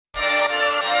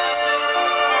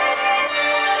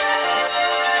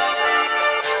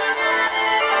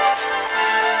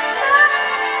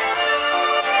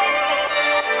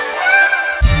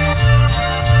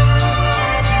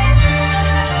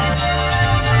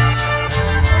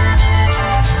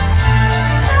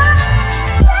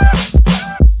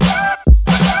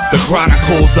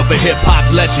Chronicles of a hip-hop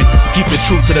legend, keep it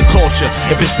true to the culture.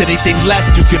 If it's anything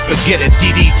less, you can forget it.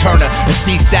 D.D. Turner and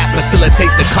C-Stat facilitate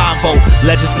the convo.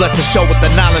 Legends bless the show with the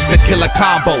knowledge to kill a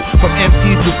combo. From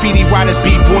MCs, graffiti writers,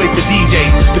 B-boys to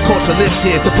DJs, the culture lives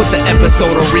here to put the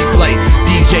episode on replay.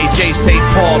 DJ J. St.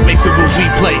 Paul makes it when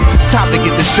we play. It's time to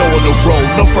get the show on the road,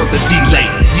 no further delay.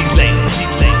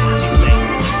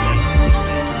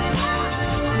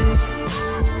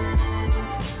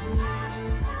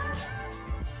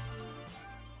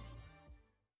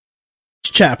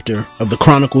 Chapter of the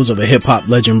Chronicles of a Hip-Hop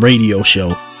Legend radio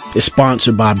show is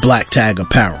sponsored by Black Tag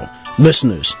Apparel.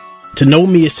 Listeners, to know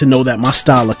me is to know that my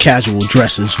style of casual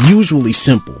dress is usually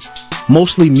simple.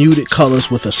 Mostly muted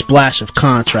colors with a splash of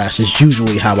contrast is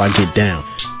usually how I get down.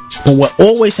 But what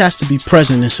always has to be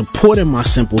present in supporting my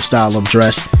simple style of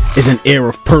dress is an air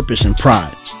of purpose and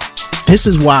pride. This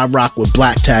is why I rock with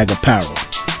Black Tag Apparel.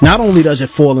 Not only does it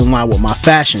fall in line with my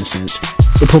fashion sense,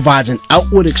 it provides an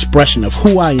outward expression of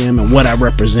who I am and what I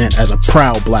represent as a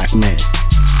proud black man.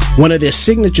 One of their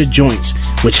signature joints,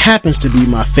 which happens to be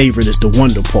my favorite, is the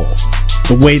Wonder Paw.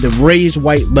 The way the raised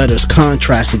white letters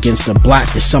contrast against the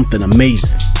black is something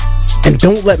amazing. And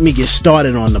don't let me get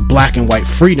started on the black and white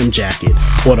freedom jacket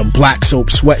or the black soap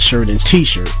sweatshirt and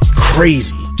t-shirt.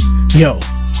 Crazy. Yo,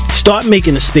 start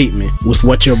making a statement with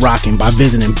what you're rocking by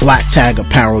visiting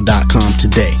blacktagapparel.com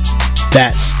today.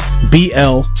 That's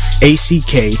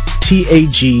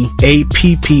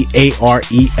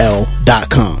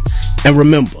blacktagapparel.com. And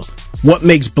remember, what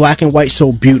makes black and white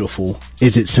so beautiful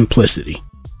is its simplicity.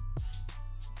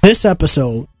 This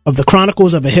episode of the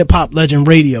Chronicles of a Hip-Hop Legend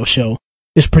radio show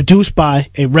is produced by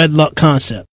a Red Luck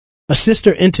Concept, a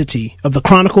sister entity of the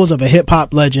Chronicles of a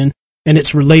Hip-Hop Legend and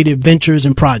its related ventures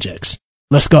and projects.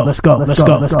 Let's go.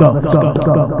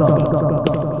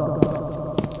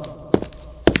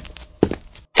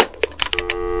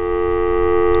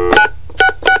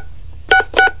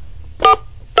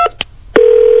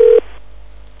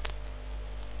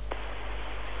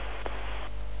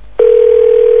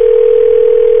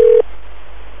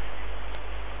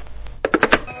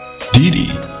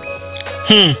 Dee-Dee.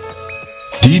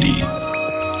 Dee-Dee.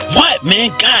 What,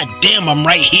 man? God damn, I'm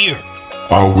right here.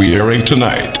 Are we airing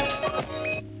tonight?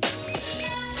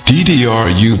 Dee-Dee, are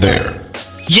you there?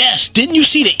 Yes, didn't you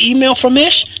see the email from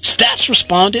Ish? Stats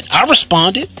responded. I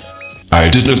responded. I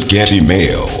didn't get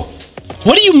email.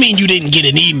 What do you mean you didn't get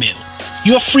an email?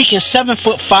 You're a freaking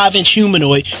 7'5"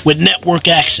 humanoid with network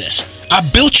access. I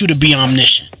built you to be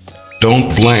omniscient.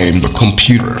 Don't blame the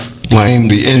computer. Blame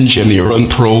the engineer and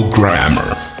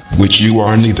programmer, which you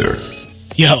are neither.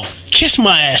 Yo, kiss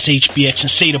my ass, HBX,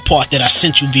 and say the part that I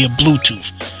sent you via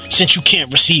Bluetooth, since you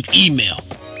can't receive email.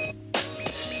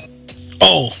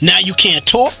 Oh, now you can't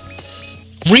talk?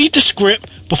 Read the script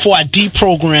before I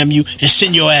deprogram you and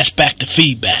send your ass back to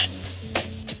feedback.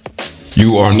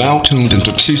 You are now tuned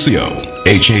into TCO,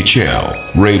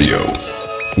 HHL, Radio,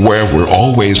 where we're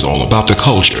always all about the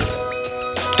culture.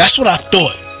 That's what I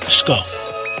thought. Let's go.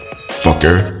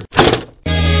 Fucker.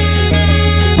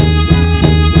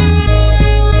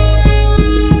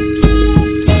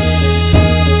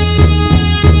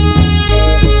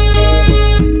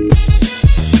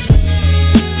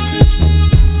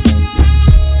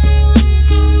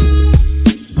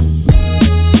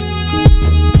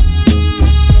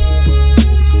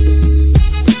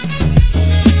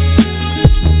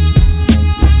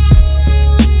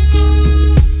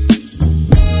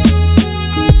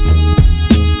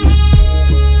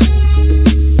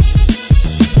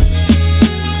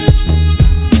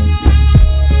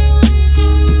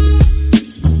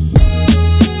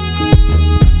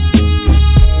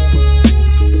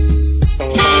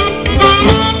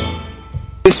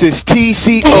 This is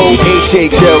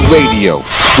TCOHHL Radio,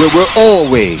 where we're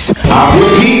always, I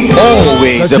repeat,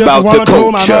 always about the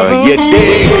culture, you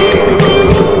dig?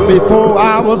 Before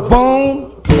I was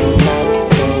born,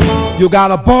 you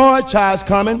got a boy child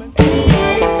coming.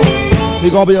 He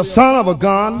gonna be a son of a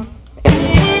gun.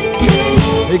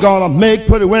 He gonna make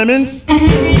pretty women's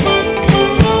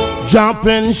jump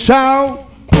and shout.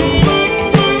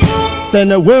 Then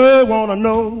the world wanna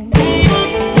know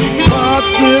what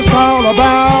this all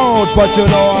about, but you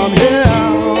know I'm here.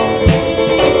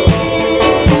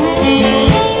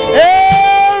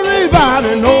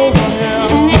 Everybody knows I'm here.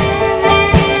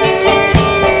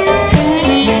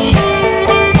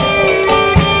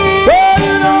 Well,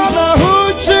 you know the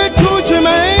hoochie coochie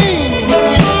man.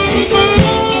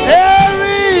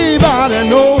 Everybody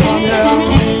knows I'm here.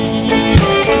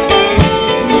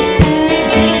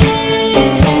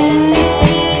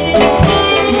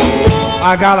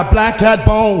 I got a black cat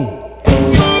bone.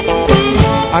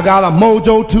 I got a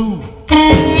mojo too.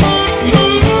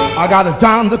 I I got a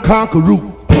John the Conqueror.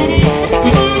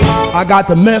 I got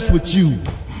to mess with you.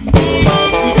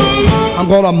 I'm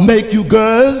gonna make you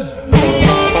girls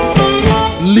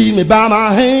lead me by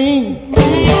my hand.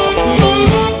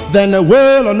 Then the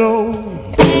world will know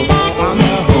I'm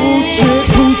a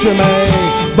hoochie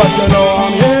man. But you know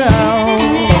I'm here.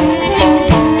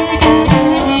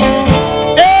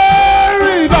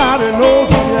 Everybody knows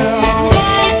I'm here.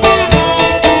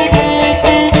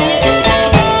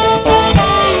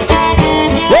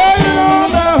 Well, you know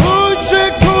the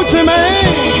hoochie man.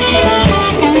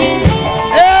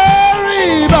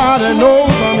 Everybody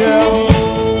knows I'm here.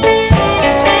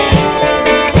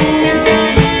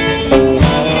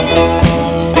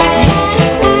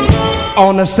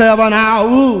 On the 7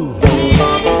 hours,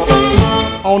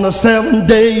 on the 7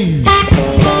 days,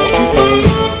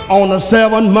 on the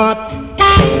 7 month,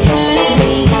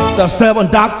 the 7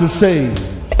 doctors say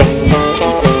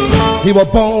he was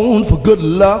born for good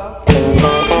luck,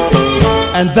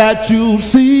 and that you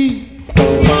see.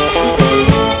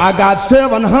 I got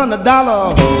 $700.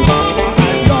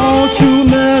 Don't you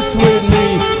mess with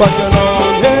me, but you know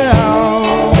I'm here.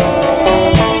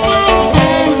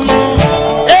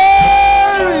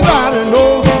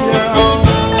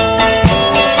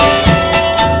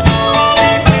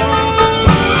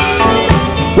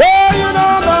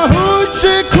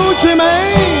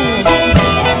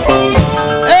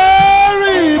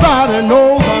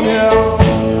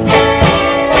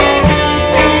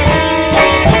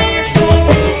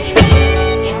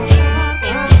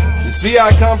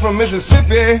 I come from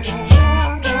Mississippi.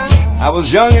 I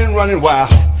was young and running wild.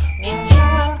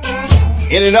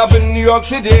 Ended up in New York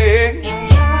City,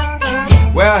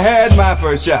 where I had my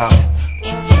first child.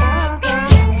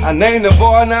 I named the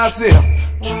boy Nasir.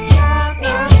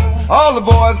 All the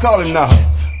boys call him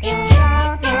Nas.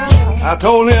 I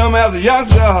told him as a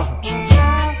youngster,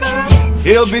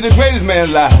 he'll be the greatest man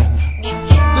alive.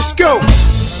 Let's go.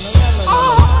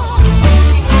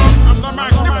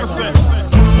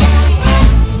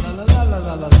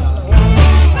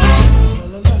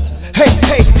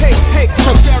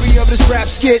 Chuck Berry of this rap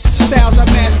skit, styles I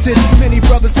mastered. Many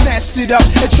brothers snatched it up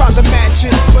and tried to match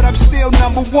it, but I'm still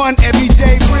number one,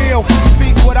 everyday real.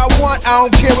 Speak what I want, I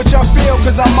don't care what y'all feel,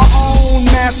 cause I'm my own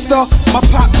master. My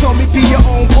pop told me be your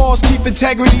own boss, keep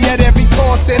integrity at every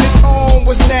cost, and his home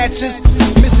was Natchez,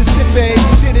 Mississippi.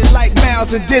 Did it like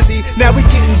Miles and Dizzy, now we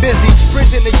getting busy,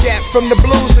 bridging the gap from the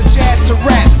blues to jazz to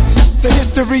rap. The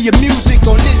history of music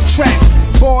on this track.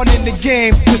 Born in the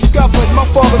game, discovered my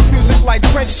father's music like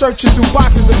French searching through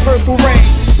boxes of Purple Rain.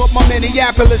 But my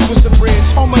Minneapolis was the bridge,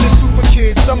 home of the super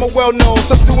kids. Some are well known,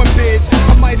 some doing bids.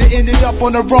 I might have ended up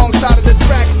on the wrong side of the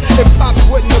tracks if Pops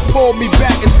wouldn't have pulled me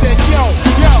back and said, yo,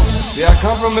 yo. See, I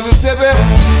come from Mississippi.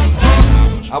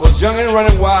 I was young and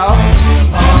running wild.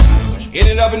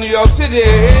 Ended up in New York City,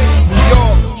 New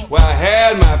York, where I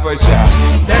had my first child.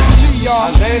 That's me, y'all.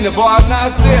 I named the boy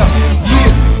Nasir.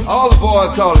 Yeah. All the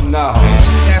boys call him Nas.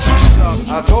 That's what's up.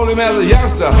 I told him as a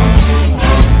youngster,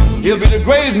 he'll be the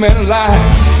greatest man alive.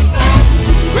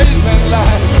 Greatest man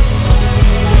alive.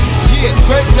 Yeah,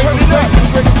 great man alive.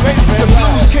 The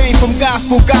blues came from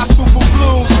gospel for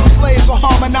blues. Slaves are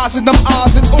harmonizing them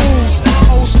ahs and oohs.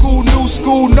 Old school, new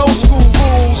school, no school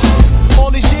rules.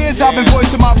 All these years I've been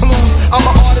voicing my blues. I'm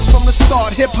an artist from the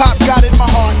start. Hip hop got in my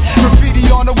heart.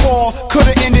 Graffiti on the wall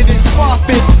could've ended in spot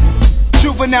fit.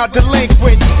 Juvenile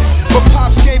delinquent, but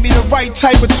Pops gave me the right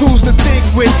type of tools to think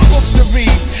with. Books to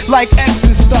read, like X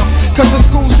and stuff, cause the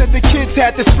school said the kids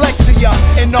had dyslexia.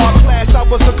 In our class I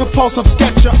was a compulsive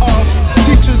sketcher of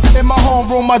teachers in my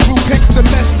homeroom. I drew pics to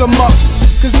mess them up,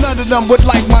 cause none of them would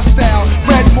like my style.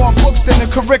 Read more books than the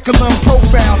curriculum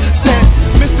profile. Said,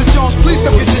 Mr. Jones, please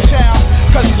come get your child,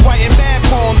 cause he's writing mad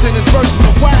poems and his verses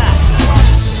are wild.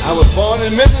 I was born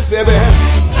in Mississippi.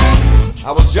 I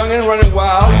was young and running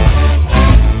wild.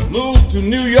 Moved to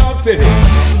New York City,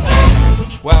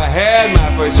 where I had my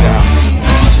first child.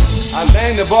 I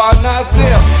named the boy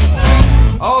Nasir.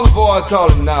 All the boys call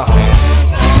him Nas.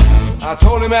 I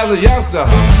told him as a youngster,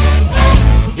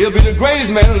 he'll be the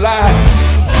greatest man alive.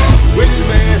 Greatest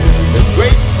man, the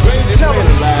greatest man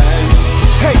alive.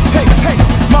 Hey, hey, hey,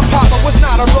 my papa was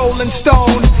not a rolling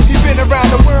stone. He been around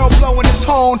the world blowing his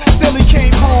horn. Still he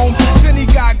came home, then he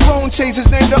got grown, changed his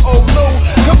name to Old Lou.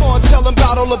 Come on, tell him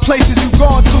about all the places you've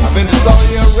gone to. I've been to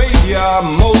Saudi Arabia,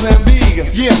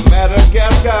 Mozambique, yeah,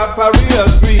 Madagascar,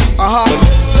 Paris, Greece. But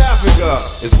Little Africa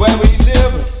is where we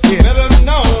live, yeah. Better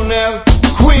known as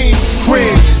Queen.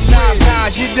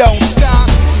 Nas, you don't stop.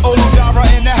 Oludara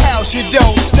in the house, you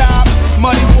don't stop.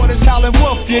 Muddy Waters, Howlin'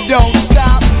 Wolf, you don't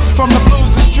stop. From the blues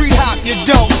to street hop, you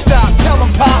don't stop. Tell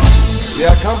 'em, Pop.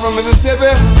 Yeah, I come from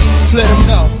Mississippi. Let 'em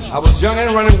know. I was young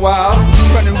and running wild.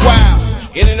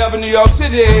 Ended up in New York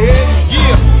City.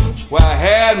 Yeah. Where I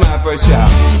had my first child.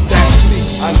 That's me.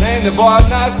 I named the boy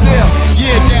Nassim.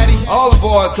 Yeah, daddy. All the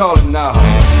boys call him now.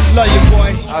 Love you,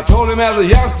 boy. I told him as a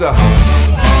youngster,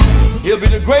 he'll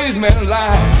be the greatest man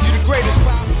alive. You the greatest,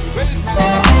 pop. Greatest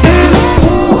man.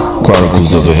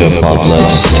 Chronicles of a Hip Hop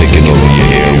Legends taking over your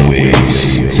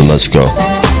airwaves. So let's go.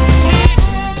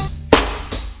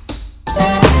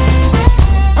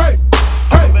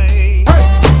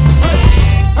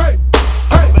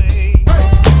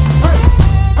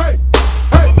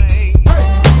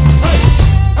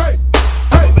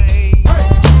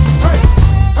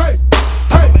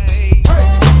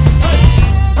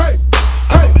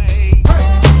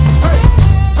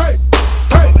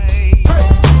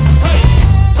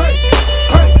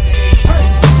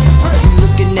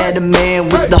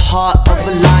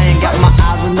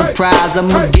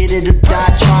 I'ma get it or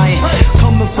die trying.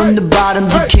 Coming from the bottom,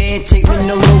 you can't take me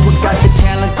no lower. Got the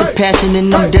talent, the passion,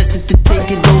 and I'm destined to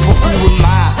take it over. Who am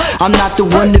I? I'm not the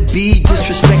one to be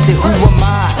disrespected. Who am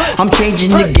I? I'm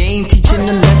changing the game, teaching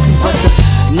the lesson, but the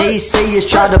naysayers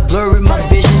try to blur in my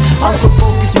vision. I'm so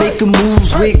focused, making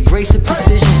moves with grace and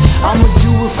precision. I'ma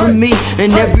do it for me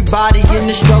and everybody in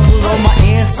the struggle. All my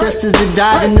ancestors that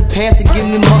died in the past to give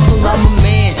me muscle. I'm a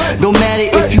man, no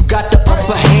matter if you got the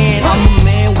upper hand. I'm a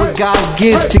man with God's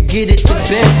gift to get it the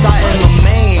best. I am a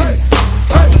man.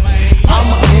 I'm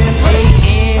a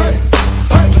M-A-N.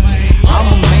 I'm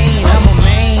a man, I'm a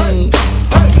man.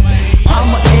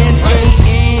 I'm a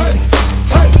M-A-N.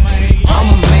 I'm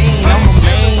a man, I'm a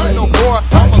man. No boy,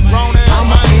 I'm a grown ass. I'm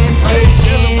a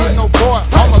M-A-N. No boy,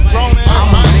 I'm a grown ass.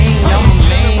 I'm a man, I'm a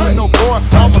man. No boy,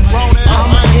 I'm a grown ass.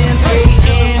 I'm a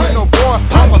M-A-N. No boy,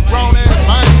 I'm a grown ass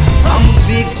man. I'm a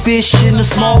big fish in a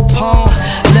small pond.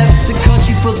 Left the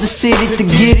country for the city to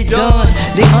get it done.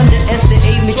 They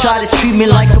underestimate me, try to treat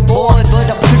me like a boy, but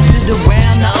I flipped it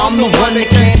around, now I'm the one they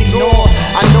can't ignore.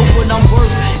 I know what I'm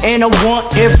worth, and I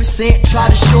want every cent. Try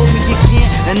to show me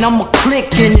again, and I'ma click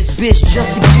in this bitch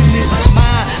just to give me what's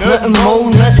mine. Nothing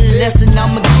more, nothing less, and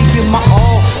I'ma give you my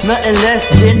all. Nothing less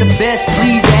than the best,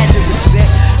 please add the respect.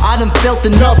 I done felt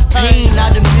enough pain,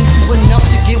 I done been through enough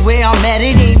to get where I'm at.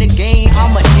 It ain't a game,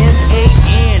 I'm a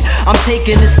M-A-N. I'm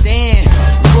taking a stand.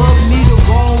 Rub me the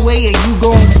wrong way and you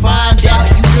gon' find out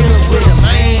you dealing with a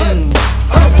man.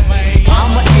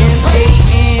 I'm a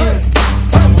M-A-N.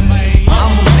 I'm a man,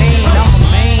 I'm a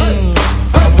man.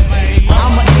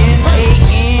 I'm a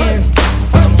M-A-N.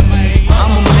 I'm a man,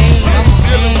 I'm a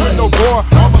man. No boy,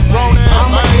 I'm a grown ass.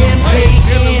 I'm a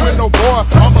M-A-N. No boy,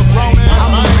 I'm a grown ass.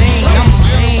 I'm a man, I'm a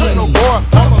man. No boy,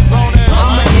 I'm a grown ass.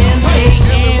 I'm a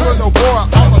M-A-N. No boy,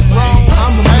 I'm a grown.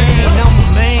 I'm a man, I'm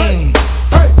a man.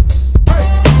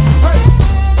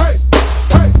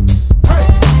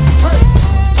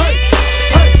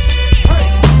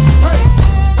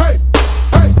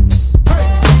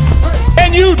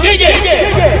 Can you dig it?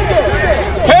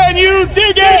 Can you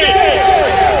dig it?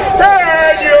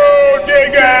 Can you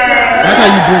dig it? That's how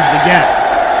you bridge the gap.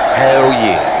 Hell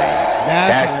yeah, man.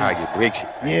 That's how you bridge it.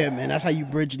 Yeah, man. That's how you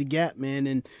bridge the gap, man.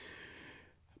 And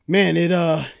man,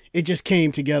 it just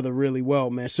came together really well,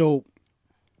 man. So,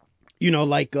 you know,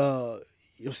 like your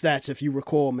stats, if you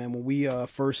recall, man, when we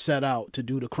first set out to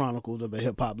do the Chronicles of a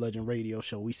Hip Hop Legend radio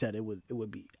show, we said it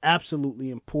would be absolutely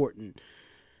important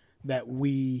that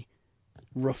we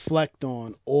reflect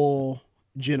on all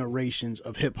generations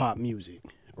of hip hop music,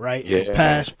 right? Yeah, so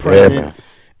past, present,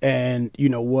 and you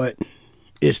know what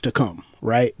is to come,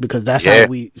 right? Because that's how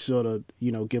we sort of,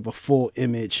 you know, give a full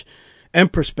image and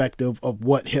perspective of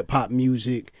what hip hop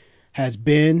music has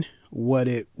been, what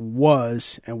it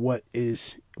was, and what it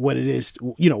is,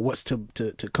 you know, what's to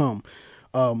come.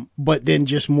 But then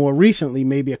just more recently,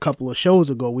 maybe a couple of shows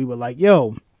ago, we were like,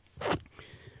 yo,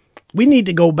 we need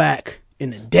to go back in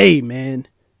the day, man,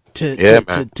 to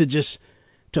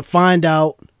find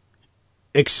out,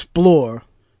 explore,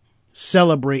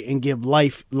 celebrate, and give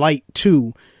light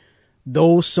to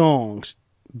those songs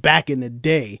back in the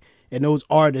day and those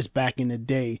artists back in the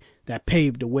day that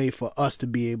paved the way for us to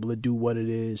be able to do what it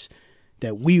is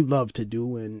that we love to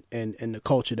do and the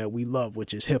culture that we love,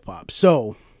 which is hip hop.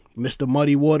 So, Mr.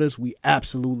 Muddy Waters, we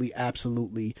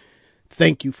absolutely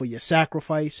thank you for your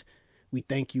sacrifice. We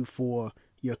thank you for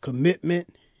your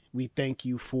commitment. We thank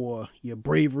you for your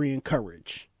bravery and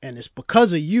courage. And it's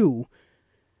because of you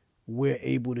we're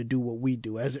able to do what we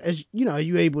do. As you know,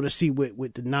 you're able to see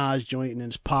with the Nas joint and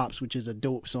his Pops, which is a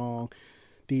dope song.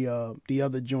 The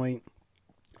other joint,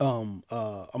 I'm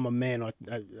a man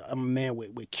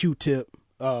with Q-Tip.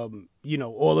 You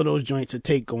know, all of those joints are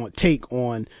take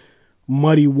on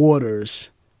Muddy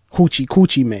Waters, Hoochie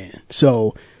Coochie Man.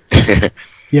 So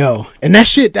Yo, and that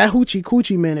shit, that Hoochie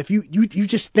Coochie, man, if you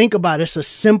just think about it, it's a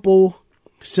simple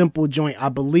joint. I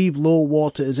believe Lil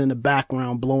Walter is in the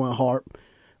background blowing harp,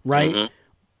 right? Mm-hmm.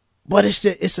 But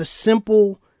it's a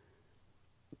simple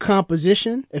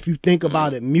composition if you think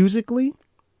about it musically.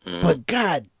 Mm-hmm. But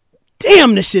god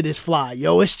damn, this shit is fly,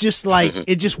 yo. It's just like,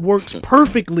 it just works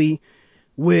perfectly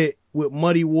with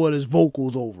Muddy Waters'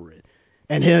 vocals over it.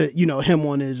 And him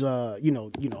on his,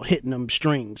 hitting them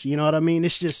strings. You know what I mean?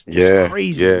 It's just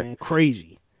crazy, man.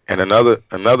 Crazy. And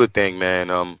another thing,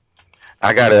 man.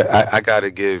 I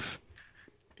gotta give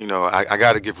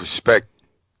respect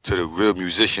to the real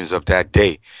musicians of that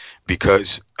day,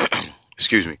 because,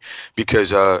 because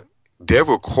their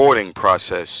recording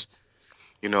process,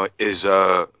 is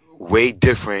way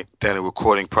different than the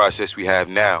recording process we have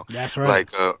now. That's right.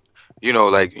 In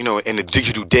the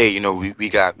digital day,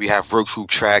 we have virtual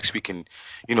tracks. We can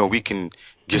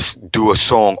just do a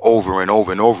song over and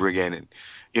over and over again, and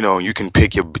you can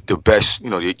pick the best,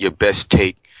 your best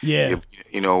take. Yeah.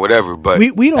 Whatever. But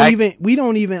we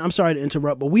don't even. I'm sorry to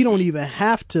interrupt, but we don't even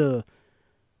have to.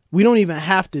 We don't even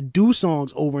have to do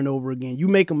songs over and over again. You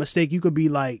make a mistake, you could be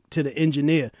like to the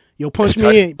engineer, "Yo, punch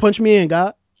me in,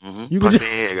 God." Mm-hmm. Punch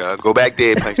me in, God. Go back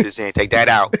there, punch this in. Take that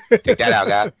out,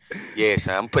 God. Yeah,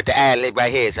 son. I'm gonna put the ad lib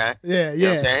right here, son. Yeah, you know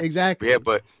what I'm saying? Exactly. Yeah,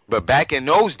 but back in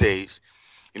those days,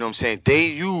 they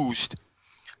used,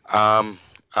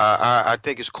 I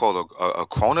think it's called a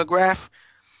chronograph.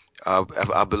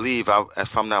 I believe,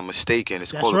 if I'm not mistaken,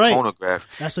 it's called a chronograph.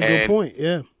 That's a good point.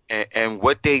 Yeah. And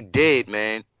what they did,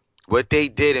 man. What they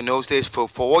did in those days, for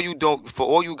all you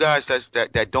guys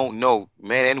that don't know,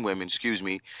 men and women, excuse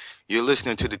me, you're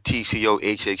listening to the TCO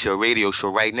HHL radio show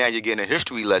right now. You're getting a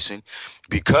history lesson,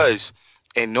 because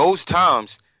in those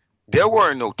times there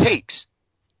were no takes.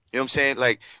 You know what I'm saying?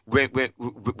 Like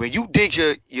when you did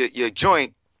your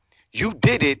joint, you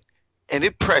did it, and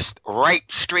it pressed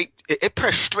straight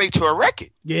to a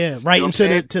record. Yeah, right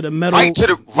into the metal. Right to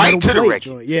the record.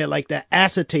 Joint. Yeah, like that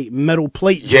acetate metal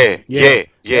plate. Yeah.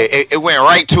 It went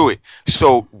right to it.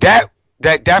 So that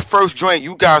first joint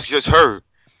you guys just heard,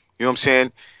 you know what I'm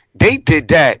saying? They did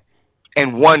that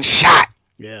in one shot.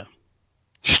 Yeah.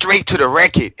 Straight to the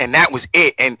record, and that was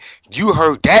it. And you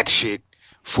heard that shit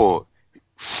for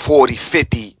 40,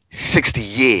 50, 60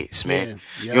 years, man. Yeah. Yep.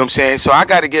 You know what I'm saying? So I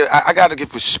gotta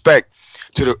give respect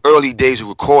to the early days of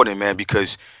recording, man,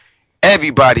 because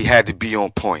everybody had to be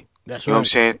on point. That's you know what I'm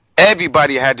saying?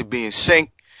 Everybody had to be in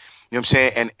sync. You know what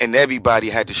I'm saying? And everybody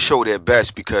had to show their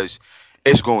best, because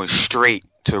it's going straight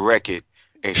to record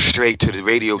and straight to the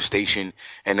radio station,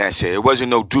 and that's it. It wasn't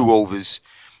no do-overs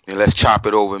and let's chop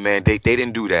it over, man. They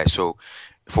didn't do that. So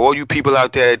for all you people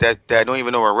out there that don't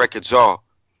even know what records are,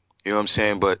 you know what I'm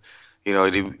saying? But the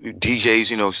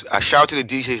DJs, I shout to the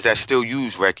DJs that still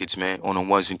use records, man, on the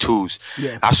ones and twos.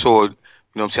 Yeah. I saw a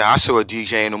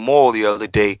DJ in the mall the other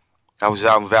day. I was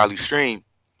out in Valley Stream,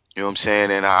 you know what I'm saying?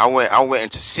 And I went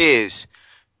into Sears,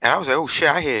 and I was like, oh shit,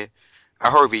 I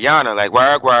heard Rihanna like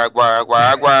work. I was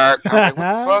like, what the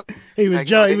fuck? He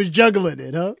was juggling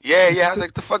it, huh? Yeah. I was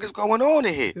like, the fuck is going on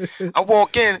in here? I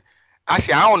walk in, I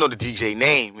don't know the DJ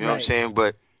name, you know what I'm saying?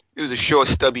 But it was a short,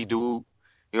 stubby dude.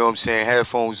 You know what I'm saying?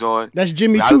 Headphones on. That's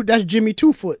Jimmy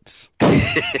Two Foots.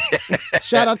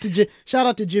 Shout out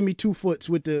to Jimmy Two Foots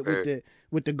with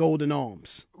the golden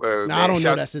arms. I don't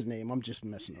know that's his name. I'm just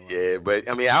messing around. Yeah, but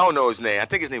I don't know his name. I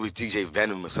think his name was DJ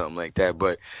Venom or something like that.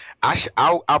 But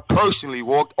I personally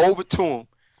walked over to him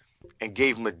and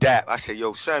gave him a dap. I said,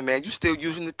 "Yo, son, man, you still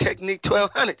using the Technique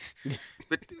 1200s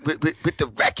with the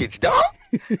records, dog?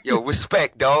 Yo,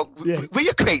 respect, dog. Yeah. Where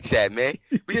your crates at, man?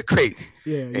 Where your crates?"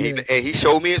 Yeah, and he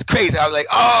showed me his crates. I was like,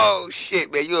 "Oh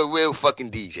shit, man, you're a real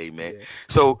fucking DJ, man." Yeah.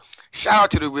 So shout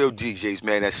out to the real DJs,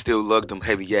 man, that still lug them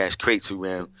heavy ass crates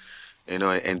around,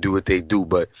 and do what they do.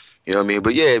 But you know what I mean.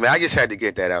 But yeah, man, I just had to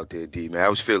get that out there, D, man. I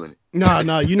was feeling it.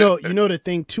 No, you know the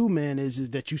thing too, man,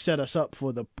 is that you set us up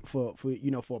for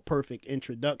a perfect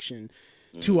introduction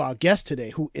to our guest today,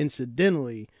 who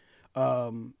incidentally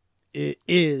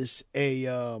is a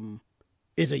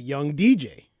young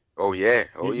DJ. Oh yeah.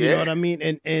 You know what I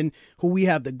mean? And who we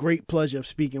have the great pleasure of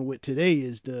speaking with today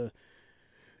is the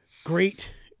great,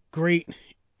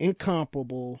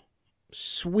 incomparable,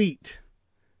 sweet,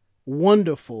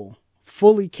 wonderful,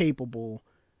 fully capable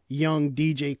young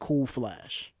DJ Cool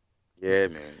Flash. Yeah,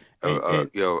 man.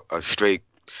 A straight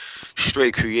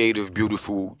creative,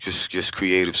 beautiful, just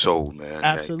creative soul, man.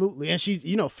 Absolutely. And she's,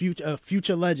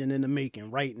 future legend in the making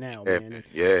right now, man.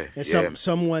 Yeah. And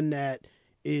someone that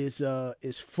is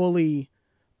fully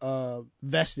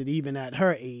vested, even at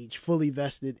her age, fully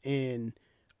vested in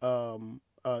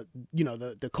you know,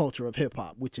 the culture of hip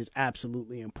hop, which is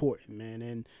absolutely important, man.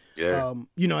 And yeah.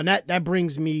 You know, and that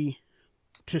brings me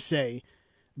to say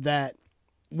that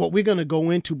what we're gonna go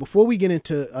into before we get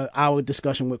into our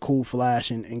discussion with Cool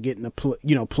Flash and getting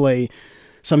to play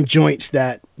some joints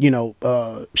that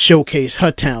showcase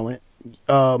her talent.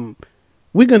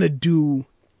 We're gonna do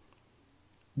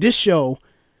this show.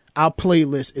 Our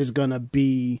playlist is gonna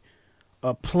be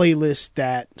a playlist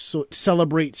that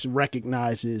celebrates,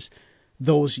 recognizes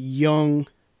those young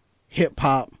hip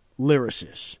hop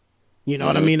lyricists. You know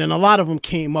what I mean? And a lot of them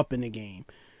came up in the game,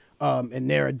 and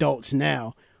they're adults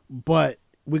now. But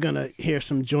we're gonna hear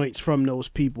some joints from those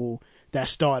people that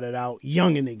started out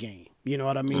young in the game. You know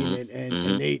what I mean?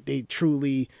 And they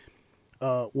truly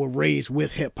were raised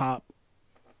with hip hop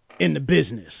in the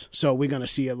business. So we're gonna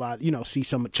see a lot.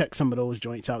 Check some of those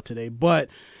joints out today. But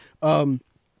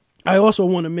I also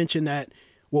want to mention that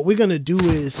what we're gonna do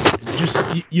is just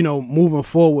moving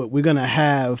forward, we're gonna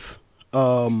have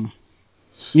we're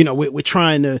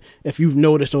trying to, if you've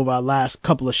noticed over our last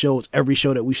couple of shows, every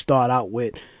show that we start out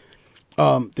with,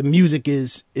 the music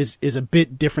is a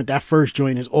bit different. That first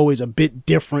joint is always a bit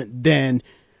different than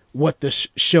what the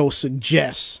show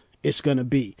suggests it's going to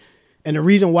be. And the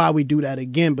reason why we do that,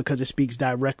 again, because it speaks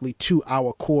directly to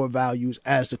our core values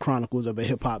as the Chronicles of a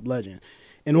Hip Hop Legend.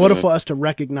 In order for us to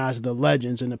recognize the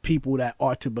legends and the people that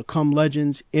are to become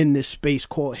legends in this space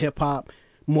called hip hop,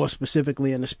 more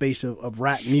specifically in the space of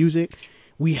rap music,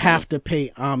 we have to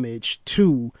pay homage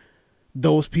to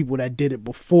those people that did it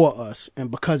before us.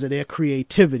 And because of their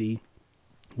creativity,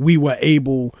 we're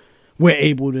able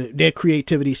to, their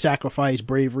creativity, sacrifice,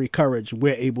 bravery, courage,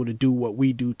 we're able to do what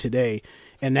we do today.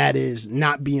 And that is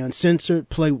not be uncensored,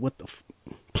 play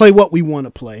what we want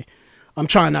to play. I'm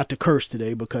trying not to curse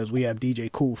today because we have DJ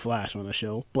Cool Flash on the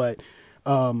show, but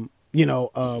we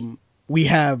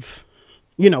have,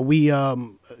 are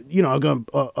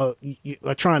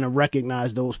trying to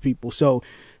recognize those people. So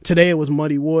today it was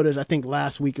Muddy Waters. I think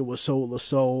last week it was Soul of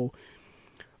Soul.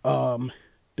 The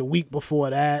week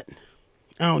before that,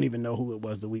 I don't even know who it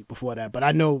was the week before that, but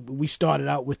I know we started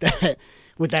out with that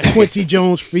Quincy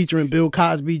Jones featuring Bill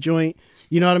Cosby joint.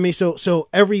 You know what I mean? So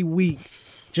every week,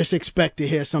 just expect to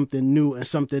hear something new and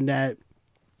something that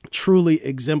truly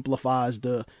exemplifies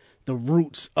the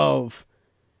roots of,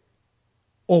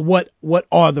 or what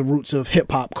are the roots of hip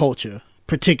hop culture,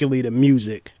 particularly the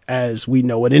music as we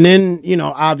know it. And then,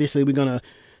 obviously we're going to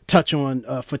touch on,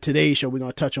 for today's show, we're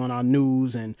going to touch on our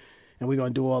news and we're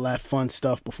going to do all that fun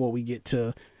stuff before we get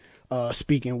to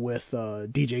speaking with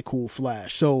DJ Cool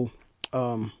Flash. So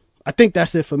I think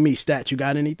that's it for me. Stat, you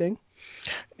got anything?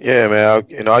 Yeah, man.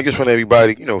 I just want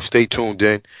everybody, stay tuned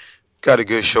in. Got a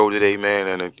good show today,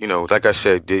 man. And, like I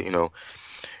said,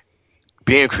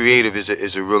 being creative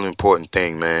is a real important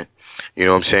thing, man. You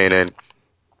know what I'm saying? And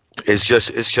it's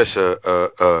just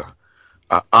a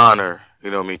honor,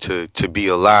 to be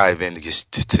alive and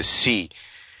just to see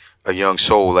a young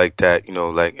soul like that,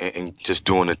 and just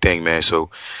doing the thing, man.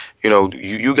 So,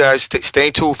 you guys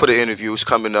stay tuned for the interviews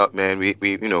coming up, man. We're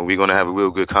going to have a real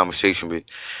good conversation with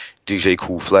DJ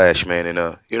Cool Flash, man. And,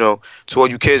 to all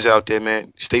you kids out there,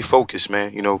 man, stay focused,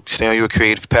 man. Stay on your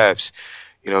creative paths.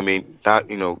 You know what I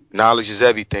mean? Knowledge is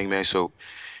everything, man. So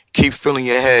keep filling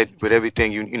your head with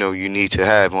everything you need to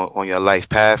have on your life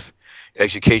path.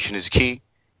 Education is key,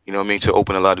 to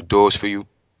open a lot of doors for you.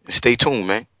 And stay tuned,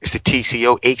 man. It's the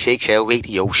TCO HHL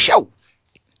Radio Show.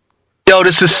 Yo,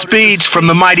 this is Speech from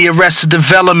the Mighty Arrested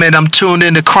Development. I'm tuned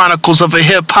in to Chronicles of a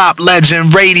Hip Hop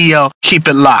Legend Radio. Keep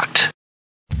it locked.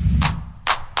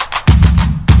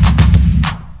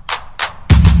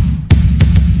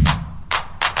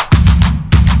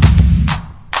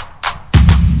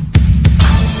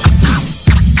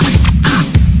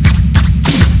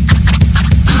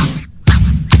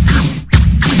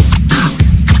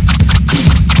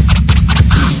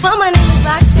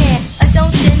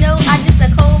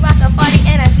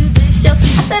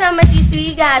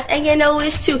 And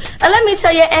it's true. Let me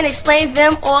tell you and explain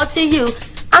them all to you.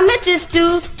 I met this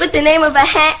dude with the name of a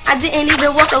hat. I didn't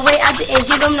even walk away, I didn't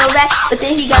give him no rap. But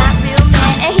then he got real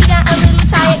mad and he got a little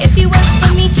tired. If he worked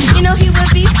for me, he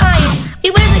would be fired.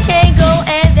 He wears a Kangol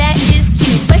and that is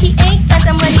cute, but he ain't got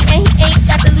the money and he ain't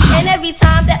got the loot. And every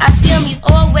time that I see him, he's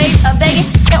always a begging.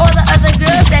 And all the other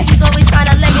girls that he's always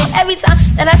trying to leg it. Every time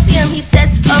that I see him, he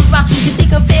says around. You see,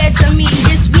 compared to me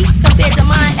this week, compared to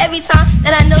mine, every time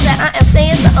that I know that I am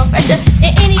saying something fresher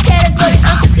in any category,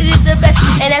 I'm considered the best.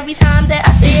 And every time that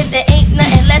I say it, there ain't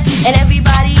nothing less. And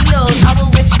everybody knows I will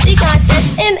win the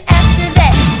contest. And after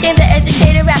that came the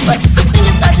educated rapper. His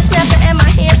fingers start to snap and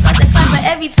my hands start to clap. But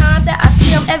every time that I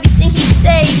see him, everything he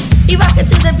say, He rockin'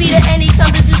 to the beat and he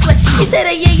comes this way. He said,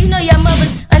 yeah, you know your mother's,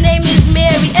 her name is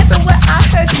Mary. And from what I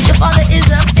heard, your father is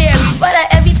a fairy. But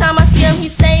every time I see him,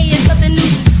 he's saying something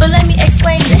new. But let me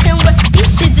explain to him what he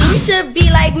should do. He should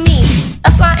be like me,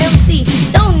 a fly MC.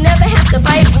 Don't never have to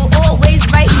write, will always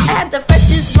write. I have the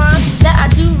freshest rhymes that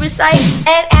I do recite.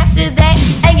 And after that,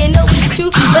 and you know it's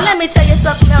true. But let me tell you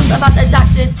something else about the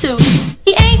doctor too.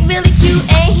 He ain't really cute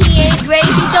and he ain't great.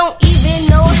 He don't even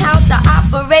know how to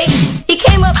operate. He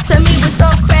came up to me with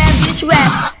some crabbish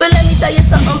rap. But let me tell you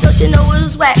something, don't you know it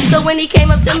was whack. So when he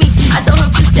came up to me, I told him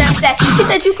to step back. He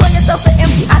said, you call yourself an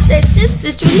MC? I said, this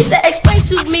is true. He said, explain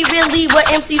to me really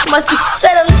what MCs must be.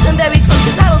 Said I listen very close,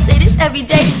 cause I don't say this every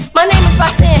day. My name is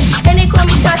Roxanne, and they call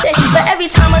me Sante. But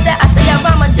every time of that I say a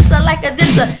rhyme, I just like a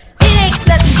disser. It ain't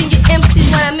nothing you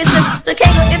MCs when I miss him. But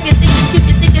can't go if you think it's cute,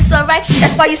 you think it's alright.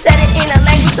 That's why you said it in a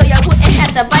language so y'all wouldn't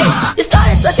have to bite. You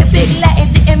started talking big Latin,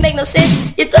 didn't make no sense.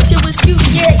 You thought you was cute,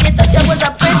 yeah, you thought you was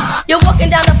a prince. You're walking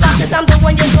down the block cause I'm the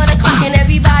one you're gonna clock. And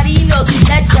everybody knows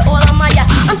that you're all on my yacht.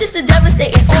 I'm just a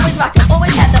devastating, always rocking,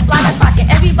 always have the fly that's rocking.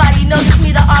 Everybody knows it's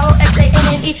me, the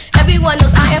R-O-X-A-N-N-E. Everyone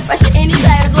knows I am fresh in any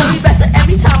category. Best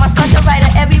every time I start to write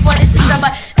it, everyone is system.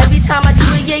 But every time I do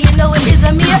it, yeah, you know it is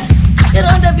a mirror. Get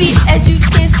on the beat as you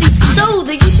can see. So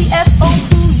the UTFO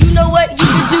crew, you know what you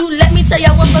can do. Let me tell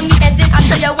y'all one for me and then I'll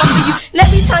tell y'all one for you. And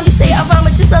every time you say a rhyme,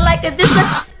 it's just like a disser.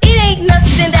 It ain't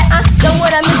nothing that I don't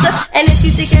want to miss her. And if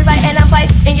you think it's right and I'm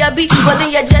right in your beat, well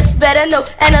then you just better know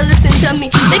and listen to me.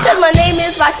 Because my name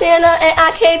is Roxanna and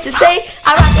I came to say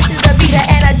I rock it to the beat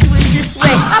and I do it this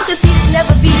way. I'm conceited,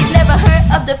 never beat it, never heard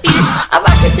of defeated. I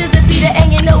rock it to the beat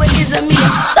and you know it is a me.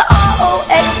 The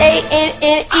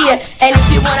R-O-X-A-N-N-E. And if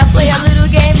you wanna play a little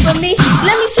game for me,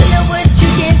 let me show you what you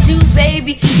can do,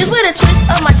 baby. Just with a twist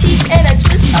of my cheek and a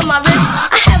twist of my wrist,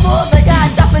 I have all the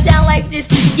guys dropping down like this.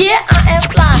 Yeah, I am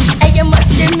fly, and you must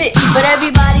admit, but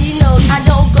everybody knows I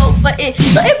don't go for it.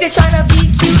 So if you're trying to be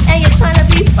cute and you're trying to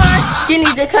be fine, you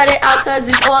need to cut it out cause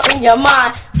it's all in your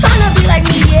mind. Trying to be like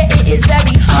me, yeah, it is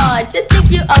very hard to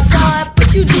think you're a god, but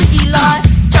you do Elon.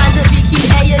 Trying to be cute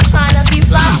and you're trying to be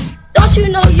fly. Don't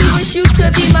you know you wish you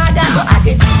could be my guy so I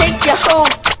could take you home,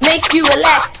 make you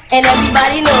relax. And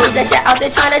everybody knows that you're out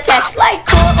there trying to tax. Like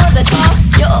corn on the car,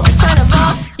 you're always trying to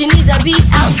rob. You need to be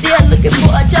out there looking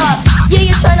for a job. Yeah,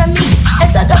 you're trying to meet and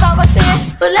talk about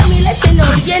Roxanne, but let me let you know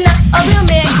you're not a real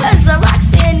man. Cause a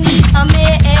Roxanne needs a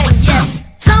man, and yes,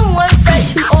 someone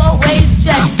fresh who always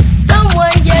dressed.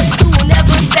 Someone, yes, who will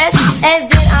never best.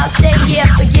 And then I'll say, yeah,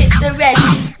 forget the rest.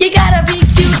 You gotta be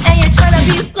cute and you're trying to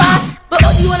be fly, but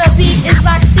all you wanna be is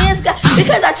Roxanne's guy.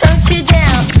 Because I turned you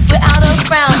down without a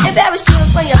frown. Embarrassed you in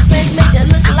front of your friends, make you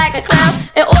look like a clown.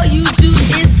 And all you do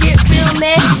is get real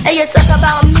mad. And you talk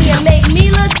about me and make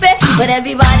me look bad. But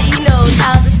everybody knows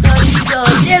how the story goes.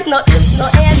 There's no ifs, no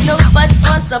ands, no buts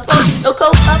or suppose. No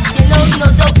coke up your nose, no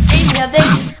dope in your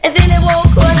vein. And then it won't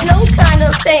cause no kind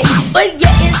of pain. But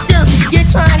yet and still, you're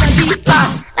trying to be fly.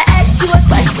 I asked you a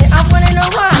question, I wanna know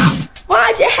why.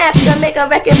 Why'd you have to make a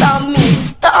record about me?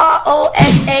 The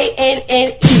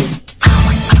R-O-X-A-N-N-E.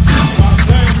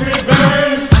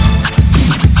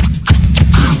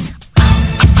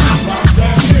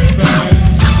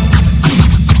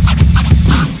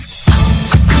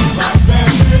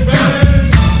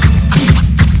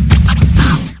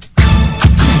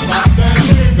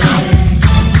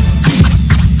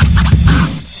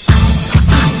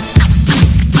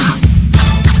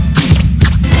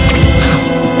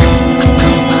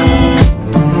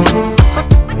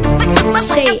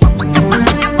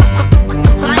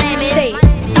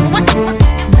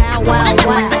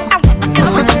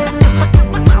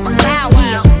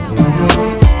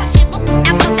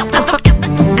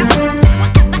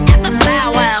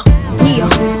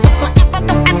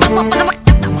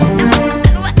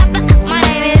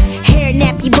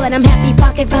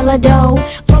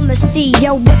 From the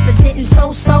CEO representing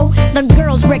so-so, the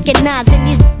girls recognizing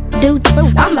these dude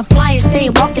too. I'm the flyest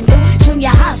thing walking through junior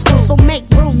high school, so make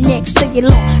room next to your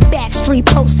little backstreet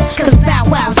poster. Cause Bow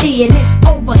Wow's here and it's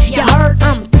over. You heard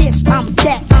I'm this, I'm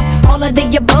that, I'm all of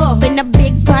the above. In a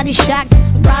big body shock,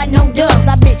 riding on dubs.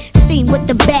 I've been seen with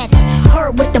the baddest,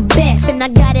 heard with the best, and I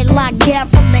got it locked down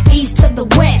from the east to the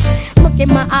west. Look in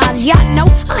my eyes, y'all know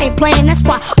I ain't playing. That's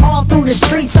why all through the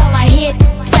streets all I hit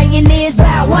saying is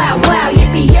Bow Wow Wow,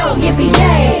 yippee yo, yippee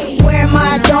yay. Where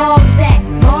my dogs at?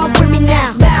 All with me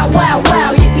now. Bow Wow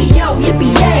Wow, yippee yo,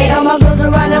 yippee yay. All my girls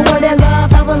around the world that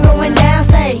love how was going down.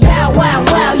 Say Bow Wow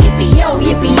Wow, yippee yo,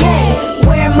 yippee yay.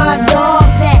 Where my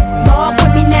dogs at? All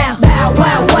with me now. Bow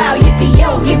Wow Wow, yippee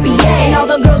yo, yippee yay. And all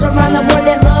the girls around the world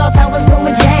that love how was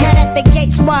going down. Now that the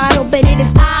gate's wide open, it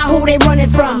is I who they running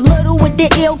from. Little with the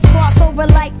ill crossover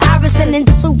like Iverson and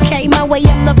 2K. my way,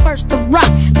 I'm the first to rock,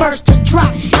 first to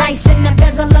drop. Nice in the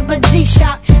bezel of a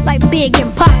G-Shock, like Big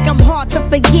and Pac. I'm hard to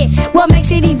forget. What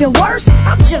makes it even worse?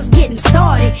 I'm just getting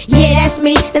started. Yeah, that's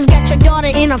me. That's got your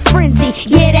daughter in a frenzy.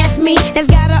 Yeah, that's me. That's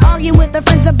gotta argue with her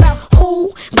friends about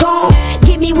who gon'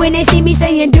 get me when they see me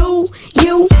saying, do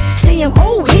you see him?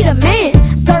 Oh, he the man.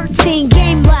 13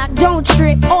 game block, don't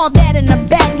trip. All that in the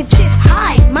bag of chips.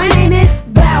 Hi, my name is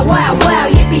Bow Wow Wow.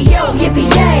 Yippee yo, yippee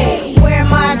yay. Where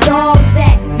my dogs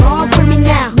at? All for me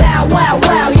now. Bow Wow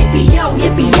Wow. Yippee yo,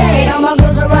 yippee yay. All my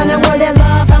girls around the world that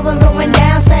love how was going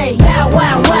down. Say Bow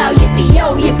Wow Wow. Yippee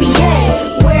yo, yippee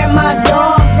yay. Where my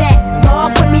dogs at?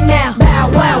 All for me now.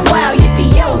 Bow Wow Wow.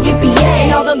 Yippee yo, yippee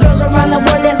yay. All the girls around the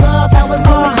world that love how was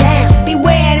going down.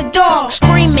 Beware the dog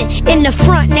screaming in the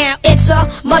front now. It's a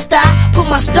must I put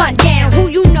my stunt down. Who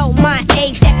you know my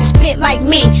age that can spit like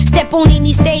me? Step on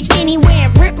any stage anywhere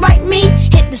and rip like me.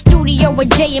 Hit the studio with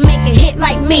Jay and make a hit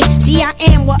like me. See, I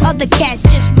am what other cats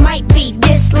just might be.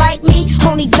 Dislike me,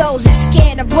 only those that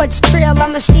scared of what's trill.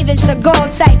 I'm a Steven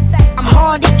Seagal type. I'm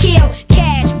hard to kill,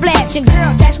 cash, flash, and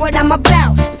girls, that's what I'm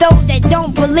about. Those that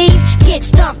don't believe, get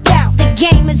stumped out. The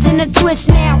game is in a twist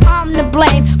now, I'm to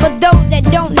blame. For those that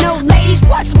don't know, ladies,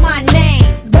 what's my name?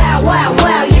 Bow Wow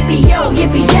Wow, yippee yo,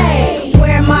 yippee yay.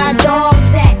 Where my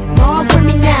dogs at? All for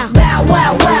me now. Bow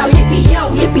Wow Wow, yippee yo,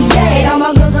 yippee yay. All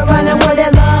my girls around the world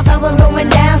that love how was going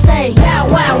down. Say Bow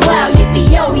Wow Wow, yippee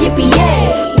yo, yippee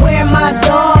yay. Where my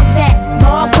dogs at?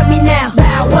 All for me now.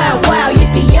 Bow Wow Wow,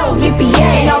 yippee yo, yippee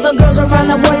yay. All the girls around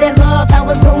the world that love how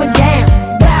was going down.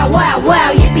 Bow Wow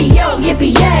Wow, yippee yo,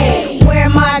 yippee yay. Where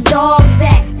my dogs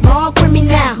at? All for me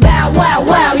now. Bow Wow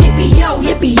Wow, yippee yo,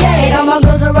 yippee yay. All my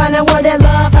girls around the world that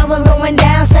love how was going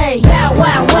down. Say Bow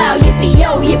Wow Wow, yippee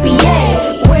yo, yippee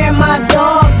yay. Where my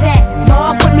dogs at?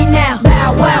 All for me now.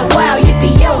 Bow Wow Wow,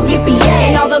 yippee yo, yippee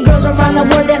yay. All the girls around the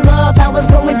world that love how was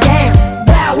going down.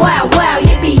 Bow Wow Wow,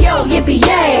 yippee yo, yippee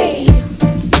yay.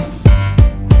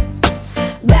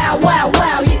 Bow Wow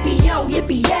Wow, yippee yo,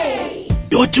 yippee yay.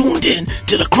 You're tuned in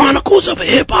to the Chronicles of a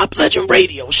Hip-Hop Legend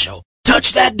radio show.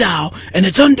 Touch that dial, and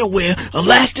it's underwear,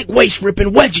 elastic waist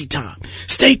ripping wedgie time.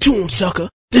 Stay tuned, sucker.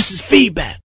 This is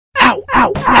feedback. Ow,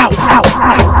 ow, ow, ow,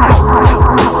 ow.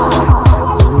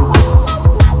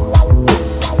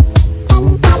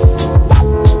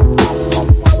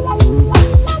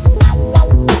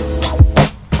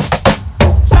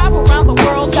 Travel around the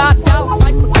world, got doubts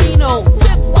like Pacino.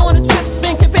 Trips on a trip,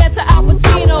 spin compared to Al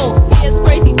Pacino. Here's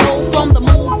crazy dough from the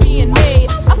move being made.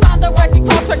 I signed a record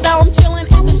contract, now I'm chilling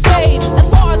in the shade. As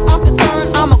far as I'm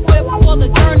concerned, I'm equipped for the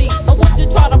journey. Or would you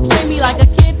try to play me like a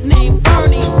kid named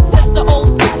Bernie? Sister, oh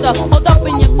sister, hold up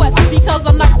in your quest. Because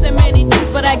I'm nice in many things,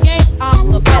 but at games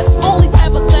I'm the best. Only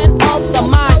 10% of the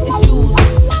mind is used,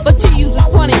 but T uses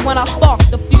 20 when I spark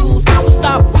the fuse. So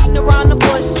stop beating around the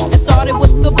bush and start it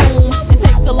with the boom and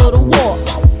take a little walk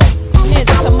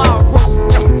into my room.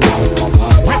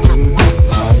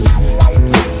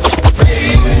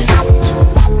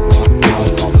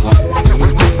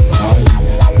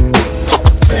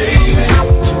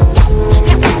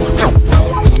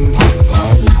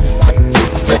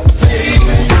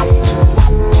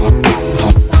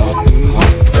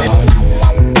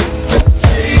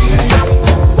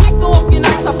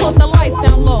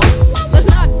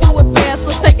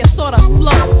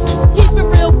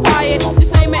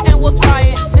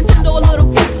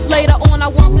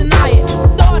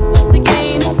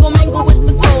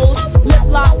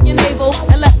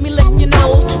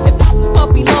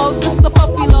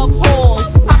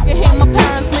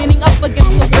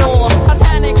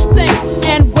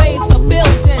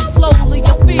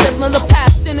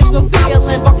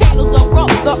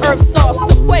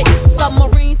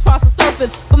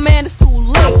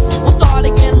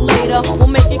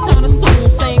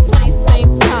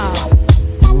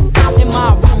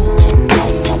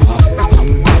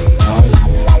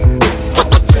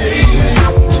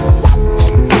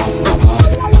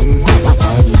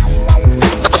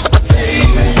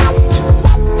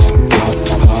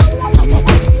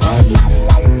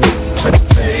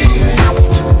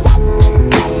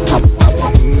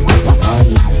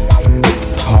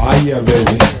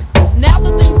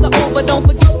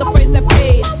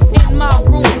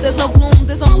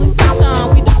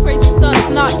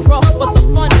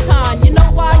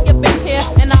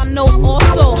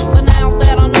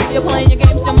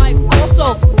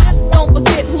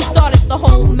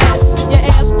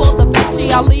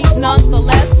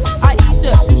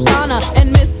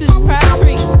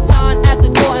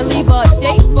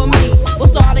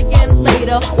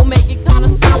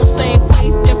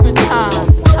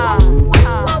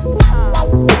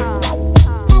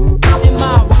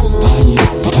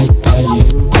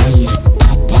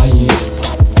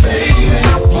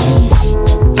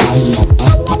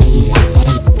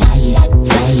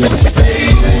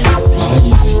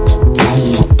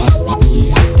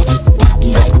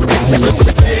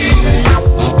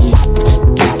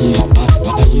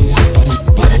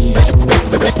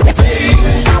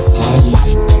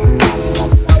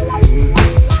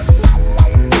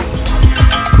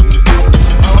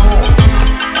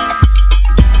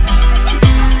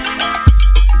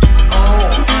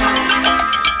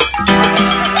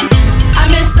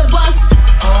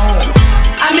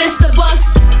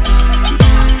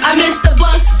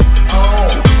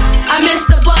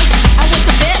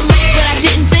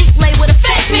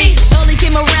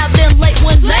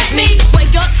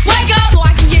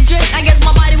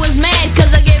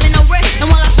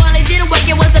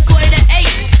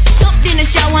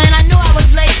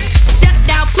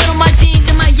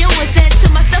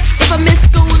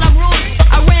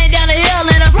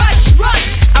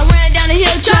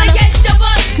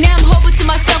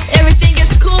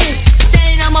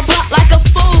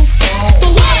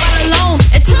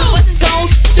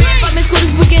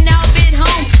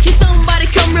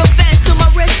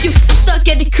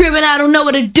 know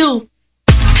what to do.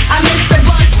 I miss the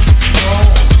bus.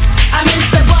 I miss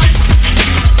the bus.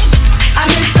 I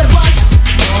miss the bus.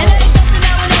 And that is something I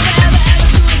will never ever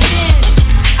ever do again.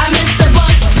 I miss the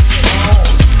bus.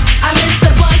 I miss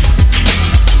the bus.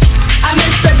 I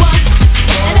miss the bus.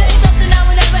 And that is something I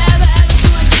will never ever ever do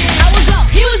again. I was up,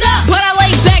 he was up, but I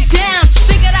laid back down.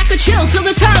 Figured I could chill till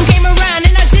the time came around,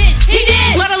 and I did. He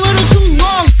did, but a little too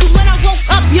long. Cause when I woke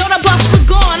up, yo, the bus was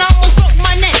gone. I almost broke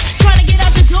my neck trying to get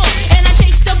out the door, and I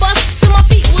chased the bus till my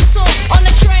feet was sore on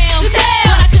the tram. But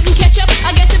I couldn't catch up.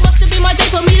 I guess it must have been my day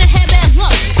for me to have bad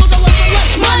luck. Cause I went for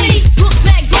lunch money, book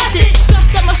bag busted,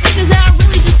 scuffed up my sneakers, now I'm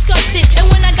really disgusted. And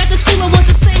when I got to school, it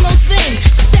was the same old thing.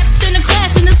 Stepped in the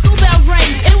class and the school bell rang.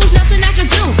 It was nothing I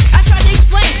could do. I tried to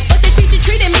explain, but the teacher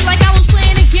treated me like I was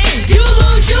playing a game. You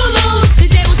lose, you lose. The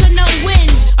day was a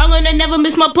no-win. I learned to never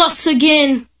miss my bus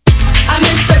again. I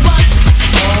miss the bus.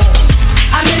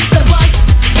 I miss the bus.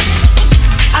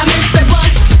 I miss the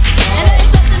bus. And that is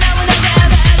something I will never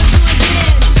ever ever do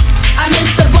again. I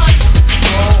miss the bus.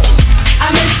 I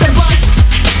miss the bus.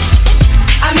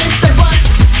 I miss the bus.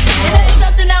 And that is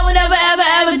something I will never ever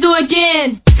ever do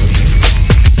again.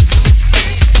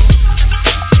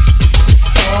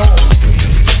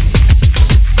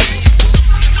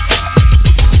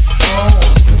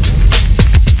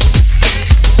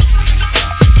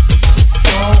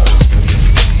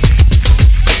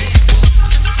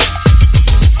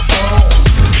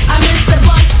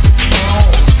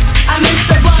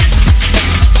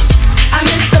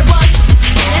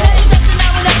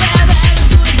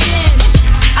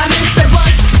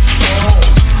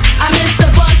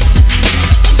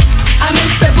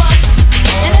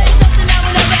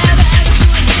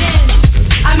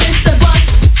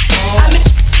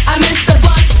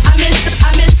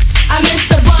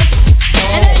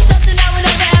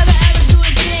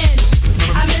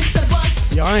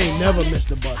 I ain't never missed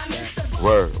the bus. That.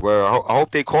 Word. I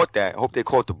hope they caught that. I hope they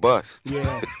caught the bus.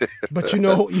 Yeah. But you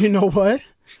know what?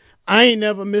 I ain't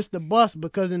never missed the bus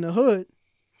because in the hood,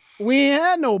 we ain't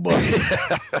had no bus.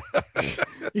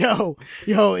 Yo,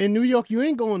 in New York, you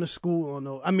ain't going to school on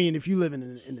no. I mean, if you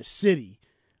living in the city,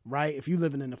 right? If you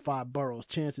living in the 5 boroughs,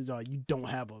 chances are you don't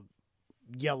have a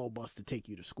yellow bus to take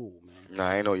you to school, man.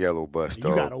 Nah, ain't no yellow bus, though.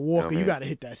 You gotta walk, you know gotta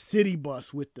hit that city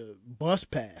bus with the bus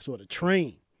pass or the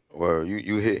train. Well,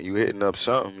 you hitting up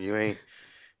something. You ain't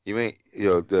we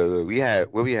had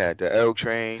the L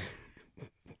train.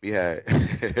 We had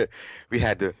we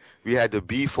had the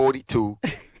B42.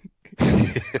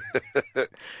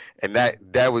 And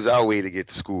that was our way to get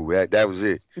to school. That was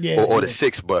it. Yeah. Or the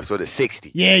 6 bus or the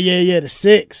 60. Yeah, the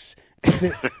 6.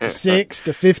 The 6,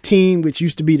 the 15, which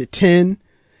used to be the 10.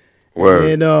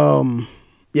 Word. And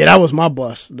that was my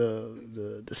bus,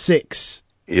 the 6.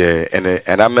 Yeah, and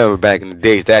I remember back in the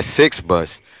days, that 6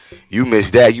 bus, you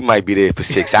missed that, you might be there for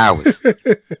 6 hours.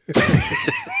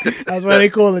 That's why they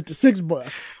call it the 6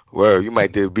 bus. Word, you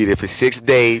might be there for 6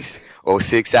 days or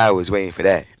 6 hours waiting for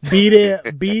that.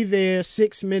 Be there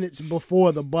 6 minutes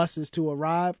before the bus is to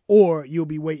arrive, or you'll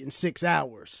be waiting 6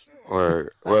 hours.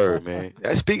 Word, man.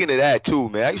 Speaking of that too,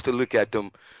 man, I used to look at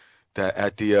them,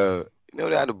 how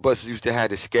the buses used to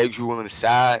have the schedule on the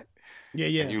side.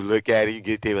 Yeah. And you look at it, you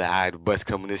get there, like, all right, the bus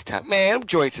coming this time. Man, them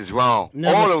joints is wrong.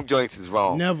 All them joints is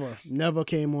wrong. Never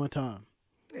came on time.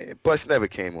 Yeah, bus never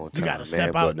came on time. You got to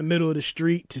step out in the middle of the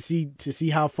street to see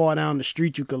how far down the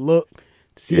street you could look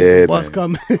to see if the bus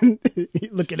coming.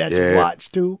 Looking at your watch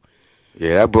too.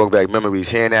 Yeah, that brought back memories.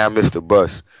 Here and there, I missed the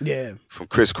bus. Yeah. From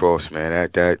Crisscross, man.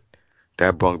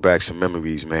 That brought back some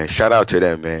memories, man. Shout out to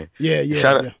them, man. Yeah.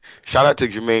 Shout out to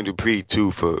Jermaine Dupri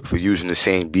too for using the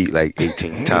same beat like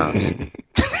 18 times.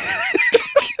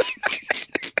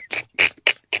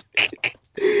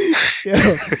 Yo,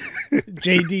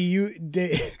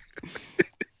 JD,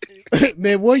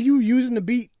 man, were you using the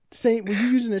beat same? Were you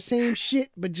using the same shit,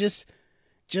 but just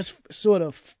sort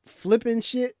of flipping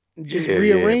shit, just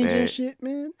rearranging shit,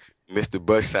 man? Mr.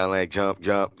 Bus sound like jump,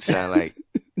 sound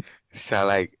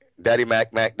like Daddy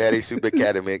Mac, Daddy Super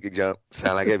Cat, make it jump.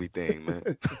 Sound like everything,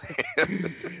 man.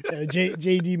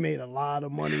 JD made a lot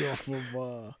of money off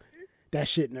of that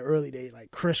shit in the early days,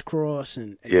 like Crisscross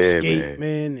and Escape,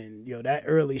 man. And that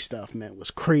early stuff, man,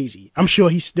 was crazy. I'm sure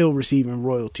he's still receiving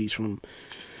royalties from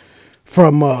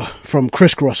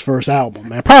Crisscross' first album,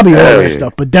 man. Probably all that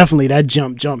stuff, but definitely that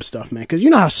jump stuff, man. Because you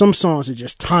know how some songs are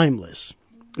just timeless.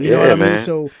 You know what I mean?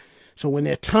 So when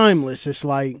they're timeless, it's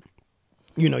like,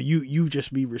 you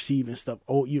just be receiving stuff,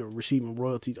 receiving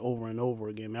royalties over and over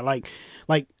again, man. Like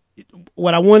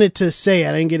what I wanted to say,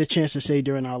 I didn't get a chance to say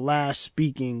during our last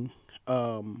speaking,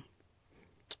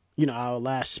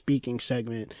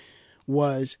 segment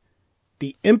was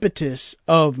the impetus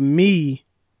of me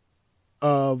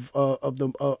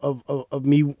of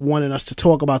me wanting us to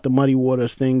talk about the Muddy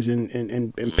Waters things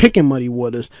and picking Muddy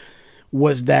Waters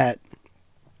was that,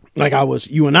 like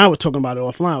you and I were talking about it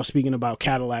offline. I was speaking about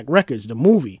Cadillac Records, the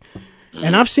movie,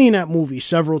 and I've seen that movie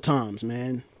several times,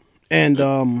 man. And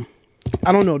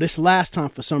I don't know, this last time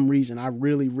for some reason I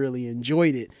really, really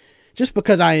enjoyed it, just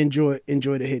because I enjoy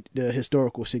the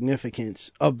historical significance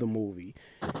of the movie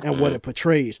and what it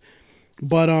portrays.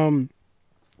 But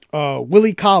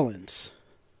Willie Collins,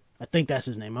 I think that's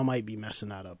his name. I might be messing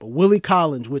that up. But Willie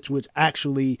Collins, which was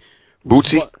actually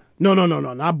Bootsy? No,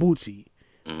 not Bootsy.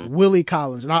 Willie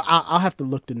Collins, and I'll have to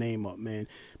look the name up, man.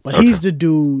 But he's the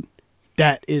dude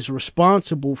that is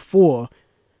responsible for.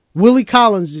 Willie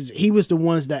Collins he was the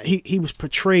ones that he was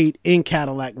portrayed in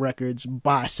Cadillac Records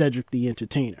by Cedric the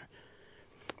Entertainer.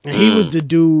 And he was the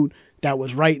dude that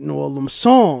was writing all them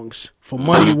songs for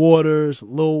Muddy Waters,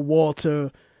 Lil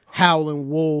Walter, Howlin'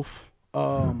 Wolf.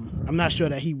 I'm not sure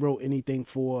that he wrote anything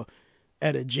for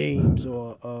Etta James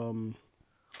or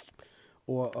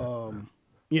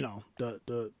you know,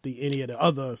 the any of the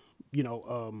other, you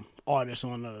know, artists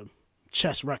on the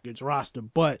Chess Records roster.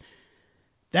 But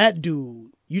that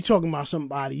dude, you talking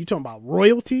about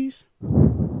royalties?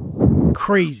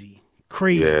 Crazy,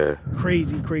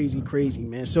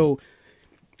 man. So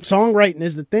songwriting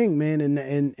is the thing, man.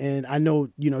 And I know,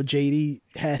 you know, JD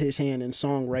had his hand in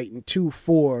songwriting too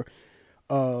for,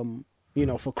 you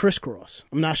know, for Crisscross.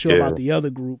 I'm not sure about the other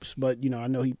groups, but, you know, I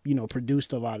know he, you know,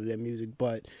 produced a lot of their music.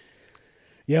 But,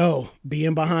 yo,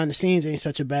 being behind the scenes ain't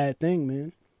such a bad thing,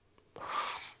 man.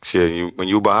 Shit, when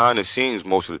you behind the scenes,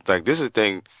 most of the time, this is the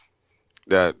thing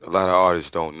that a lot of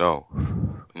artists don't know.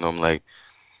 You know, I'm like,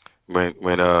 when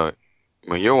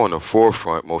you're on the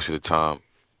forefront most of the time,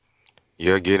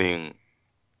 you're getting,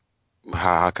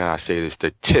 how can I say this,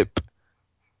 the tip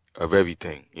of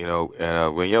everything, you know.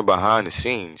 And when you're behind the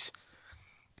scenes,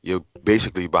 you're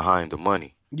basically behind the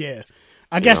money. Yeah.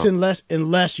 I guess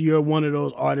unless you're one of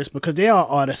those artists, because there are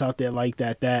artists out there like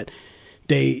that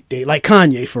they like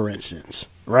Kanye, for instance,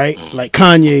 right? Like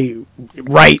Kanye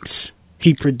writes,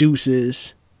 he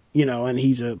produces, you know, and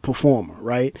he's a performer,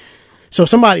 right? So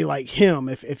somebody like him,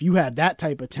 if you have that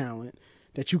type of talent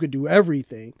that you could do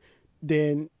everything,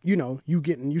 then, you know,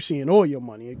 you seeing all your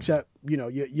money, except, you know,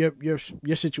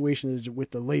 your situation is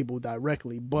with the label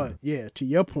directly. But yeah, to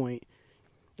your point,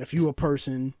 if you're a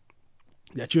person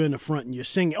that you're in the front and you're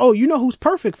singing, oh, you know who's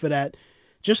perfect for that?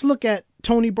 Just look at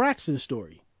Toni Braxton's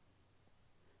story.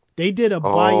 They did a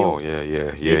bio. Oh,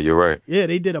 yeah, you're right. Yeah,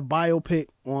 they did a biopic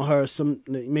on her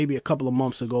maybe a couple of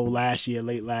months ago,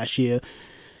 late last year.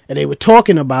 And they were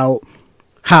talking about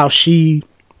how she,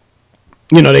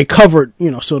 you know, they covered, you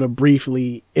know, sort of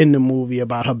briefly in the movie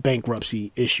about her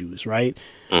bankruptcy issues, right?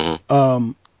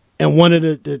 Mm-hmm. And one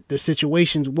of the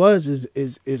situations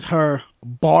is her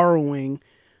borrowing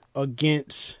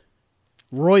against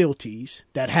royalties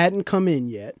that hadn't come in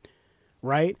yet,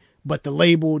 right? But the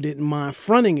label didn't mind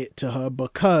fronting it to her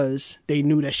because they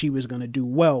knew that she was going to do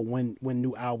well when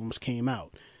new albums came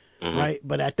out, right?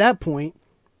 But at that point,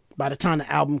 by the time the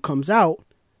album comes out,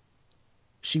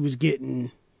 she was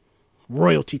getting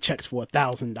royalty checks for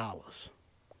 $1,000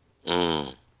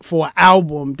 for an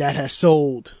album that has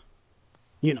sold,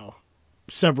 you know,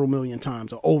 several million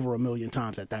times or over 1 million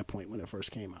times at that point when it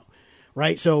first came out,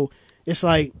 right? So it's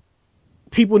like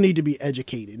people need to be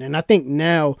educated. And I think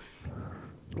now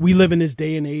we live in this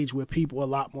day and age where a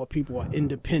lot more people are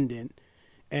independent,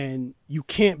 and you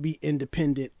can't be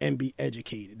independent and be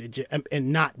educated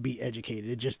and not be educated.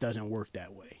 It just doesn't work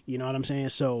that way. You know what I'm saying?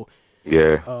 So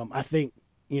yeah, I think,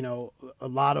 you know, a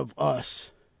lot of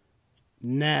us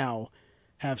now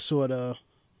have sort of,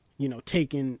 you know,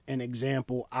 taken an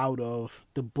example out of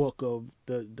the book of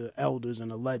the elders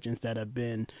and the legends that have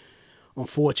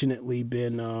unfortunately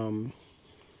been,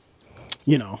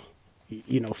 you know,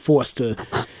 forced to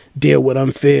deal with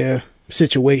unfair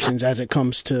situations as it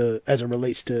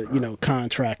relates to, you know,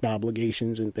 contract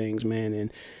obligations and things, man.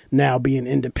 And now being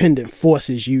independent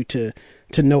forces you to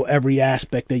know every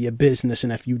aspect of your business.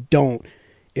 And if you don't,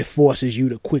 it forces you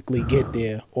to quickly get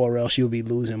there, or else you'll be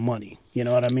losing money. You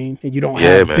know what I mean? And you don't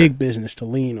have big business to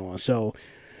lean on. So,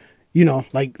 you know,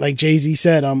 like Jay-Z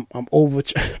said, I'm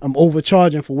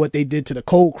overcharging for what they did to the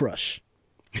Cold Crush.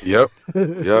 Yep.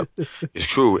 It's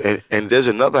true. And there's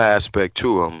another aspect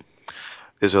too.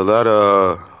 There's a lot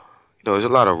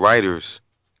of writers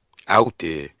out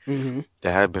there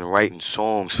that have been writing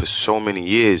songs for so many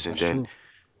years, and then,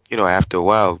 you know, after a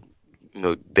while, you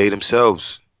know, they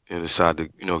themselves, you know, decide to,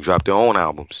 you know, drop their own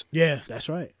albums. Yeah, that's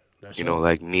right. You know,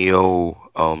 like Neo,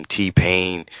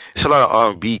 T-Pain. It's a lot of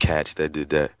R&B cats that did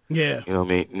that. Yeah. You know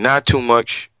what I mean? Not too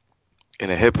much in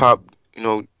the hip hop,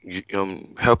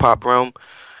 hip hop realm.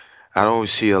 I don't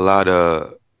see a lot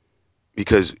of,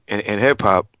 because in hip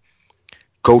hop,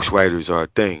 ghostwriters are a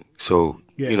thing. So,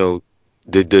 the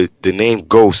name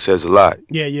Ghost says a lot.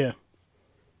 Yeah, yeah.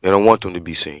 They don't want them to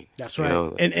be seen. That's right.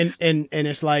 And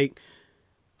it's like,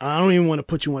 I don't even want to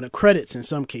put you on the credits in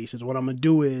some cases. What I'm going to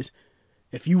do is,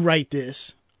 if you write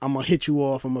this, I'm going to hit you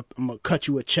off. I'm going to cut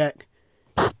you a check.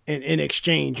 And in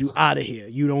exchange, you out of here.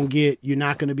 You're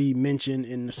not going to be mentioned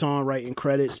in the songwriting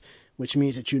credits, which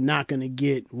means that you're not going to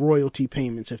get royalty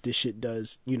payments if this shit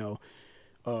does,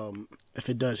 if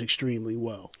it does extremely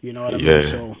well. You know what I mean?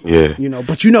 So,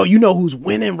 but you know who's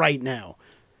winning right now?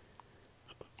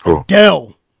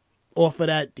 Adele. Off of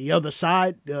that, The Other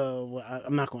Side,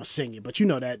 I'm not going to sing it, but you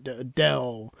know that, the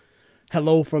Adele,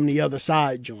 Hello from the Other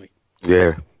Side joint.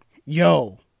 Yeah.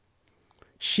 Yo,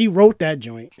 she wrote that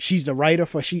joint. She's the writer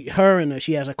for, she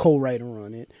has a co-writer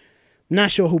on it. I'm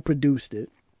not sure who produced it,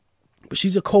 but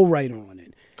she's a co-writer on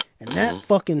it. And that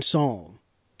fucking song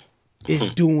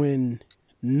is doing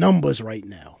numbers right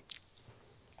now.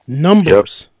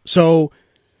 Numbers. Yep. So,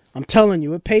 I'm telling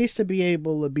you, it pays to be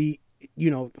able to be,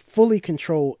 fully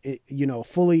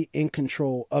fully in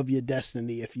control of your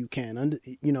destiny if you can.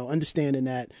 Understanding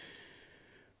that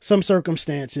some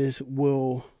circumstances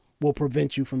will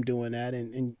prevent you from doing that,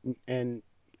 and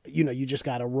you just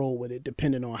got to roll with it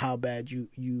depending on how bad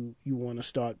you want to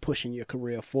start pushing your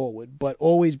career forward. But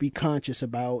always be conscious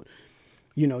about,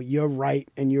 your right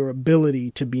and your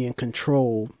ability to be in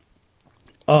control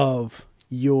of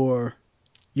your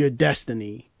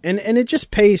destiny. And it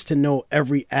just pays to know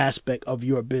every aspect of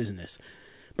your business,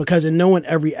 because in knowing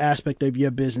every aspect of your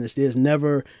business, there's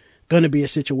never going to be a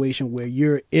situation where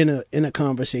you're in a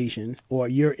conversation, or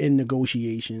you're in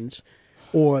negotiations,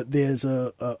 or there's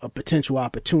a potential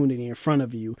opportunity in front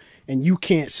of you and you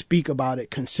can't speak about it,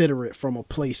 consider it from a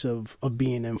place of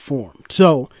being informed.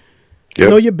 So,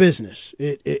 know your business.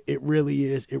 It really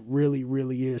is. It really,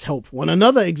 really is helpful. And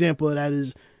another example of that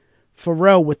is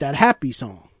Pharrell with that Happy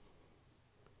song.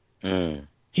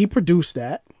 He produced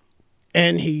that,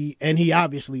 and he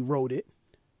obviously wrote it,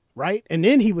 right? And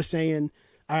then he was saying,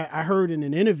 I heard in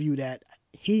an interview that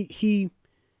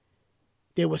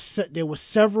there was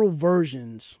several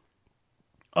versions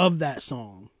of that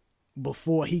song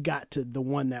before he got to the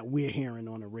one that we're hearing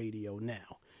on the radio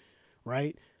now,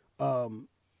 right? And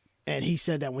he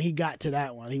said that when he got to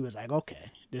that one, he was like,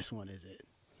 okay, this one is it,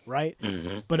 right?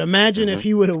 Mm-hmm. But imagine if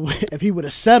he would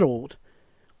have settled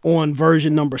on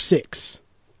version number 6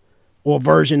 or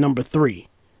version number 3.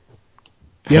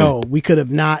 Yo, we could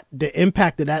have not, the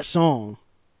impact of that song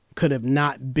could have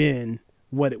not been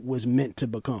what it was meant to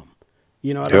become.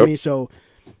 You know what I mean? So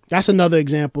that's another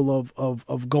example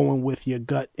of going with your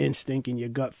gut instinct and your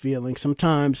gut feeling.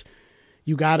 Sometimes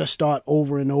you got to start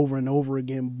over and over and over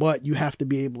again, but you have to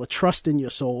be able to trust in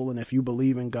your soul. And if you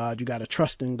believe in God, you got to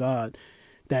trust in God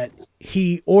that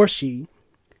he or she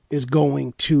is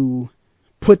going to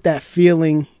put that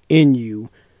feeling in you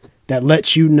that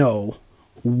lets you know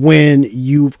when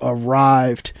you've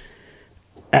arrived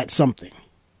at something,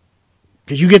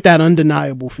 because you get that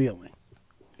undeniable feeling.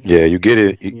 Yeah, you get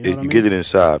it. You get it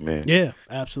inside, man. Yeah,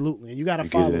 absolutely. And you got to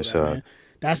follow that, man.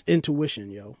 That's intuition,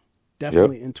 yo.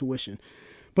 Definitely intuition.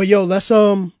 But yo, let's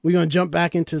we're gonna jump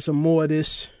back into some more of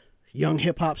this young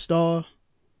hip hop star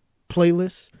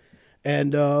playlist,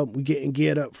 and we getting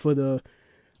geared up for the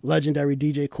legendary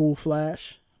DJ Cool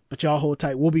Flash. But y'all hold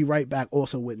tight. We'll be right back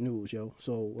also with news, yo.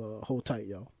 So hold tight,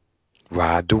 yo.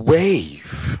 Ride the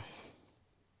wave.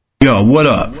 Yo, what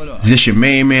up? This your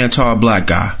main man, Tall Black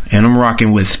Guy, and I'm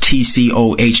rocking with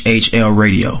TCOHHL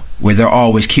Radio, where they're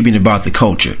always keeping about the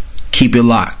culture. Keep it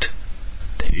locked.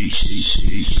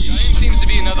 Shaheem seems to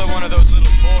be another one of those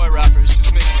little boy rappers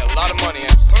who's making a lot of money,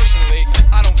 and personally,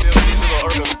 I don't feel these little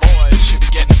urban boys should be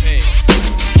getting paid.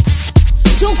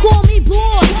 Don't call me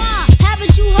boy.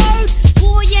 Haven't you heard?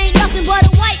 Boy ain't nothing but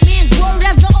a white man's word.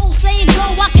 As the old saying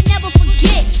go, I can never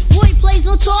forget. Boy plays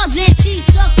on Tarzan,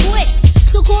 cheetah quick.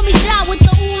 So call me shy with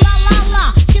the ooh la la la.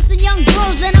 Kissing young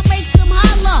girls and I makes them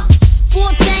holla.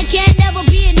 410 can't never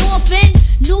be an orphan.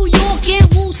 New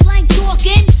Yorkin', woo slang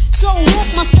talking. So hook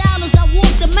my style as I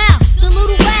walk them out. The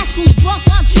little rascals buck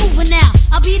out juvenile.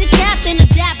 I'll be the captain,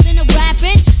 adapting and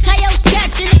rapping. Coyotes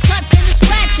catching the cuts and the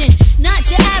scratching. Not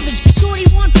your average shorty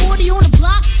 140 on the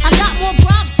block. I got more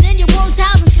props than your world's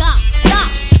housing cop.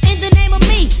 Stop. In the name of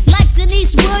me, like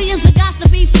Denise Williams, I got to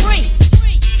be free.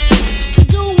 To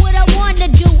do what I want to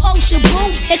do. Oh,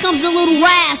 Shaboo, here comes the little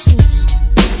rascals.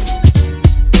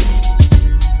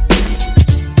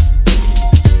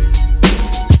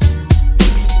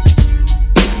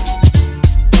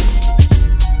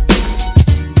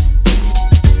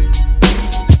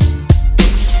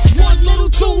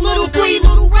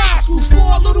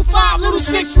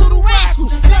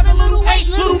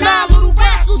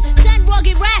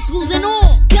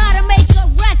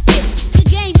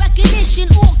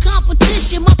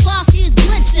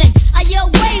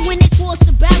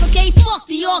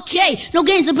 day. No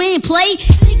games are being played.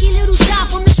 Sneaky little shot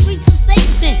from the streets of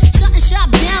Stapleton. Shutting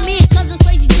shop down, me and cousin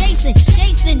Crazy Jason.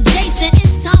 Jason,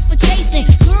 it's time for chasing.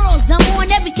 Girls, I'm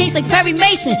on every case like Perry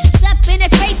Mason. Step in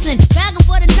and facing, bag 'em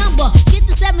for the number. Get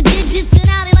the 7 digits and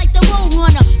out it like the road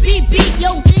runner. Beep, beep,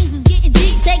 yo, things is getting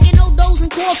deep. Taking no dose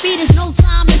and coffee, there's no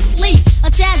time to sleep.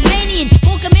 A Tasmanian,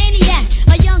 Hulkamaniac.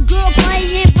 A young girl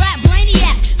playing rap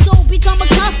brainiac. So become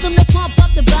accustomed to pump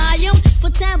up the volume. For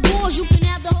 10 balls, you can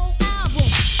have the whole album.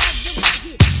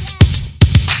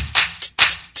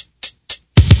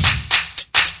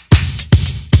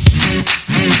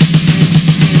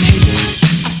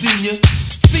 I seen you.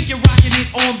 Think you're rocking it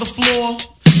on the floor.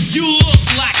 You look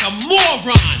like a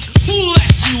moron. Who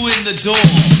let you in the door?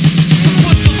 To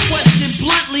put the question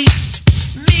bluntly,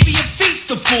 maybe your feet's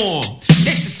the form.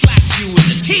 They should slap you in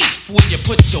the teeth when you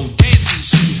put your dancing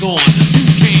shoes on. You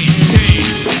can't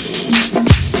dance.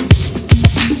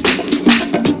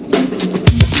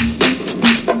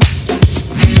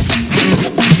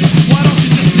 Why don't you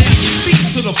just nab your feet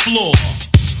to the floor?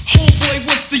 Homeboy,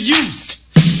 what's the use?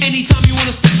 Anytime you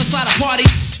wanna step inside a party,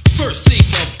 first think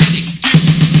of an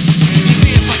excuse. You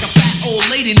dance like a fat old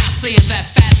lady, not saying that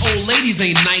fat old ladies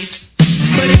ain't nice.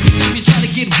 But every time you try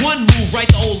to get one move right,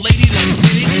 the old lady done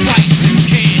did it twice. You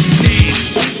can't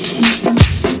dance.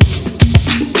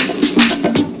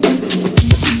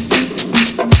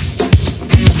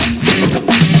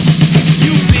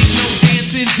 You think no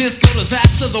dancing disco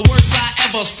disaster, the worst I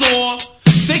ever saw?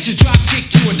 They should drop kick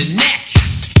you in the neck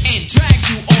and drag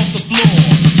you off the floor.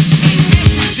 In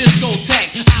every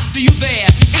discotheque, I see you there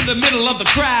in the middle of the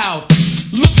crowd,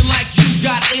 looking like you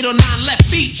got 8 or 9 left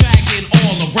feet dragging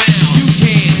all around. You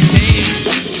can't dance.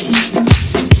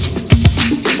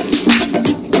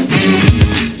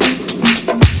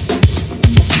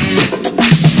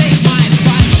 Take my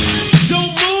advice,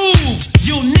 don't move,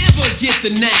 you'll never get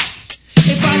the knack.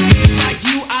 If I did like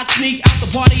you, I'd sneak out the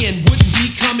party and wouldn't be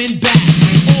coming back.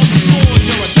 On the floor,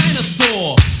 you're a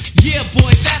dinosaur. Yeah,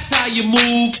 boy, that's how you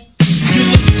move. You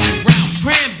look like Ralph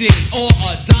Cramden or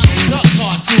a Donald Duck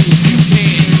cartoon. You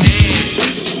can't dance.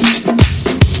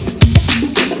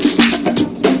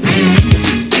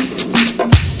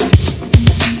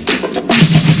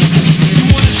 You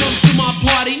wanna come to my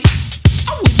party? I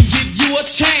wouldn't give you a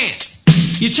chance.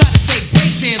 You try to take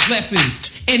breakdance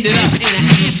lessons, ended up in an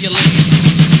ambulance.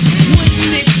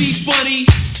 Wouldn't it be funny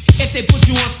if they put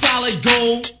you on solid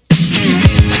gold? You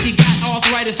dance like you got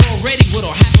arthritis already.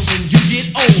 What'll happen when you get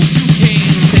old? You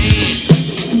can't dance.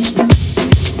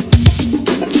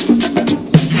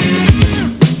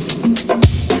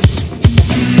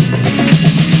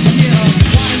 Yeah,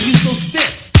 why are you so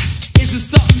stiff? Is it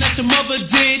something that your mother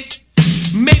did?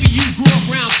 Maybe you grew up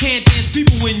around can't dance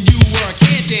people when you were a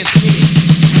can't dance kid.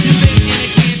 You lived in a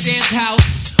can't dance house,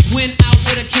 went out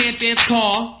with a can't dance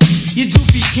car. Your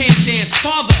doofy can't dance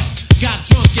father got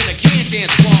drunk in a can't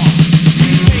dance bar.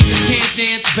 You take a can't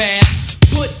dance bath,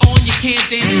 put on your can't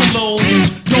dance cologne,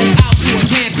 go out to a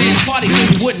can't dance party so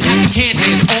you wouldn't have to can't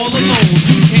dance all alone.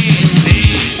 You can't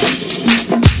dance.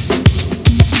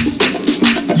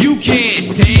 You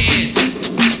can't dance.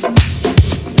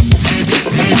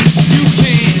 You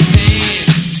can't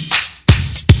dance.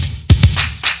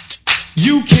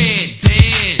 You can't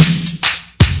dance.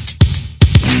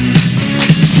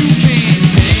 You can't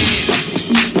dance.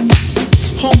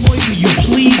 Homeboy, will you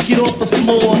please get off the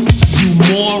floor, you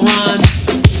moron?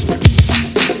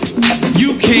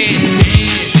 You can't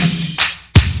dance.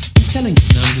 I'm telling you,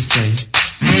 no, I'm just playing.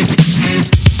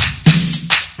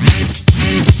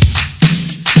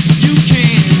 You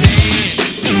can't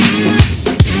dance.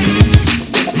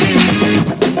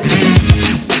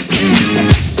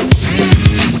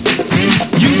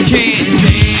 You can't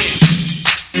dance.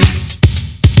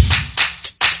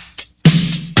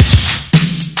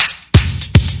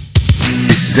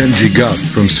 This is MJ Gust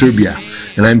from Serbia,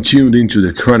 and I'm tuned into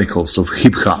the Chronicles of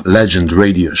Hip Hop Legend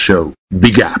Radio Show.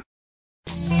 Big up!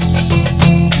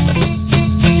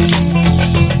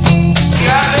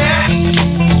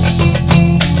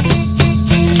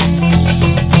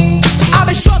 I've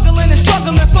been struggling and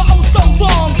struggling for oh so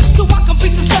long, so I can be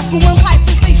successful in life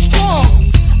and stay strong.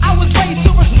 I was raised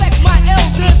to respect my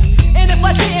elders, and if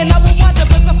I didn't, I would wind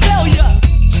up as a failure.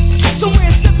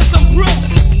 Somewhere sipping some brew,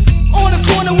 on the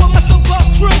corner with my so-called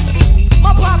crew.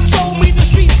 My pop told me the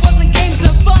streets wasn't games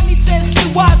and fun. He said, "Stay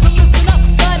wise and listen up,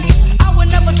 son. I would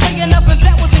never tell you nothing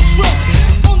that wasn't true.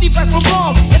 Only right from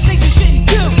wrong and things you shouldn't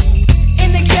do.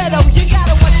 In the ghetto, you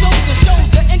gotta watch shoulder to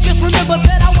shoulder, and just remember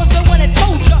that I was the one that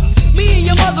told ya. Me and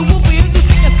your mother will be through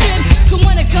thick and thin. Cause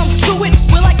when it comes to it,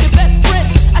 we're like your best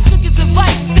friends. I took his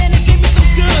advice and it gave me some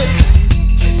good.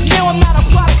 Now I'm not a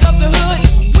product of the hood.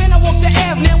 When I walk the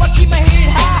Ave, now I keep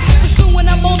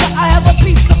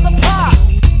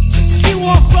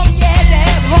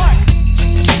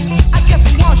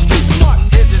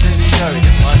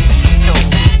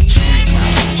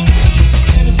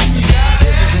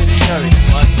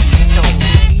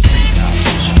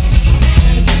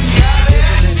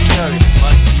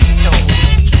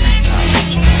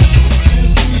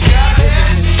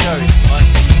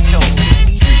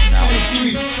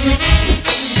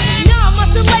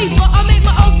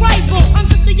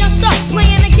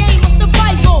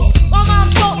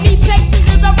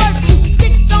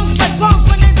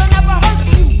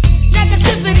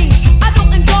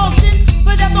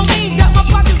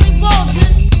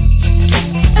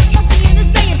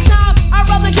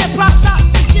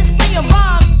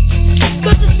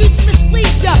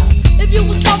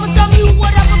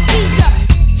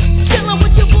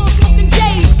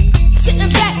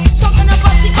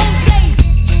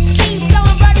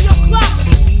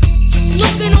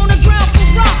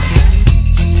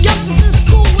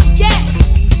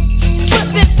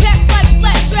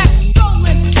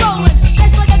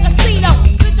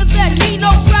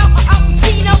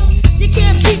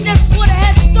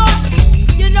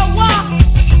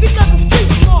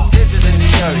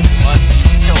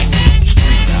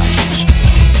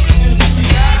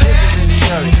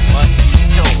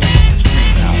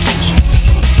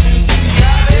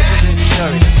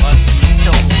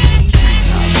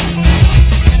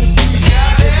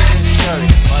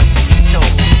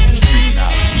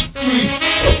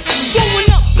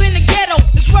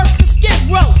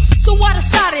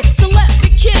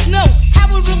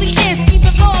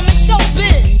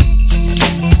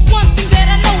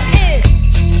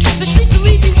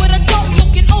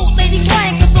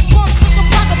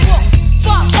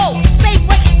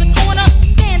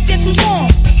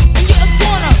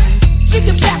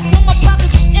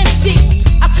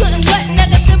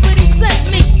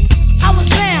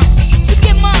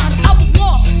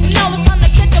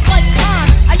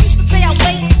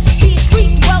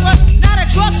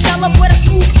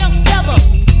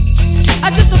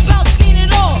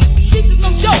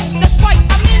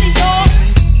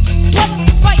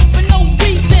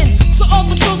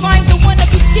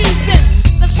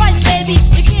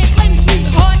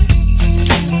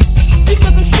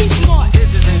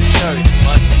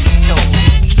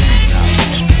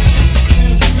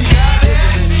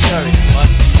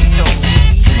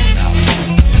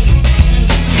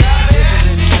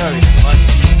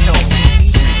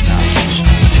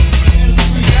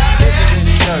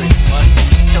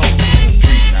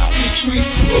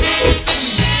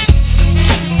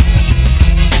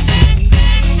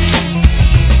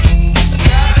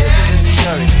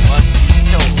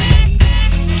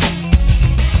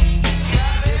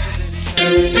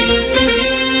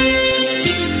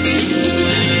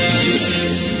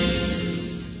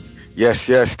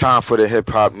Yes, time for the hip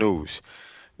hop news.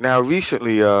 Now,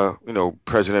 recently,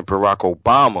 President Barack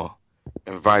Obama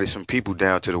invited some people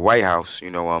down to the White House.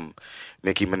 Nicki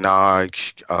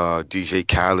Minaj, DJ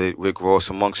Khaled, Rick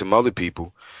Ross, among some other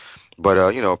people. But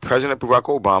President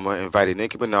Barack Obama invited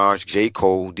Nicki Minaj, J.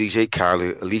 Cole, DJ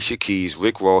Khaled, Alicia Keys,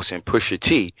 Rick Ross, and Pusha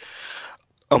T,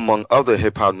 among other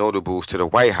hip hop notables, to the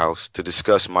White House to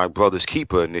discuss My Brother's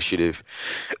Keeper initiative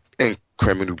and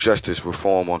criminal justice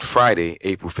reform on Friday,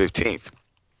 April 15th.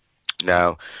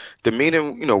 Now, the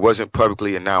meeting, wasn't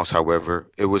publicly announced, however.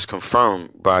 It was confirmed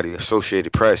by the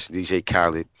Associated Press. DJ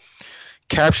Khaled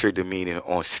captured the meeting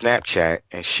on Snapchat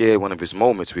and shared one of his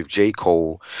moments with J.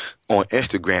 Cole on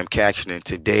Instagram, captioning,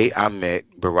 "Today I met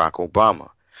Barack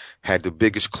Obama. Had the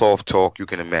biggest cloth talk you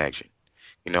can imagine.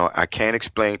 I can't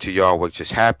explain to y'all what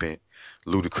just happened,"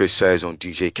 Ludacris says on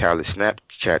DJ Khaled's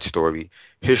Snapchat story.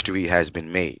 "History has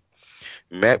been made.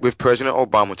 Met with President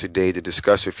Obama today to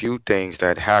discuss a few things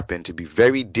that happen to be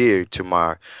very dear to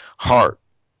my heart,"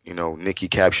 Nicki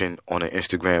captioned on an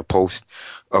Instagram post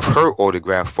of her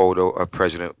autographed photo of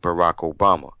President Barack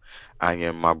Obama. "I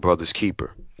am my brother's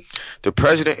keeper." The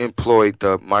president employed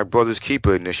the My Brother's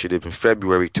Keeper initiative in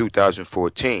February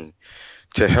 2014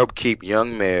 to help keep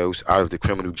young males out of the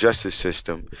criminal justice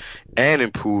system and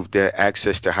improve their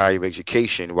access to higher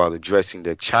education while addressing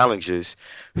the challenges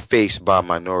faced by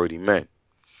minority men.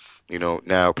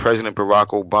 Now, President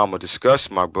Barack Obama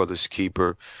discussed My Brother's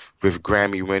Keeper with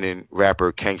Grammy-winning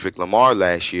rapper Kendrick Lamar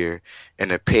last year in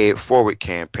a Pay It Forward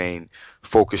campaign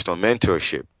focused on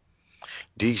mentorship.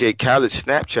 DJ Khaled's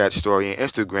Snapchat story and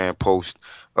Instagram post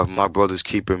of My Brother's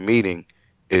Keeper meeting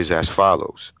is as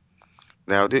follows.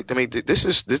 Now, this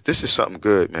is something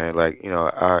good, man.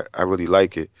 I really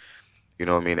like it.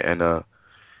 And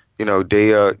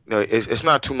it's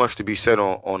not too much to be said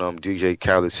on DJ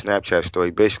Khaled's Snapchat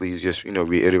story. Basically, he's just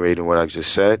reiterating what I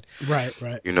just said. Right.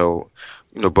 But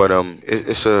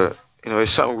it's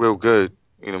something real good.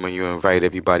 When you invite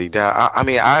everybody down.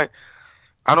 I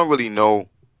don't really know,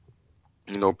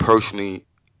 personally,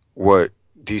 what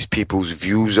these people's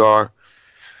views are.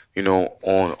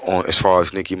 On as far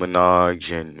as Nicki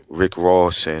Minaj and Rick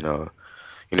Ross and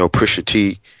Pusha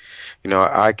T.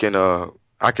 I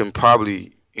can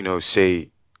probably say,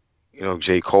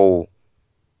 J. Cole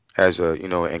has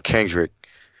and Kendrick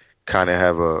kind of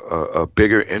have a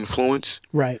bigger influence.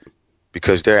 Right.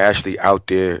 Because they're actually out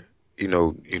there,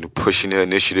 pushing their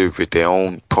initiative with their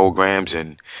own programs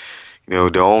and,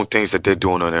 their own things that they're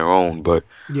doing on their own. But,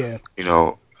 yeah,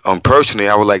 personally,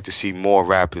 I would like to see more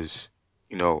rappers,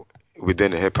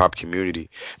 within the hip hop community.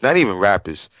 Not even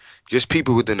rappers, just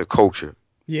people within the culture.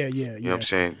 Yeah. You know what I'm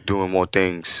saying? Doing more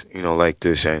things, like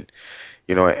this. And,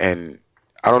 and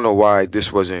I don't know why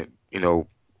this wasn't,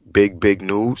 big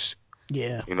news.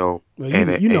 Yeah. Well,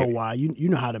 know why. You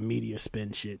know how the media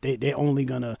spin shit. They only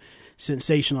gonna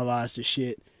sensationalize the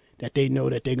shit that they know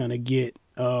that they're gonna get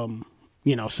some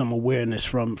awareness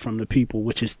from the people,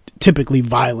 which is typically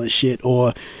violent shit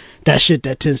or that shit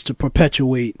that tends to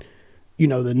perpetuate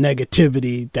the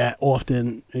negativity that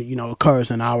often,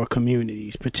 occurs in our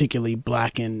communities, particularly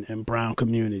black and brown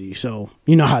communities. So,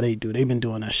 how they do. They've been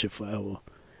doing that shit forever.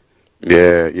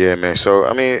 Yeah, man. So,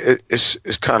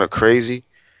 it's kind of crazy,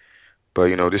 but,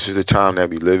 this is the time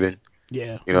that we live in.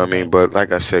 Yeah. You know what I mean? But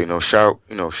like I say, shout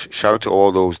out to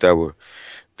all those that were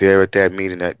there at that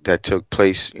meeting that took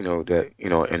place, in a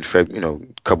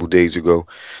couple days ago.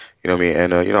 You know what I mean?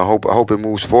 And, I hope it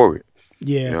moves forward.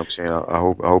 Yeah. You know what I'm saying? I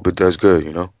hope it does good,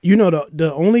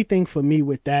 the only thing for me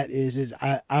with that is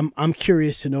I'm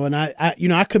curious to know, and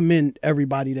I commend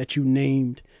everybody that you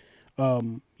named,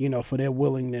 for their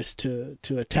willingness to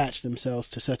attach themselves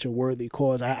to such a worthy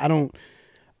cause.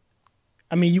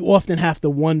 You often have to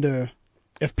wonder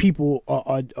if people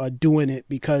are doing it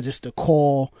because it's the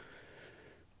call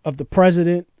of the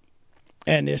president.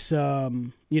 And this,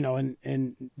 and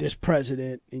this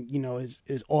president,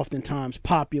 is oftentimes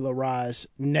popularized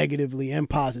negatively and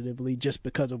positively just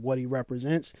because of what he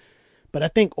represents. But I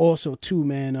think also too,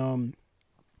 man,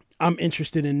 I'm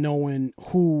interested in knowing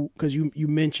who, because you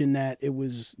mentioned that it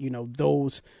was,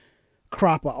 those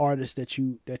crop of artists that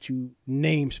you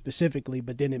named specifically,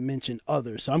 but then it mentioned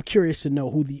others. So I'm curious to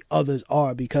know who the others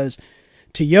are, because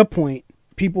to your point,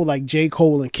 people like J.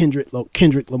 Cole and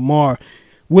Kendrick Lamar,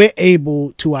 we're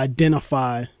able to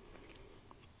identify,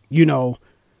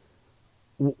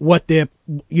 what they're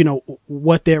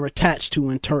attached to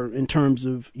in terms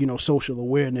of, social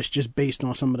awareness, just based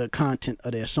on some of the content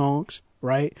of their songs,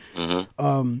 right?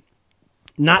 Mm-hmm.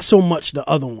 Not so much the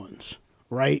other ones,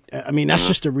 right? That's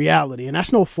just a reality, and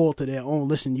that's no fault of their own.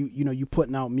 Listen, you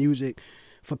putting out music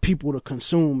for people to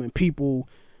consume, and people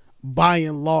by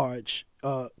and large,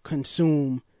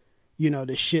 consume,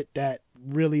 the shit that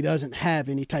really doesn't have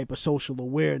any type of social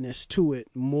awareness to it,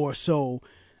 more so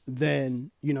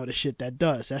than, the shit that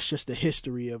does. That's just the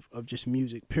history of just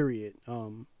music, period.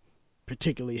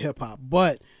 Particularly hip hop.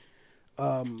 But,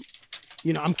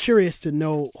 I'm curious to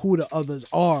know who the others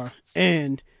are,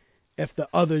 and if the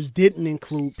others didn't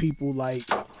include people like,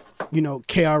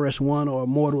 KRS-One or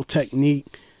Immortal Technique,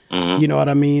 you know what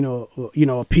I mean?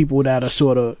 Or people that are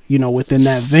sort of, within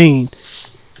that vein,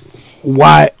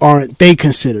 why aren't they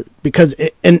considered? Because,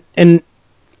 and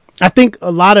I think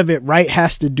a lot of it, right,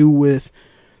 has to do with,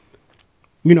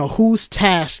 who's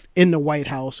tasked in the White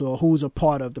House or who's a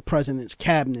part of the president's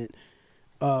cabinet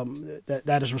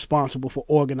that is responsible for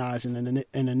organizing an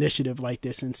initiative like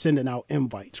this and sending out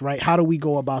invites, right? How do we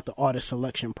go about the artist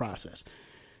selection process?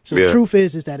 So the truth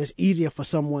is that it's easier for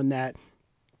someone that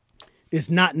is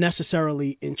not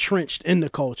necessarily entrenched in the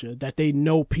culture, that they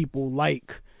know people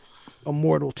like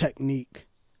Immortal Technique,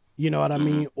 you know what I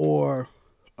mean? Or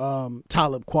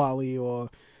Talib Kweli, or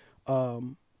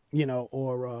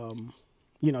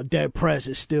Dead Prez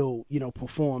is still,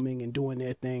 performing and doing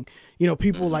their thing.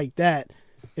 People like that,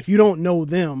 if you don't know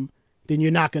them, then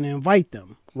you're not going to invite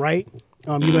them, right?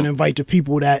 You're going to invite the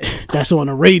people that's on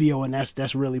the radio and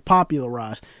that's really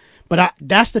popularized. But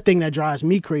that's the thing that drives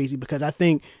me crazy, because I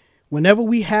think whenever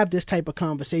we have this type of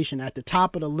conversation at the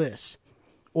top of the list,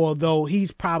 although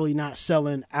he's probably not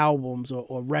selling albums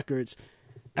or records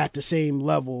at the same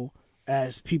level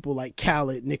as people like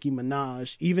Khaled, Nicki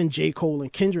Minaj, even J. Cole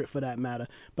and Kendrick for that matter.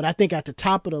 But I think at the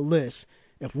top of the list,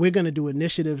 if we're going to do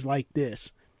initiatives like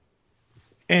this,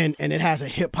 and it has a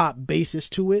hip hop basis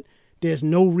to it, there's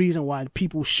no reason why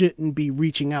people shouldn't be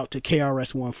reaching out to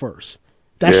KRS-One first.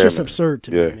 That's just absurd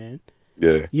to me, man.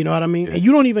 Yeah. You know what I mean? Yeah. And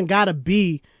you don't even got to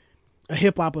be a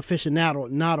hip hop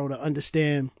aficionado to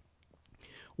understand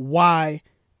why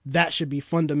that should be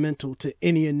fundamental to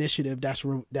any initiative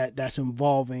that's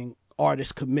involving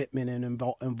artist commitment and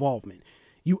involvement.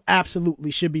 You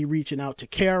absolutely should be reaching out to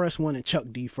KRS-One and Chuck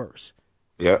D first.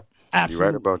 Yeah. Absolutely.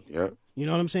 You're right about You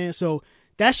know what I'm saying? So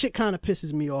that shit kind of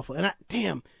pisses me off. And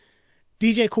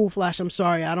DJ Cool Flash, I'm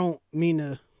sorry, I don't mean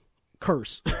to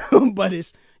curse, but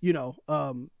it's,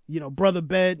 Brother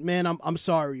Bed, man, I'm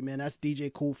sorry, man. That's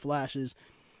DJ Cool Flash's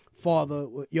father.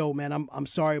 Yo, man, I'm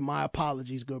sorry. My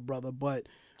apologies, good brother. But,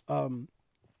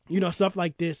 stuff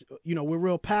like this, we're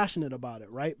real passionate about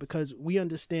it, right? Because we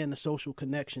understand the social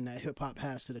connection that hip hop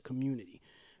has to the community,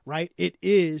 right? It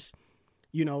is,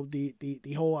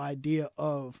 the whole idea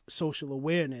of social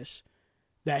awareness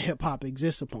that hip hop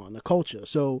exists upon, the culture.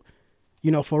 So,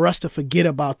 for us to forget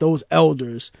about those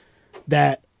elders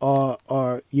that are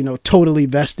totally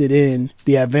vested in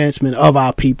the advancement of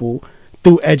our people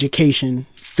through education,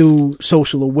 through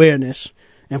social awareness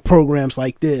and programs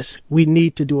like this, we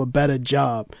need to do a better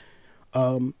job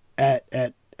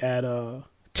at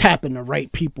tapping the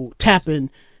right people,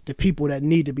 tapping the people that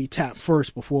need to be tapped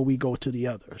first before we go to the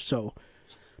other. So,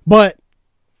 but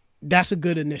that's a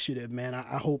good initiative, man.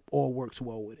 I hope all works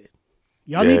well with it.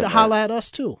 Y'all need to holler at us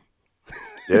too.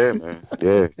 Yeah, man.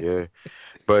 Yeah.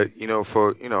 But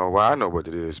well, I know what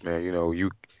it is, man.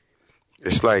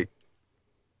 It's like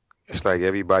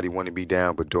everybody want to be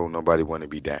down, but don't nobody want to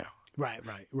be down. Right.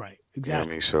 Exactly. You know what I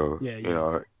mean? So Yeah.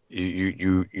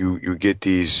 you get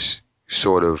these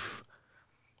sort of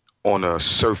on a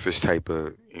surface type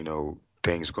of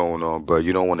things going on, but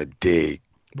you don't want to dig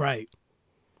right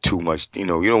too much. You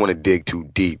don't want to dig too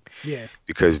deep. Yeah.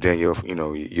 Because then you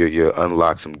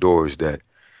unlock some doors that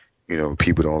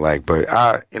people don't like. But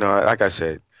like I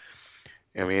said,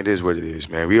 I mean, it is what it is,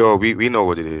 man. We know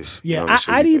what it is. Yeah,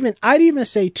 I'd even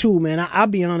say too, man. I'll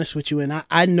be honest with you, and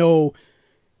I know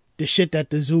the shit that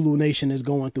the Zulu Nation is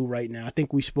going through right now. I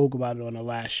think we spoke about it on the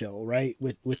last show, right,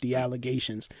 with the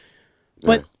allegations.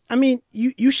 But I mean,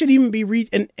 you should even be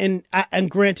and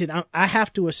granted, I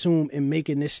have to assume in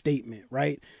making this statement,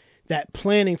 right, that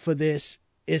planning for this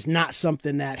is not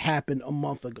something that happened a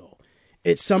month ago.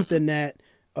 It's something that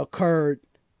occurred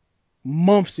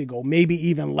months ago, maybe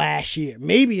even last year.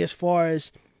 Maybe as far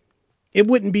as, it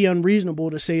wouldn't be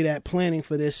unreasonable to say that planning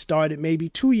for this started maybe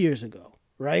 2 years ago,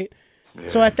 right? Yeah.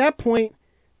 So at that point,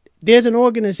 there's an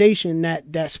organization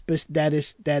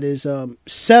that is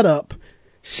set up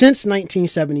since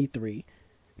 1973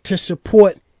 to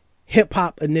support hip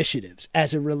hop initiatives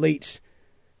as it relates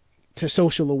to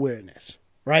social awareness,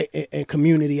 right, and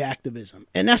community activism,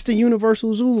 and that's the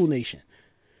Universal Zulu Nation.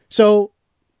 So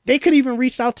they could even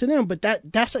reach out to them, but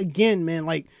that's again, man,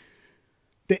 like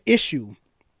the issue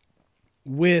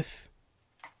with,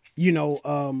 with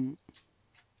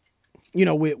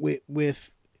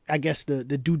I guess the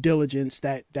due diligence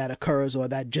that occurs or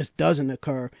that just doesn't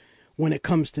occur when it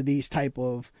comes to these type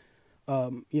of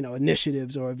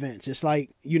initiatives or events. It's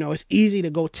like, it's easy to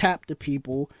go tap the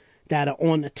people that are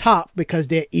on the top because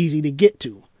they're easy to get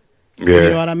to. Yeah. You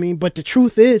know what I mean? But the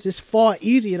truth is, it's far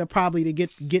easier to probably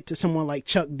get to someone like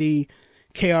Chuck D,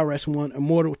 KRS-One,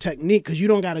 Immortal Technique, because you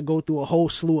don't got to go through a whole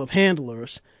slew of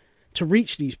handlers to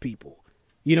reach these people.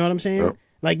 You know what I'm saying? Yep.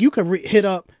 Like, you could hit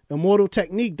up Immortal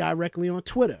Technique directly on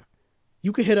Twitter.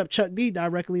 You could hit up Chuck D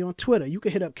directly on Twitter. You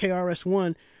could hit up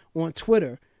KRS-One on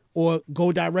Twitter, or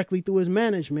go directly through his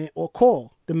management, or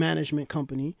call the management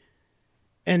company,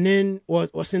 and then or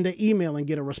send an email and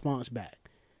get a response back.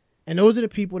 And those are the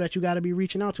people that you got to be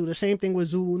reaching out to. The same thing with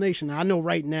Zulu Nation. Now, I know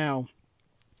right now,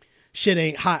 shit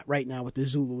ain't hot right now with the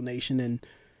Zulu Nation, and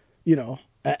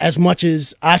as much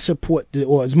as I support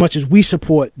or as much as we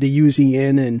support the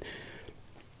UZN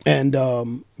and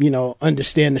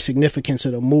understand the significance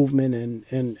of the movement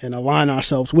and align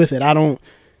ourselves with it,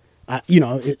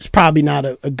 it's probably not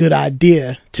a good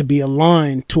idea to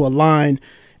align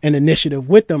an initiative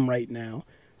with them right now.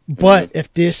 But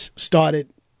if this started,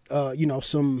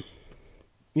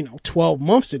 12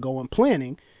 months ago in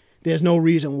planning, there's no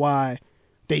reason why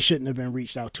they shouldn't have been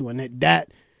reached out to. And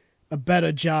that a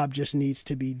better job just needs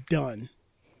to be done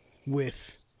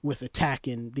with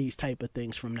attacking these type of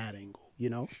things from that angle,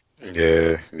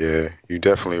 Yeah, you're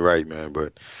definitely right, man.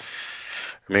 But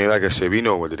I mean, like I said, we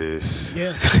know what it is.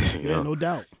 Yeah, no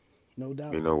doubt.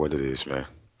 We know what it is, man.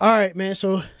 All right, man.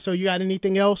 So you got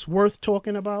anything else worth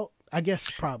talking about? I guess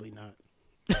probably not.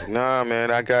 Nah, man.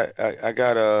 I got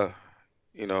the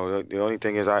only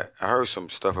thing is I heard some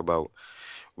stuff about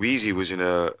Weezy was in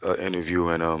a interview,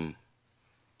 and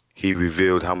he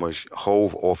revealed how much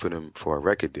Hove offered him for a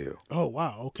record deal. Oh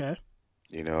wow, okay.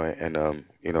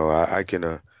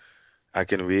 I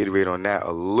can reiterate on that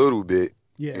a little bit.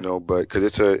 Yeah. But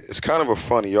because it's kind of a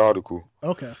funny article.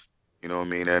 Okay. You know what I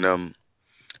mean? And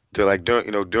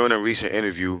during a recent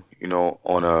interview,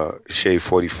 on Shade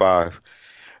 45,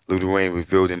 Lil Wayne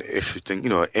revealed an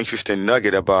interesting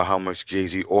nugget about how much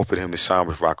Jay-Z offered him to sign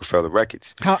with Rockefeller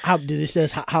Records. How did it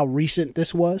says how recent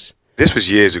this was? This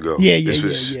was years ago. Yeah.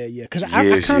 Because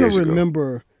I kind of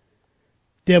remember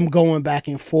them going back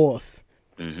and forth.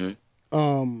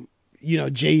 Mm-hmm.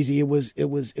 Jay-Z, it was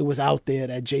out there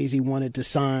that Jay-Z wanted to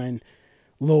sign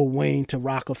Lil Wayne to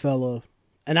Rockefeller.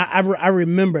 And I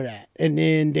remember that. And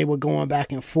then they were going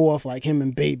back and forth, like him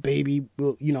and Baby,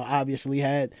 obviously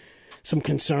had some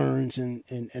concerns and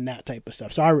that type of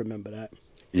stuff. So I remember that.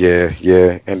 Yeah.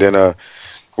 And then,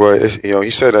 he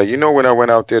said, when I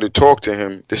went out there to talk to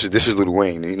him, this is Lil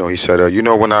Wayne. He said,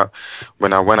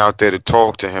 when I went out there to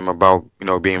talk to him about,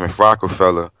 being with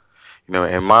Rockefeller,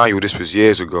 and mind you, this was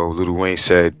years ago, Lil Wayne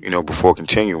said, before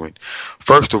continuing,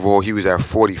 first of all, he was at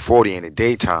 40/40 in the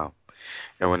daytime.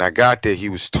 And when I got there, he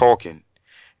was talking.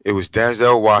 It was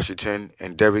Denzel Washington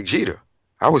and Derek Jeter.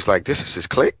 I was like, this is his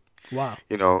clique. Wow.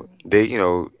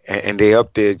 They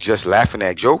up there just laughing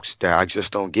at jokes that I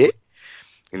just don't get.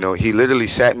 He literally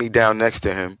sat me down next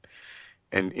to him,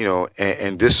 and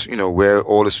and this, where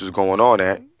all this was going on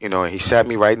at, and he sat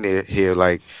me right near here,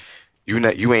 like,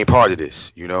 you ain't part of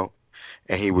this,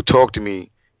 and he would talk to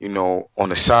me, on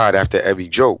the side after every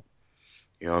joke.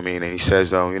 You know what I mean? And he says,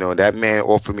 that man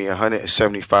offered me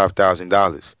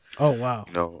 $175,000. Oh, wow.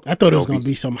 I thought it was going to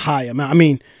be some high amount. I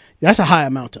mean, that's a high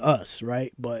amount to us,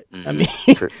 right? But but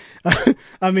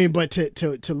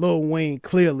to Lil Wayne,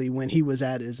 clearly when he was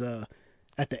at his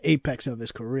at the apex of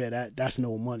his career, that's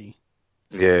no money.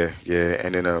 Yeah.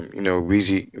 And then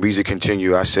Weezy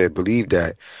continued. I said, believe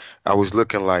that. I was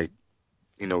looking like,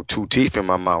 two teeth in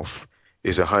my mouth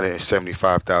is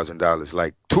 $175,000,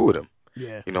 like two of them.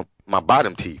 Yeah. My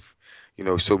bottom teeth.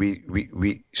 So we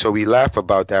laugh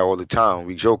about that all the time.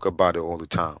 We joke about it all the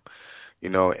time.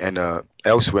 And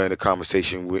elsewhere in the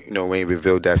conversation, Wayne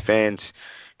revealed that fans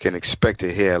can expect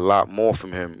to hear a lot more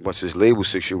from him once his label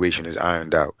situation is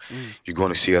ironed out. You're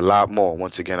going to see a lot more.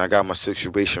 Once again, I got my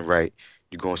situation right.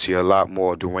 You're going to see a lot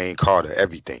more Dwayne Carter,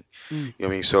 everything. You know what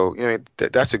I mean? So,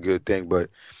 that's a good thing, but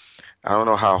I don't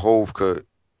know how Hove could,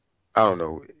 I don't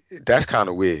know. That's kind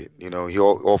of weird. He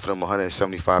offered him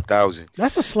 $175,000.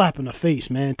 That's a slap in the face,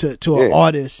 man, to an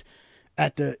artist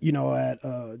at the,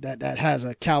 that has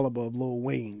a caliber of Lil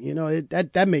Wayne.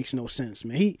 That makes no sense,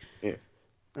 man.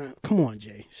 Come on,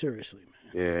 Jay. Seriously,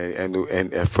 man. Yeah,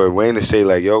 and for Wayne to say,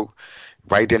 like, yo,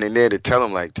 right then and there to tell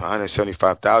him, like,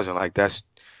 $175,000, like, that's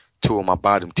two of my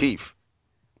bottom teeth.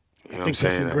 You know I think what I'm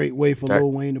that's saying? a great way for That-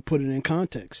 Lil Wayne to put it in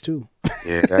context too.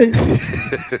 Yeah,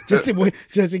 that-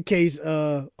 just in case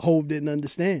Hove didn't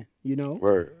understand, you know.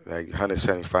 Word, like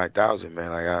 175,000,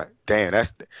 man. Like, damn,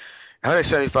 that's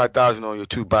 175,000 on your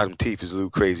two bottom teeth is a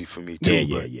little crazy for me too.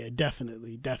 Yeah,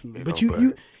 definitely. But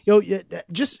know,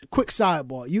 just quick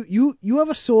sidebar. You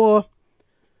ever saw?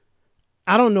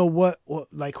 I don't know what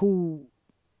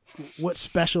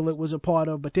special it was a part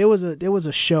of, but there was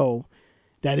a show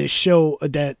that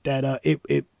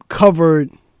it covered.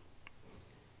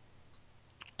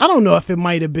 I don't know if it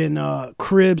might have been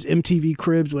Cribs, MTV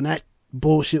Cribs, when that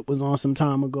bullshit was on some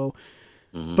time ago.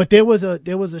 Mm-hmm. But there was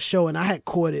a show, and I had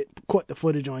caught the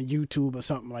footage on YouTube or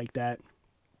something like that,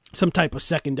 some type of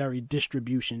secondary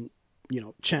distribution,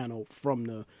 channel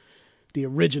from the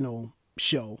original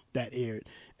show that aired,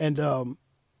 and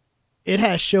it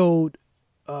has showed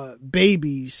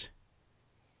Baby's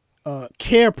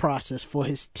care process for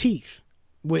his teeth,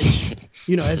 which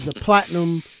as the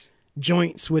platinum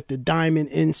joints with the diamond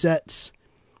insets.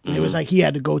 And it was like he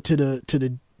had to go to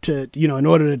in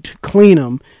order to clean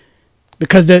them,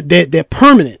 because they're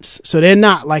permanents, so they're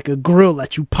not like a grill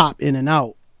that you pop in and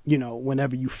out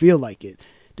whenever you feel like it.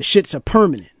 The shits are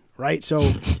permanent, right?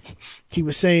 So he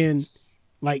was saying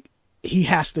like he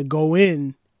has to go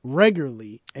in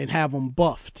regularly and have them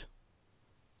buffed,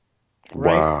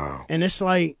 right? Wow. And it's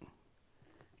like,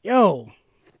 yo,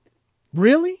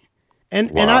 really?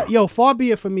 And Wow. Far be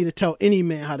it for me to tell any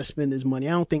man how to spend his money.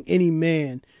 I don't think any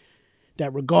man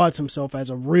that regards himself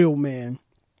as a real man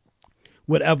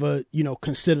would ever,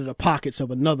 consider the pockets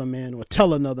of another man or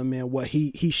tell another man what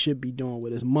he should be doing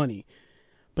with his money.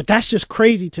 But that's just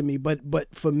crazy to me. But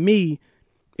for me,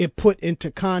 it put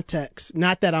into context,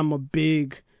 not that I'm a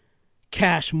big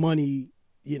Cash Money,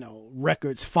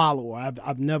 records follower.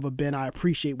 I've never been. I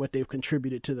appreciate what they've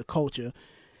contributed to the culture.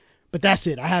 But that's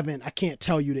it. I can't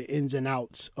tell you the ins and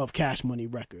outs of Cash Money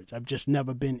Records. I've just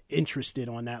never been interested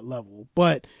on that level.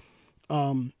 But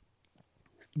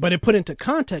it put into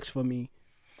context for me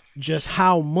just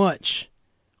how much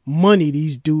money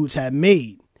these dudes have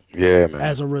made. Yeah, man.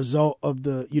 As a result of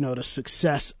the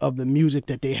success of the music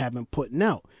that they have been putting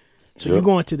out. So Yep. you're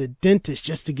going to the dentist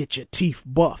just to get your teeth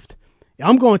buffed.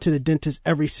 I'm going to the dentist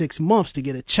every 6 months to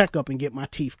get a checkup and get my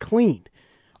teeth cleaned,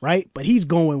 right? But he's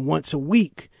going once a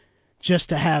week just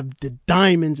to have the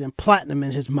diamonds and platinum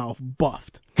in his mouth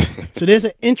buffed. So there's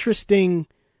an interesting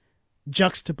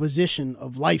juxtaposition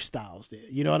of lifestyles there.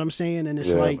 You know what I'm saying? And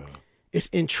it's Man. it's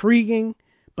intriguing,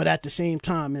 but at the same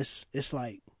time, it's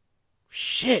like,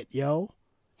 shit, yo,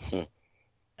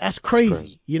 that's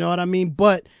crazy. You know what I mean?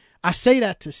 But I say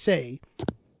that to say,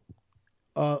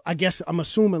 I guess I'm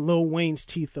assuming Lil Wayne's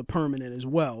teeth are permanent as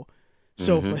well.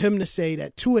 So for him to say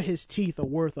that 2 of his teeth are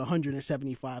worth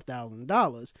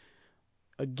 $175,000,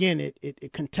 again,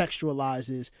 it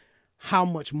contextualizes how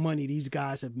much money these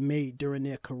guys have made during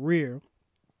their career,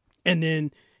 and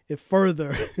then it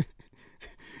further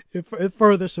it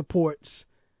further supports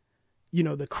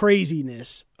the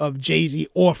craziness of Jay-Z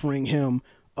offering him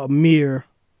a mere,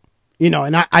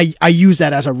 and I use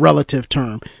that as a relative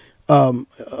term, a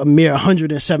mere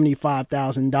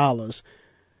 $175,000,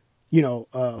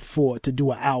 to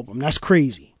do an album. That's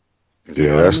crazy.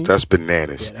 Yeah, that's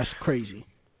bananas. Yeah, that's crazy.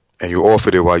 And you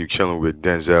offered it while you chilling with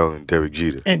Denzel and Derek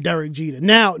Jeter.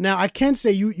 Now I can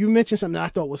say you mentioned something that I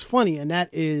thought was funny, and that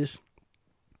is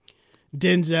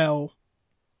Denzel,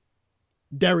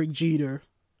 Derek Jeter,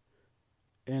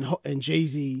 and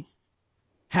Jay-Z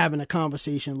having a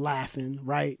conversation, laughing,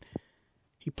 right?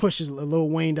 He pushes Lil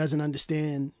Wayne doesn't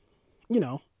understand,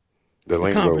 the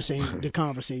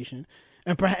conversation.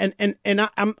 And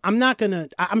I'm not gonna.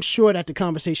 I'm sure that the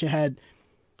conversation had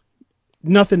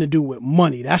nothing to do with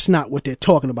money. That's not what they're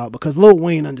talking about, because Lil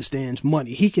Wayne understands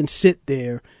money. He can sit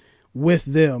there with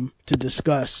them to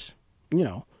discuss,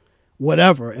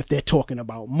 whatever, if they're talking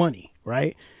about money,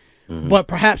 right? Mm-hmm. But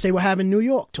perhaps they were having New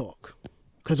York talk,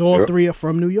 because all three are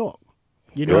from New York.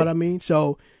 You know what I mean?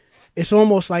 So it's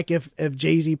almost like if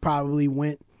Jay-Z probably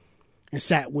went and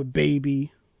sat with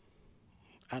Baby,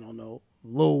 I don't know,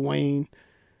 Lil Wayne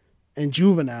and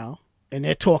Juvenile, and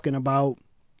they're talking about,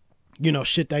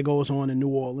 shit that goes on in New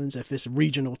Orleans, if it's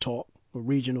regional talk or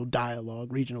regional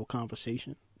dialogue, regional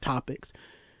conversation, topics.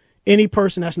 Any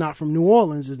person that's not from New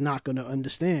Orleans is not going to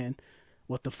understand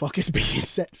what the fuck is being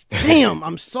said. Damn,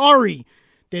 I'm sorry.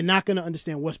 They're not going to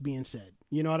understand what's being said.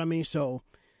 You know what I mean? So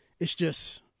it's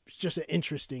just an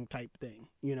interesting type thing,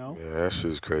 Yeah, that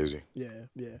shit's crazy. Yeah.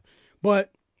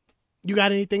 But you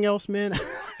got anything else, man?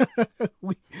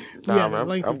 we Nah, had a man,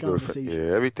 lengthy I'm good. conversation.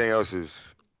 Yeah, everything else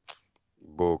is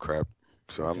bull crap.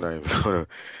 So I'm not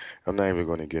even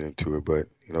gonna get into it. But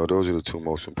you know, those are the two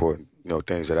most important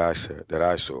things that I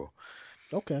saw.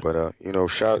 Okay. But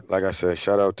like I said,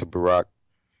 shout out to Barack.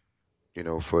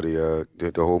 For the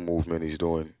whole movement he's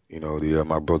doing. The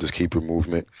My Brother's Keeper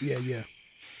movement. Yeah. You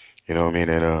know what I mean?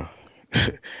 And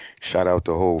shout out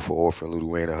to Hov for offering Lil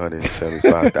Wayne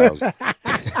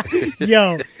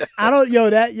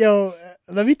 $175,000.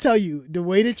 Let me tell you, the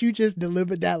way that you just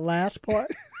delivered that last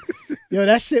part,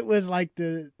 that shit was like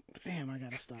damn, I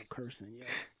gotta stop cursing, yo.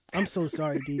 I'm so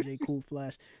sorry, DJ Cool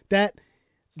Flash. That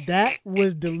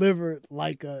was delivered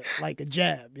like a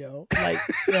jab, yo.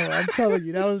 I'm telling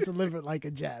you, that was delivered like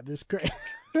a jab. It's crazy.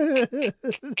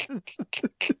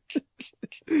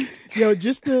 Yo,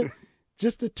 just the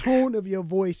tone of your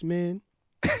voice, man,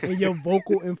 and your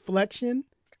vocal inflection.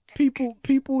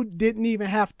 People didn't even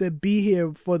have to be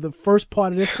here for the first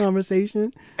part of this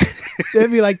conversation. They'd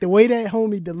be like, the way that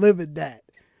homie delivered that.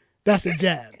 That's a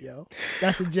jab, yo.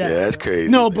 That's a jab. Yeah, that's crazy.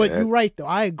 No, man. but you're right, though.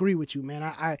 I agree with you, man.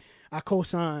 I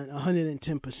co-sign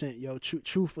 110%, yo.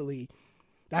 Truthfully,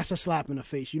 that's a slap in the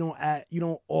face. You don't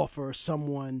offer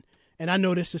someone, and I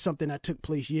know this is something that took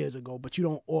place years ago, but you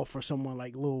don't offer someone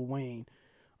like Lil Wayne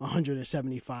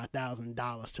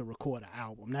 $175,000 to record an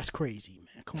album. That's crazy,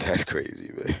 man. Come on. That's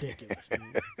crazy, man. Ridiculous,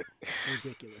 man.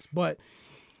 Ridiculous. But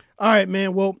all right,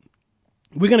 man. Well,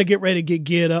 we're gonna get ready to get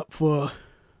geared up for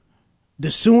the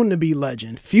soon-to-be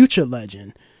legend, future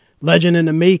legend in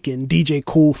the making, DJ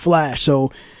Cool Flash.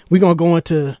 So we're going to go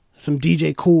into some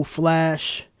DJ Cool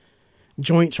Flash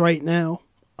joints right now.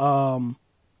 Her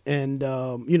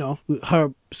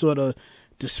sort of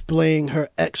displaying her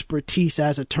expertise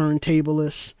as a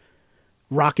turntablist,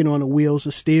 rocking on the wheels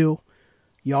of steel.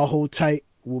 Y'all hold tight.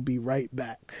 We'll be right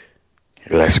back.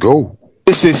 Let's go.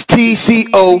 This is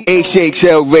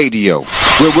TCOHHL Radio,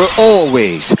 where we're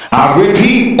always, I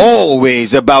repeat,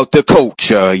 always about the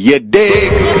culture, you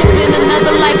dig?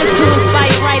 Another like a tourist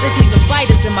fight writers, leaving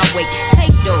fighters in my wake.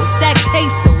 Take those, stack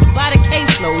pesos, by the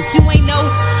caseloads. You ain't know,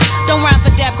 don't rhyme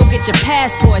for dap, go get your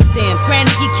passport stamp.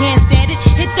 Granted, you can't stand it,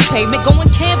 hit the pavement, go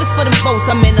and canvas for them votes.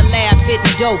 I'm in the lab,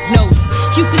 hitting dope notes.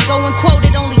 You can go and quote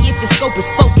it only if your scope is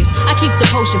focused. I keep the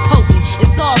potion potent,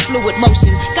 it's all fluid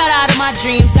motion. Got out of my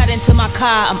dreams, got into my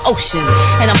car, I'm ocean.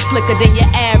 And I'm slicker than your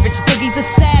average, boogie's a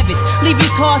savage. Leave you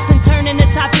tossing, turning to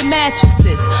top your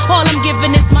mattresses. All I'm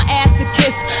giving is my ass to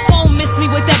kiss. Don't miss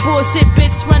me with that bullshit,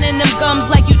 bitch. Running them gums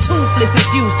like you toothless. It's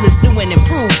useless, new and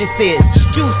improved this is.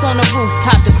 Juice on the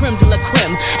rooftop, the creme de la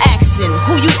creme. Action,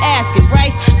 who you asking,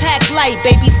 right? Pack light,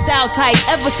 baby, style tight.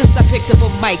 Ever since I picked up a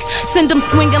mic, send them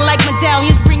swinging like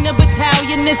medallions. Bring the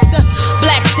battalion, it's the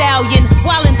Black Stallion.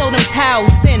 Wildin' throw them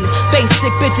towels in.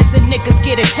 Basic bitches and niggas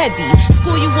get it heavy.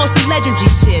 School you want some legendary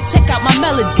shit, check out my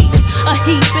melody. A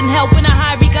heap and help in a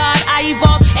high regard, I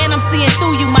evolve, and I'm seeing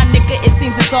through you, my nigga. It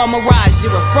seems it's all mirage,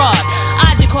 you're a fraud.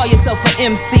 I just call yourself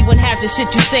an MC when half the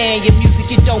shit you say in your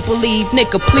music you don't believe,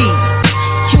 nigga, please.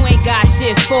 You ain't got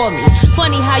shit for me.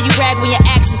 Funny how you brag when your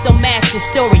actions don't match your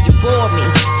story, you bore me.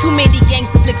 Too many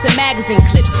gangster flicks and magazine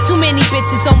clips. Too many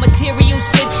bitches on material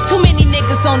shit. Too many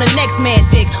niggas on the next man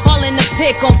dick. All in the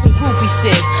pic on some groupie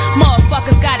shit.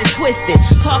 Motherfuckers got it twisted.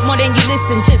 Talk more than you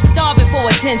listen, just starving for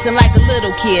attention like a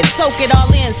little kid. Soak it all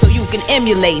in so you can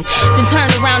emulate. Then turn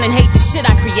around and hate the shit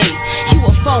I create. You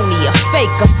a phony, a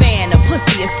fake, a fan, a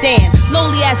pussy, a stand.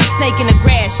 Lonely as a snake in the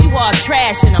grass. You all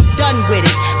trash and I'm done with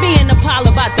it. Me and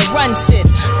Apollo about to run shit.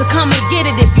 So come and get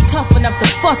it if you tough enough to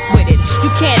fuck with it.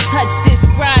 You can't touch this,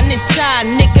 grind this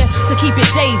shine, nigga. So keep your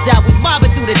day job. We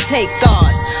mobbing through the take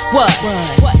guards. What?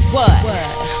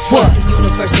 The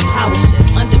universal power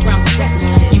shift. Underground progressive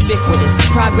shit. Ubiquitous.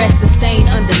 Progress sustained,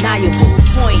 undeniable.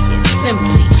 Poignant,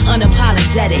 simply,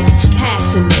 unapologetic.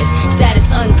 Passionate. Status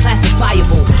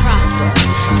unclassifiable. Prosper.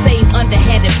 Save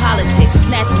underhanded politics.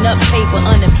 Snatching up paper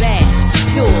unabashed.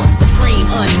 Pure, supreme,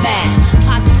 unmatched.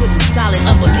 Positively solid,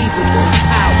 unbelievable.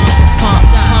 Power.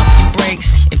 Pump your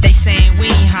brakes. If they saying we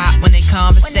ain't hot when they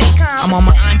conversate. I'm on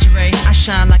my Andre. I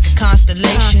shine like a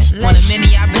constellation. One of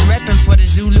many I've been repping for the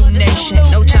Zulu Nation.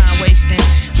 No time wasting.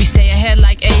 We stay ahead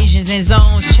like Asians in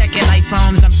zones. Check it like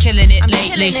phones. I'm killing it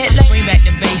lately. Bring back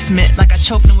the basement like I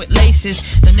choked them with laces.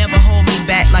 They'll never hold me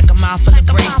back like a mouth full of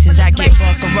braces. I get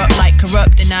more corrupt like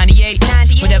corrupt in 98.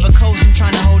 Whatever coast I'm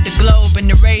trying to hold the globe in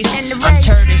the race. I'm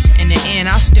Turtis. In the end,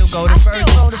 I'll still go the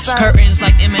furthest. Curtains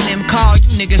like Eminem call you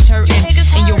niggas hurting.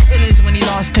 In your feelings when he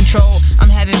lost control. I'm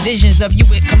having visions of you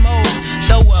with commodes.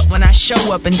 Throw up when I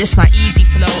show up and this my easy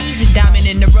flow. Diamond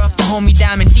in the rough, the homie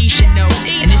Diamond D should know.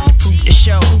 And it's the proof to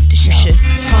show. You should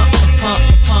pump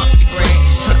your brakes.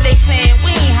 If they saying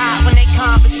we ain't hot when they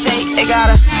conversate, they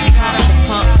gotta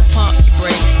pump your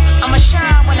brakes. I'ma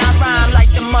shine when I rhyme like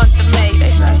the month of May.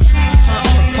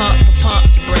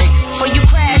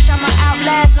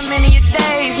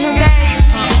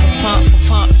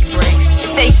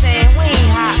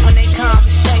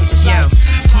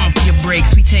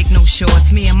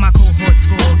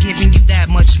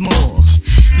 more.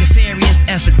 Nefarious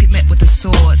efforts get met with the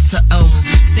sword. So,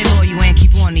 stay loyal and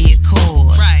keep on the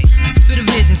accord. Right. I spit a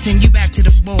vision, send you back to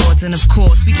the boards. And of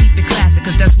course, we keep it classic,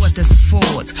 cause that's what this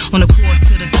affords. On the course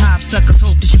to the top, suckers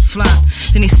hope that you flop.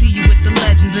 Then they see you with the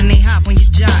legends and they hop on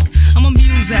your jock. I'm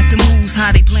amused at the moves,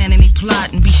 how they plan and they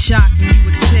plot. And be shocked when you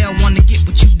excel, wanna get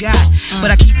what you got.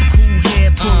 But I keep a cool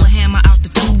head, pull a hammer out the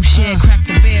tool shed, crack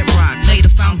the bedrock, lay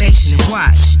the foundation and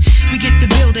watch. We get the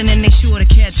building and they sure to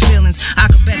catch feelings. I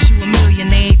could bet you $1 million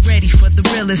they ain't ready for the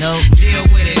realest. Nope. Deal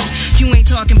with it. You ain't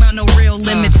talking about no real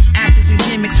limits. Actors and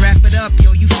gimmicks, wrap it up,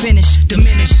 yo, you finished.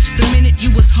 Diminish. The minute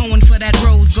you was hoeing for that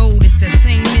rose gold, it's that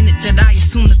same minute that I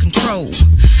assume the control.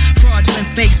 Fraudulent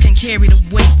fakes can carry the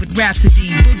weight with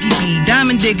Rhapsody, Boogie B,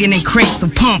 diamond digging and crates, so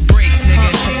pump brakes, nigga.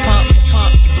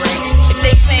 Pump your brakes. If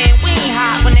they saying we ain't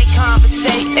hot when they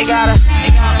conversate, they gotta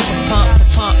pump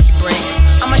your brakes.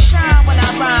 I'ma shine when I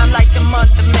rhyme like the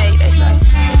month of May. They say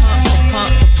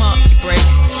pump your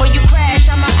brakes. When you crash,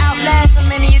 I'ma outlast so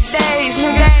many of days,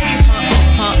 nigga.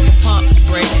 Pump your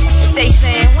brakes. If they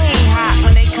saying we ain't hot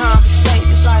when they conversate,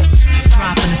 it's like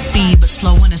dropping the speed, but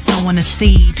slowing and sowing the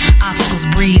seed. Obstacles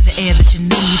breathe the air that you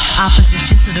need.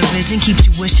 Opposition to the vision keeps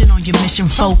you wishing on your mission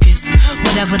focus.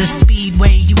 Whatever the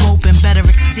speedway you open, better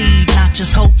exceed, not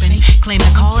just hoping. Claim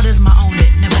the call, it is my own it.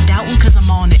 Never doubting cause I'm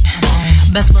on it.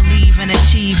 Best believe in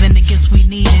achieving the gifts we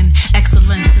need. And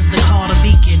excellence is the call to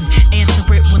beacon. Answer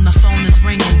it when the phone is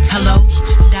ringing. Hello,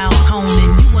 dial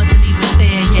toning. You wasn't even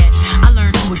there yet. I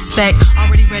learned to expect,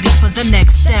 already ready for the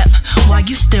next step. While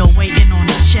you still waiting on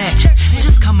the check,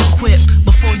 just come equipped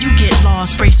before you get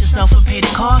lost. Brace yourself and pay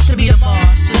the cost to be the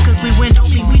boss. Just cause we win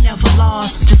don't mean we never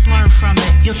lost. Just learn from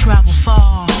it, you'll travel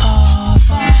far.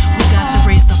 We got to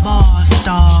raise the bar,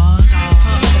 stars.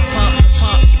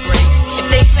 Pump your brakes. If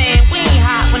they saying we ain't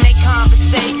hot when they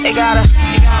conversate, they gotta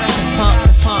pump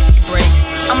your brakes.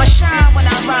 I'ma shine when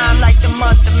I rhyme like the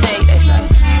month of May. They say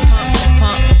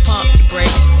pump your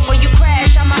brakes. When you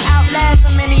crash, I'ma outlast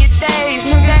so many of days,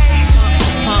 nigga.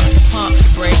 Pump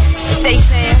your brakes. If they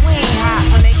saying we ain't hot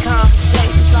when they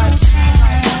conversate, it's like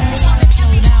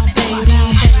slow down, baby.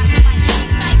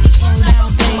 Slow down,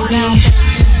 baby.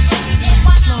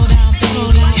 Slow down, baby.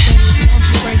 Pump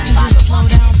your brakes and just slow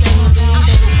down, baby.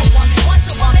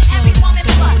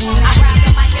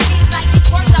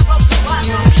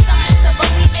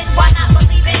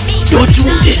 You're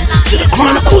tuned in to the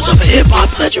Chronicles of a Hip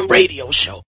Hop Legend radio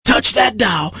show. Touch that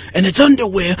dial, and it's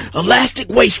underwear, elastic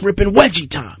waist ripping wedgie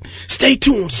time. Stay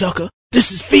tuned, sucker.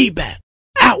 This is feedback.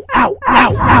 Out, out,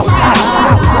 out, out, out.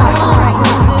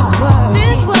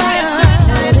 This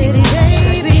world, baby girl.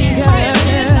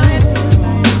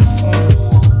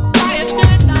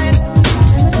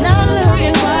 Not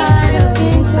looking white,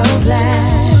 looking so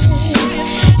black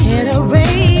in a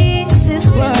racist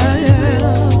world.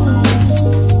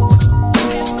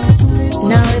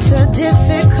 Now it's a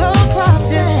difficult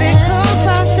process.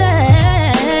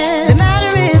 The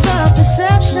matter is of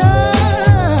perception.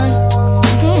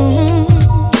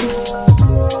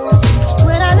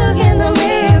 When I look in the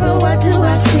mirror, what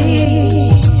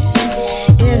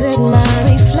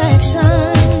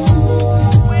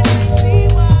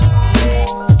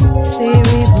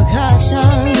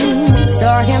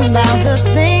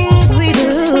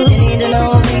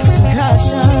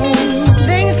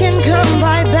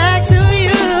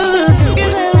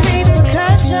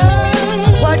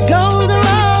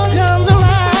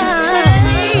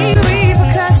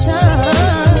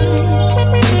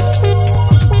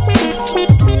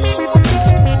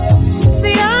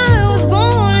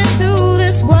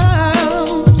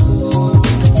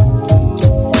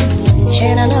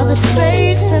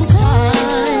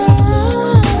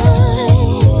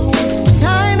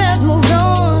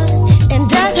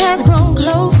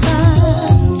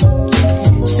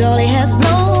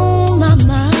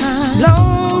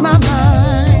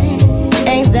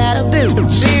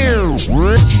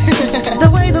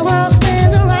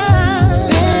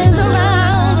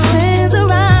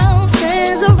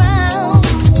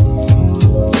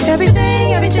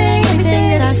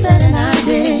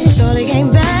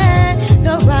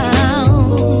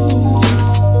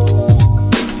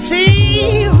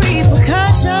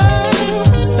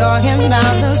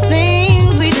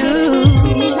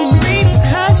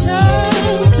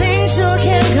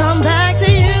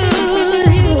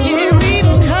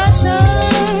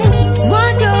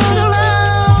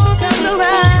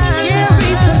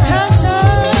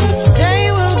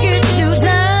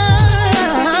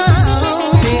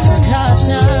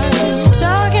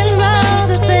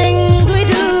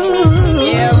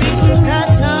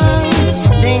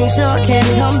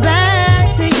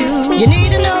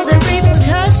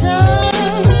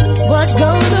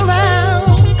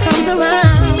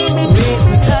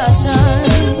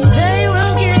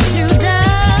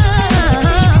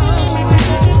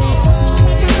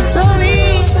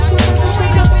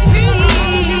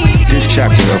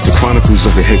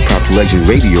Chronicles of a Hip Hop Legend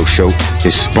radio show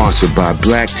is sponsored by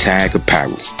Black Tag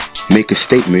Apparel. Make a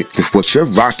statement with what you're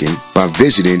rocking by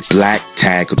visiting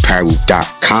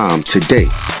blacktagapparel.com today.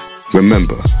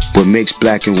 Remember, what makes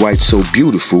black and white so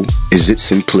beautiful is its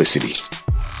simplicity.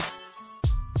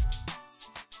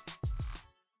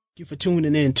 Thank you for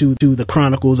tuning in to the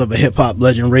Chronicles of a Hip Hop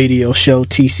Legend radio show,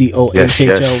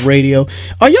 TCOHHL Radio.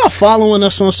 Are y'all following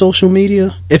us on social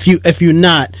media? If you're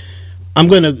not, I'm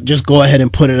gonna just go ahead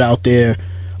and put it out there.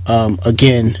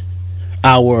 Again,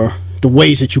 the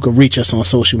ways that you can reach us on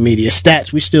social media.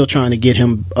 Stats, we're still trying to get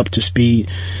him up to speed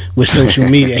with social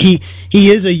media. He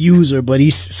is a user, but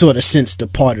he's sort of since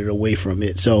departed away from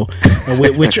it. So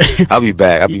we're I'll be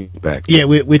back. Yeah,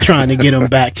 we're trying to get him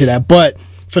back to that. But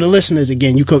for the listeners,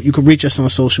 again, you could reach us on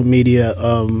social media,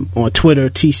 on Twitter,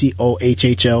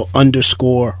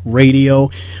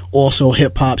 TCOHHL_radio. Also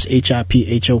hip hop's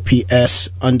HIPHOPS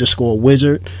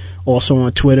 _ also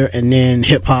on Twitter, and then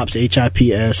hip hop's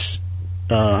HIPHOPS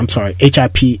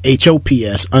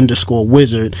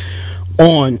 _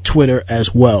 on Twitter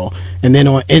as well. And then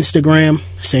on Instagram,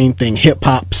 same thing, hip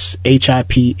hop's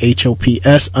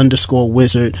HIPHOPS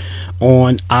 _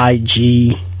 on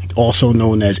IG, also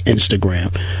known as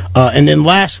Instagram. And then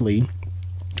lastly,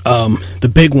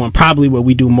 the big one, probably where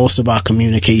we do most of our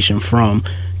communication from,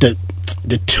 the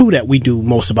two that we do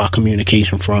most of our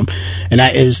communication from, and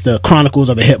that is the Chronicles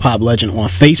of a Hip Hop Legend on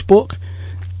Facebook.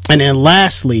 And then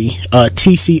lastly,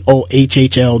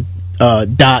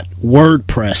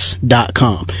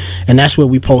 TCOHHL.wordpress.com. And that's where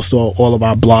we post all of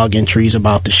our blog entries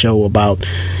about the show, about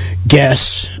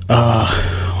guests,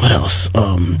 what else?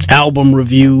 Album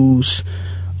reviews,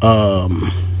 man,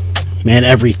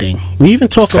 everything. We even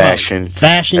talk about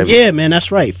fashion. Yeah, man,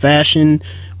 that's right. Fashion,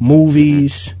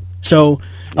 movies. So,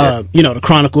 the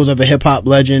Chronicles of a Hip Hop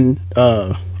Legend,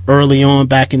 early on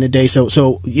back in the day.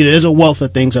 So there's a wealth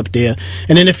of things up there.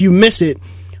 And then if you miss it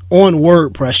on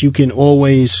WordPress, you can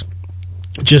always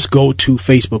just go to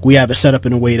Facebook. We have it set up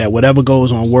in a way that whatever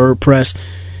goes on WordPress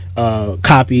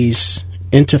copies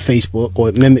into Facebook, or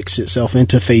it mimics itself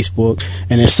into Facebook,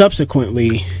 and then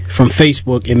subsequently from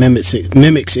Facebook it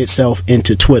mimics itself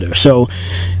into Twitter. So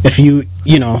if you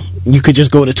could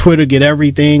just go to Twitter, get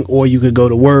everything, or you could go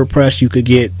to WordPress, you could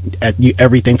get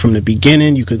everything from the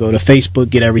beginning. You could go to Facebook,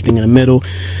 get everything in the middle.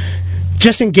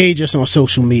 Just engage us on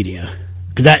social media,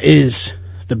 because that is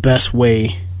the best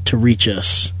way to reach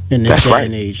us in this day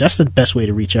and age. That's the best way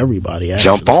to reach everybody,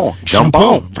 actually. Jump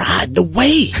on, ride the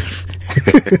wave.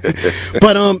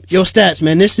 But yo, Stats,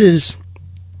 man, this is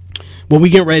what we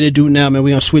get ready to do now, man. We're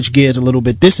gonna switch gears a little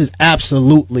bit. This is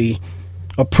absolutely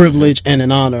a privilege and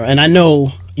an honor, and I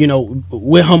know,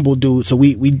 we're humble dudes, so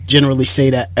we generally say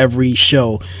that every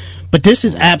show, but this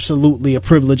is absolutely a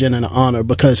privilege and an honor,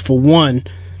 because for one,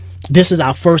 this is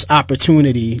our first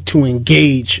opportunity to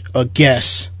engage a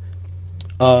guest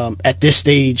at this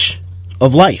stage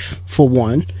of life, for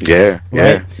one. Yeah.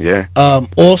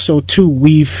 Also, too,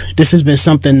 this has been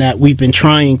something that we've been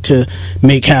trying to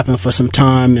make happen for some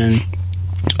time, and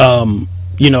her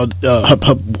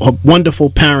wonderful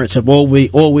parents have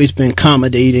always been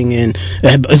accommodating, and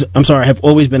have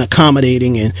always been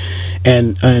accommodating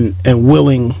and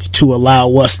willing to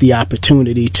allow us the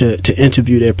opportunity to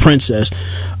interview their princess.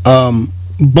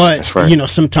 But, right.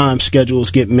 Sometimes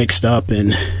schedules get mixed up,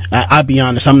 and I'll be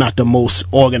honest, I'm not the most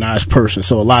organized person,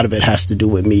 so a lot of it has to do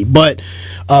with me. But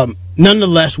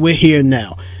nonetheless, we're here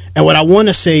now. And what I want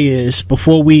to say is,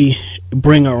 before we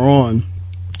bring her on,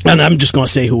 and I'm just going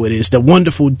to say who it is, the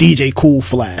wonderful DJ Cool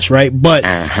Flash, right? But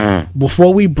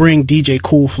before we bring DJ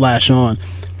Cool Flash on,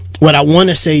 what I want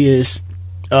to say is,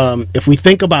 if we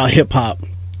think about hip-hop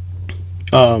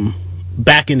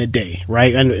back in the day,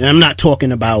 right? And I'm not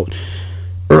talking about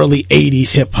early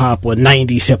 80s hip-hop or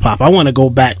 90s hip-hop. I want to go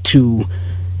back to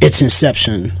its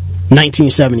inception,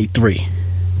 1973,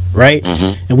 right?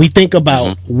 And we think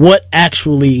about what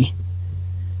actually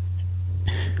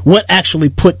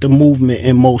put the movement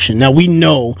in motion. Now, we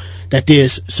know that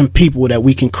there's some people that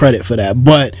we can credit for that,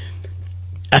 but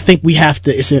I think we have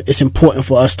to, it's important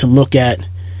for us to look at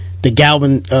the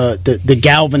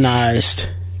galvanized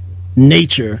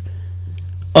nature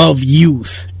of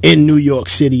youth in New York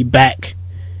City back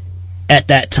at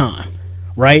that time,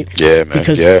 right? Yeah, man.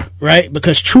 Right?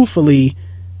 Because truthfully,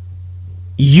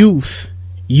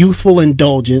 youthful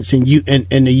indulgence and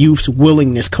the youth's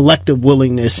willingness, collective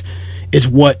willingness, is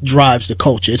what drives the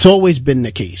culture. It's always been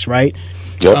the case, right?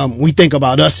 Yep. We think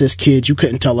about us as kids. You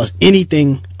couldn't tell us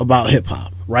anything about hip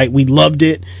hop, right? We loved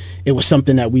it. It was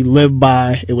something that we lived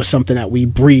by. It was something that we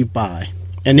breathed by.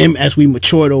 And then as we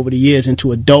matured over the years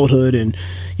into adulthood and,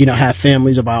 have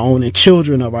families of our own and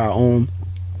children of our own,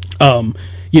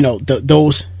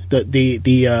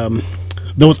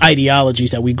 those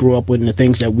ideologies that we grew up with and the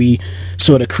things that we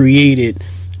sort of created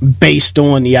based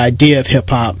on the idea of hip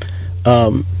hop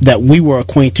that we were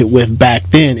acquainted with back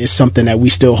then is something that we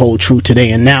still hold true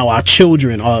today. And now our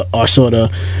children are sort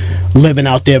of living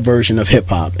out their version of hip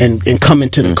hop and coming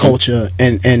to the culture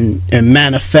and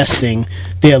manifesting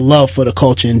their love for the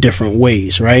culture in different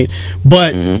ways, right?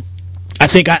 But I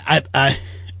think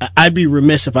I'd be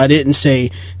remiss if I didn't say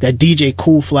that DJ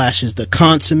Kool Flash is the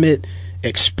consummate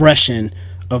expression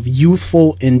of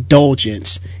youthful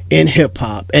indulgence in hip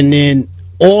hop. And then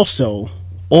also,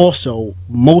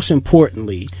 most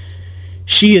importantly,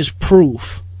 she is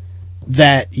proof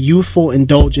that youthful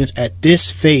indulgence at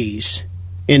this phase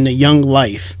in the young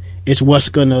life is what's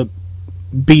going to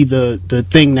be the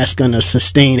thing that's going to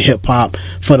sustain hip hop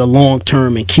for the long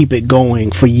term and keep it going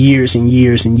for years and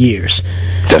years and years.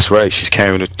 That's right. She's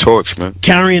carrying the torch, man.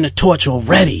 Carrying the torch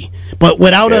already. But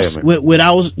without us,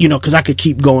 because I could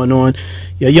keep going on.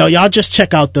 Y'all just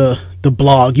check out the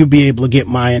blog. You'll be able to get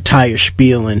my entire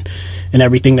spiel and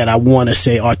everything that I want to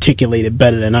say articulated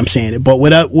better than I'm saying it. But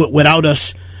without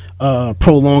us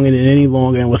prolonging it any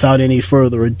longer and without any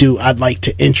further ado, I'd like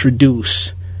to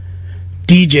introduce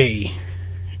DJ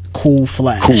Kool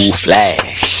Flash. Kool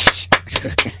Flash.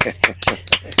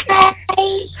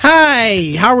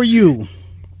 Hi, how are you?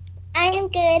 I am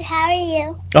good. How are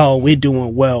you? Oh, we're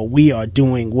doing well. We are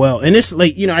doing well. And it's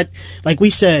like, like we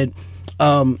said,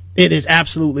 it is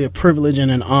absolutely a privilege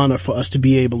and an honor for us to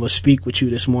be able to speak with you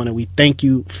this morning. We thank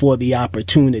you for the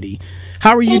opportunity.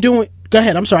 How are you doing? Go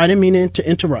ahead. I'm sorry. I didn't mean to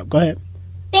interrupt. Go ahead.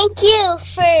 Thank you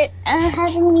for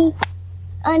having me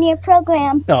on your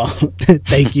program. Oh,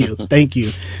 thank you. Thank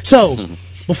you. So,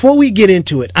 before we get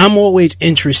into it, I'm always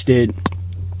interested.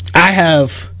 I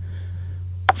have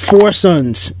 4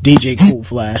 sons, DJ Kool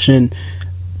Flash, and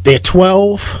they're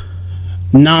 12,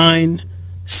 9,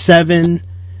 7,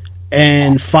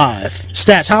 and 5.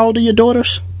 Stats, how old are your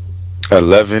daughters?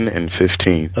 11 and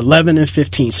 15. 11 and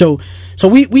 15. So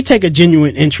we take a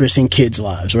genuine interest in kids'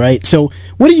 lives, right? So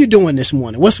what are you doing this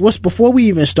morning? What's before we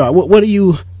even start? What are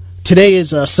you? Today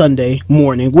is Sunday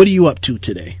morning. What are you up to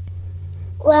today?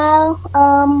 Well,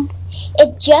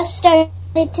 it just started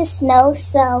to snow,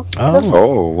 so.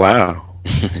 Oh wow.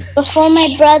 Before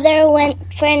my brother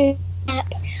went for a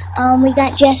nap, we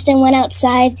got dressed and went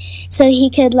outside so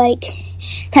he could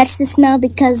touch the snow,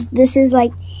 because this is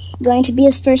going to be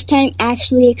his first time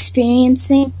actually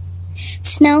experiencing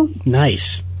snow.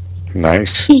 Nice.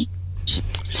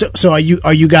 So are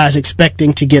you guys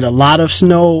expecting to get a lot of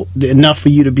snow, enough for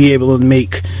you to be able to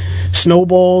make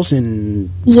snowballs and?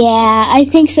 Yeah, I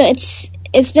think so.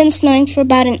 It's been snowing for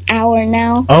about an hour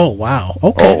now. Oh wow.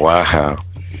 Okay. Oh wow.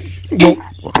 Well,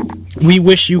 we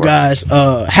wish you guys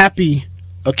happy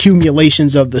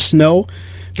accumulations of the snow,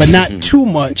 but not too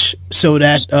much, so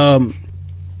that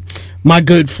my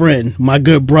good friend, my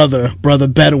good brother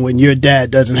Bedouin, your dad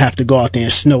doesn't have to go out there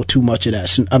and shovel too much of that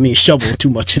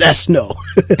snow.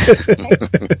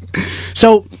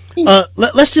 So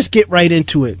let's just get right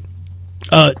into it.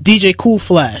 DJ Kool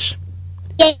Flash.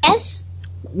 Yes.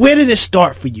 Where did it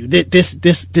start for you?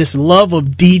 This love of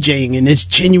DJing and this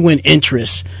genuine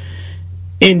interest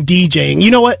in DJing.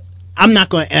 You know what? I'm not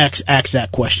going to ask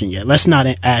that question yet. Let's not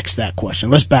ask that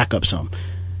question. Let's back up some.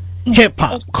 Hip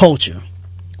hop culture.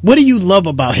 What do you love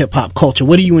about hip hop culture?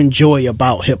 What do you enjoy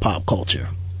about hip hop culture?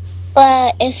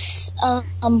 It's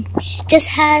just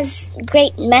has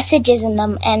great messages in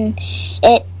them, and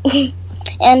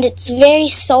it's very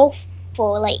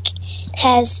soulful.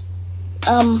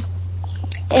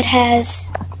 It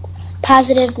has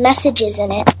positive messages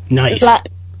in it. Nice.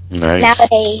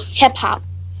 Nowadays hip hop.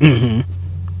 Mm-hmm.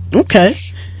 Okay.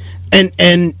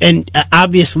 And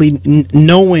obviously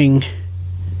knowing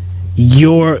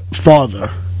your father,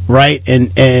 right,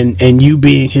 and you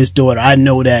being his daughter, I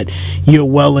know that you're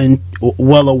well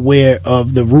aware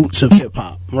of the roots of hip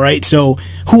hop, right? So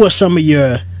who are some of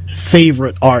your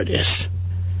favorite artists?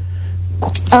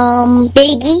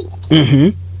 Biggie.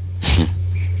 Mm-hmm.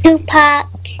 Tupac.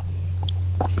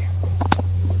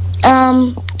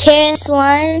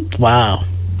 KRS-One. Wow.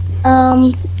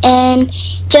 And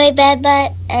Joey Bad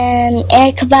Butt and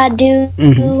Erykah Badu.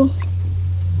 Mm-hmm.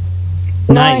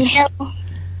 Nice. Lauryn Hill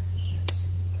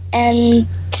and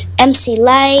MC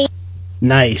Lyte.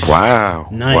 Nice. Wow.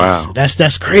 Nice. Wow.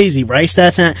 That's crazy, right?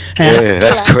 That's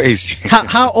crazy.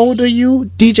 How old are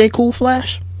you, DJ Kool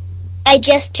Flash? I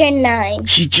just turned 9.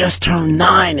 She just turned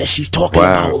 9 and she's talking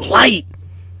about Lyte.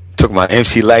 Talking about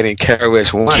MC Lyte and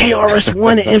KRS-One.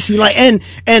 KRS-One and MC Lyte.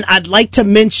 And I'd like to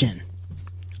mention,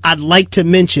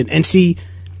 and see,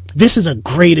 this is a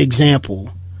great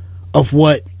example of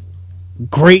what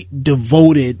great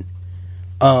devoted,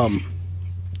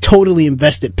 totally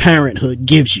invested parenthood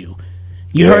gives you.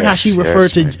 You heard how she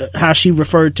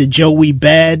referred to Joey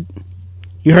Bad.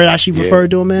 You heard how she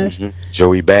referred to him as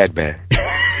Joey Bad.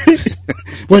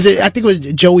 Was it? I think it was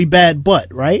Joey Bad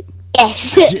Butt, right?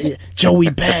 Yes. Joey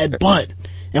Bad Butt,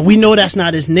 and we know that's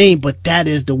not his name, but that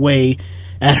is the way.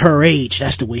 At her age,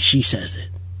 that's the way she says it.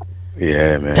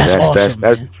 Yeah, man. That's awesome,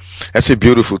 man. That's a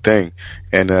beautiful thing.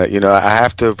 And, you know, I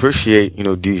have to appreciate, you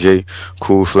know, DJ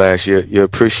Cool Flash, your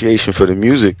appreciation for the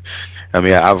music. I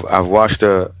mean, I've watched,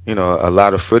 you know, a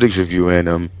lot of footage of you,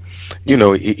 and, you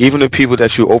know, even the people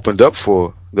that you opened up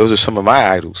for, those are some of my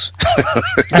idols.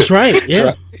 That's right.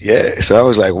 Yeah. So I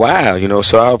was like, wow, you know,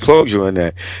 so I applaud you on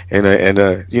that.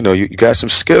 And you know, you got some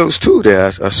skills too there. I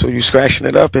saw you scratching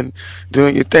it up and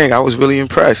doing your thing. I was really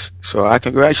impressed. So I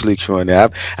congratulate you on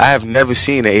that. I have never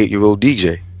seen an 8-year-old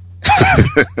DJ.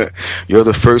 You're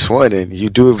the first one, and you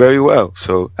do it very well.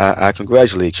 So I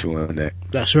congratulate you on that.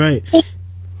 That's right.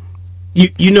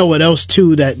 You know what else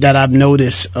too that I've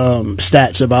noticed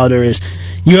stats about her is,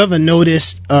 you ever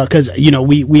noticed, because you know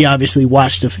we obviously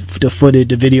watched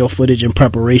the video footage in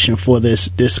preparation for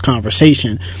this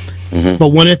conversation, but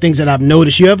one of the things that I've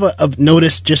noticed, you ever have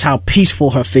noticed just how peaceful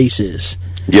her face is?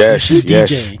 Yes, she's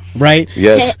DJing, right?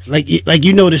 Yes. Like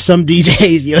you notice some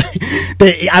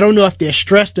DJs, I don't know if they're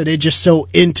stressed or they're just so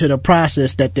into the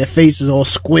process that their face is all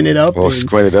squinted up. All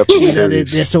squinted up. You know, they're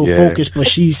so focused, but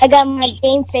she's. I got my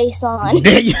game face on.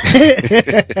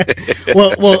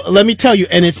 well, let me tell you,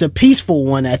 and it's a peaceful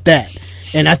one at that.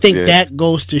 And I think that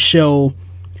goes to show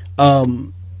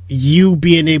you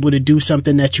being able to do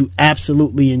something that you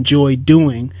absolutely enjoy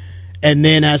doing, and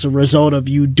then as a result of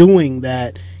you doing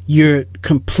that, you're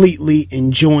completely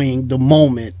enjoying the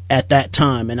moment at that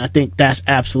time. And I think that's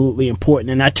absolutely important.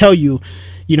 And I tell you,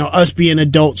 you know, us being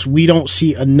adults, we don't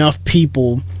see enough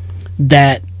people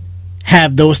that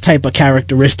have those type of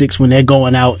characteristics when they're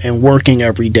going out and working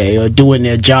every day or doing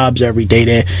their jobs every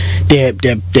day.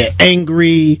 They're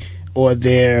angry, or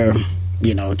they're,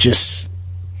 you know, just,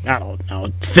 I don't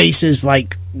know, faces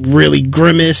like really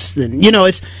grimace, and you know,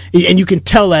 and you can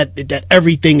tell that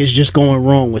everything is just going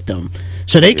wrong with them.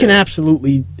 So they can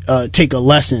absolutely take a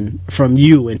lesson from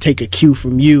you and take a cue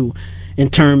from you in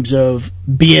terms of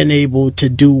being able to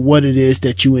do what it is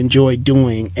that you enjoy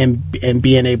doing, and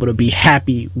being able to be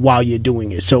happy while you're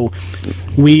doing it. So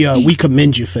we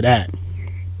commend you for that.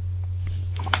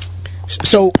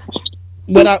 So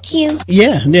Thank you.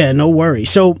 Yeah, no worries.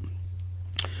 So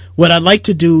what I'd like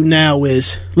to do now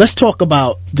is, let's talk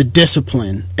about the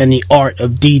discipline and the art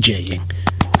of DJing.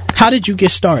 How did you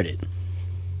get started?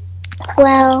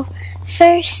 Well,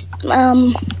 first,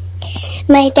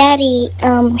 my daddy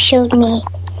showed me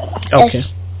a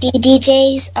few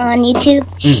DJs on YouTube,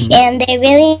 and they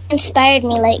really inspired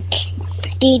me, like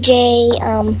DJ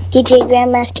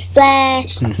Grandmaster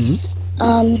Flash,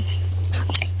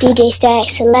 DJ Static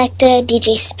Selector,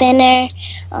 DJ Spinner,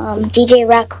 DJ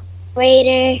Rock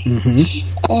Raider,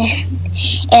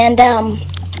 and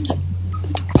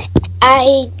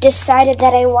I decided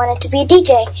that I wanted to be a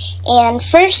DJ. And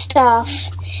first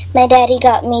off, my daddy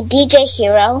got me DJ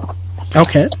Hero.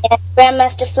 Okay. And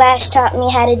Grandmaster Flash taught me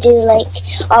how to do like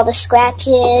all the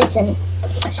scratches and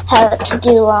how to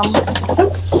do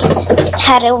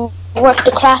how to work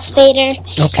the crossfader.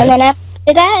 Okay. And then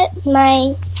after that,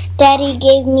 my daddy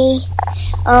gave me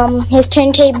his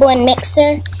turntable and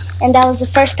mixer, and that was the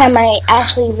first time I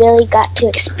actually really got to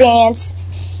experience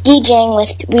DJing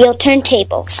with real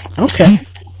turntables. Okay.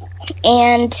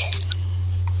 And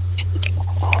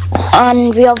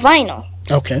on real vinyl.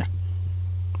 Okay.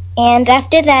 And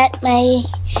after that, my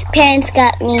parents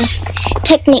got me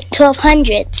Technic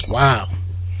 1200s.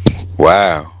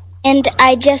 Wow. And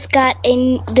I just got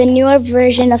the newer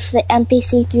version of the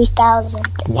MPC 3000.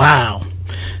 Wow.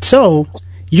 So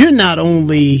you're not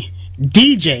only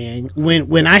DJing.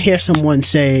 When I hear someone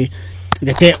say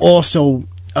that they're also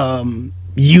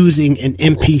using an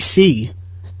MPC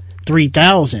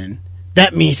 3000,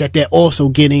 that means that they're also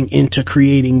getting into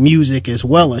creating music as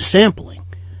well as sampling.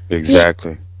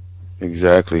 Exactly.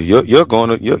 You're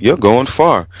going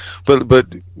far.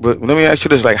 But let me ask you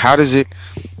this: like, how does it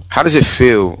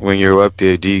feel when you're up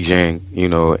there DJing? You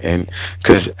know, and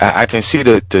because I can see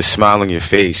the smile on your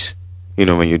face, you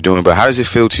know, when you're doing. But how does it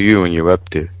feel to you when you're up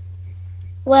there?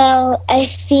 Well, I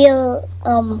feel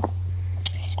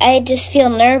I just feel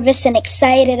nervous and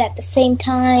excited at the same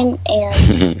time,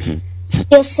 and it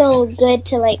feels so good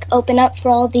to like open up for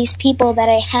all these people that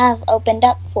I have opened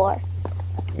up for.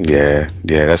 Yeah,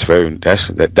 that's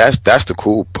the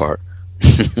cool part.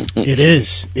 It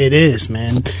is,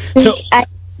 man. So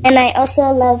And I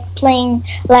also love playing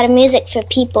a lot of music for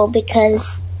people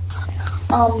because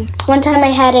one time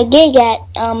I had a gig at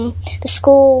the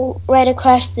school right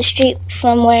across the street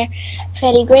from where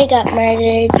Freddie Gray got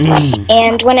murdered.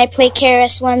 And when I played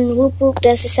KRS-One, Whoop Whoop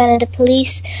Does the Sound of the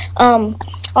Police,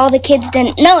 all the kids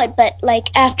didn't know it, but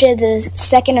like after the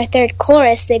second or third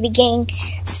chorus, they began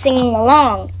singing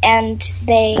along, and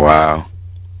they... Wow.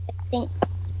 I think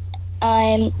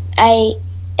I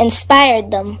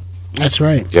inspired them. That's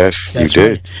right. Yes, That's you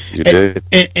did. right. You did.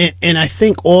 And I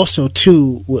think also,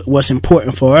 too, what's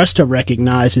important for us to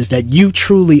recognize is that you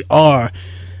truly are,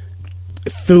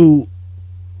 through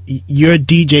your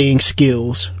DJing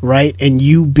skills, right, and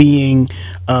you being,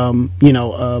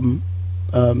 DJ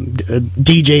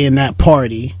in that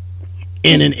party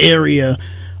in an area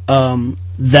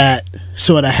that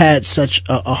sort of had such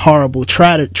a horrible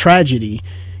tragedy,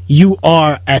 you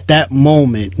are, at that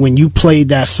moment, when you played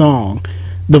that song,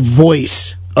 the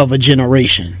voice of a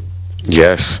generation.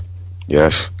 Yes.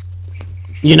 Yes.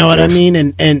 You know what I mean?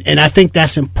 And I think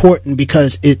that's important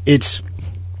because it's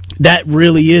that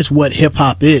really is what hip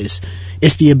hop is.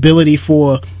 It's the ability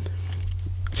for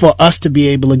us to be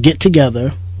able to get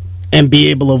together and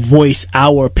be able to voice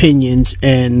our opinions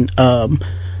and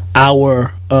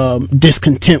our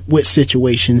discontent with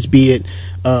situations, be it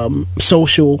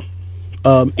social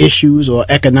issues or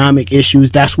economic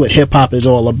issues. That's what hip hop is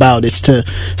all about. It's to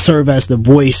serve as the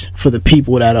voice for the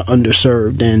people that are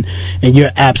underserved, and you're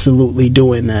absolutely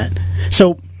doing that.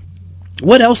 So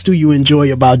what else do you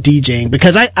enjoy about DJing?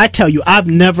 Because I tell you, I've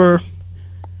never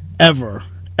ever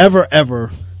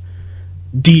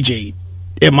DJ'd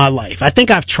in my life. I think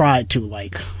I've tried to,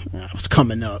 like, I was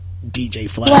coming up, DJ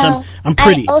Flash. Well, I'm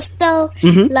pretty. I also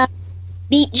love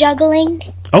beat juggling.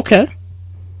 Okay.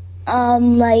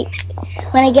 Like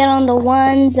when I get on the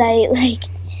ones, I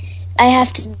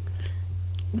have to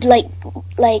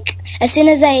like as soon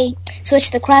as I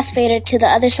switch the crossfader to the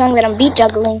other song that I'm beat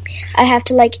juggling, I have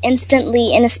to like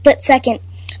instantly in a split second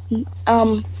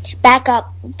back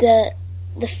up the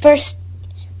first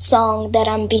song that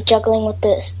I'm beat juggling with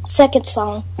the second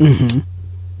song.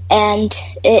 And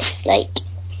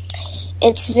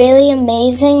it's really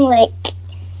amazing. Like,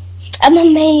 I'm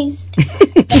amazed.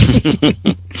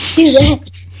 Do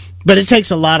that. But it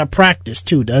takes a lot of practice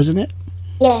too, doesn't it?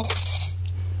 Yes.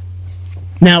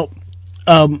 Now,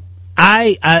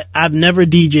 I've never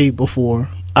DJ'd before.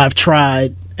 I've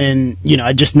tried, and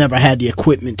I just never had the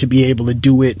equipment to be able to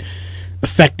do it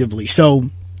effectively. So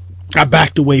I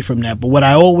backed away from that. But what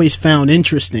I always found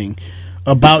interesting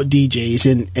about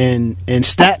DJs, and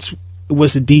Stats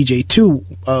was a DJ too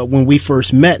when we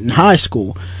first met in high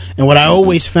school, and what I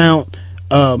always found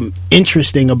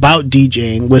interesting about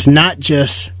DJing was not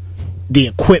just the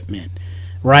equipment,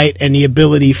 right, and the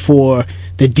ability for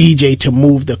the DJ to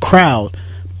move the crowd,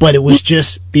 but it was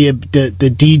just the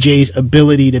DJ's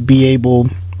ability to be able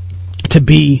to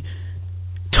be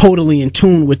totally in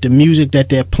tune with the music that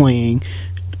they're playing,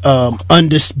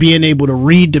 being able to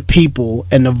read the people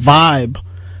and the vibe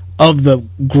of the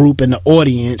group and the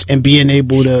audience, and being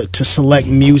able to select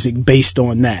music based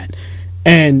on that.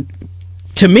 And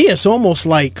to me, it's almost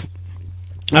like,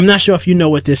 I'm not sure if you know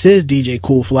what this is, DJ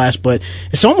Cool Flash, but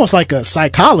it's almost like a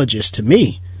psychologist to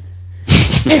me.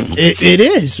 It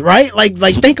is, right? Like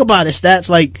think about it, Stats.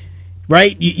 Like,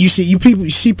 right? You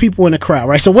see people in the crowd,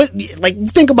 right? So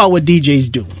think about what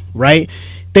DJs do, right?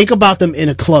 Think about them in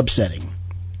a club setting,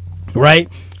 right?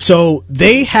 So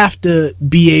they have to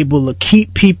be able to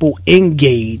keep people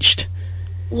engaged,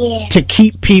 to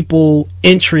keep people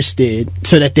interested,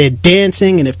 so that they're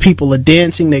dancing. And if people are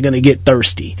dancing, they're going to get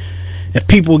thirsty. If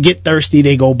people get thirsty,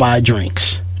 they go buy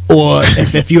drinks. Or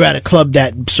if you're at a club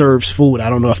that serves food, I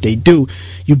don't know if they do,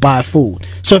 you buy food.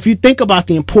 So if you think about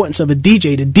the importance of a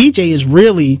DJ, the DJ is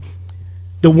really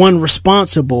the one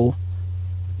responsible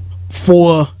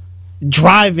for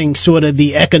driving sort of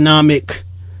the economic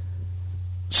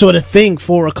sort of thing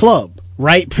for a club,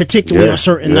 right? Particularly on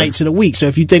certain nights of the week. So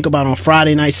if you think about on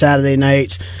Friday nights, Saturday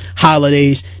nights,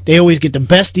 holidays, they always get the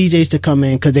best DJs to come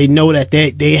in because they know that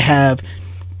they have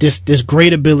this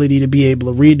great ability to be able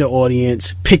to read the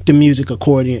audience, pick the music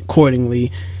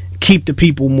accordingly, keep the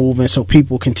people moving so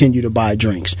people continue to buy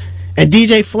drinks. And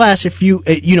DJ Flash, if you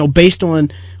based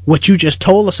on what you just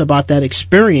told us about that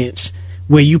experience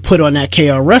where you put on that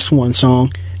KRS-One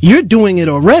song, you're doing it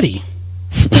already.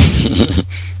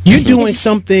 You're doing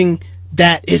something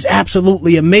that is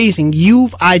absolutely amazing.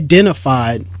 You've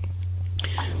identified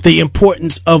the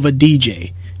importance of a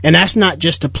DJ. And that's not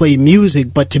just to play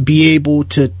music, but to be able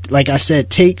to, like I said,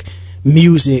 take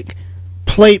music,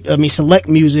 select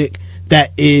music that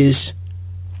is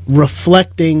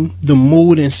reflecting the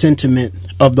mood and sentiment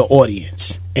of the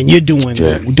audience, and you're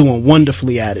doing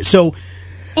wonderfully at it. So,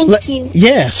 Thank you.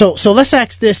 Yeah. So let's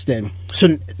ask this then.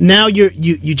 So now you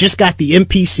just got the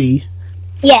MPC.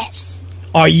 Yes.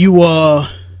 Are you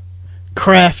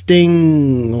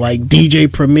crafting like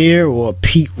DJ Premier or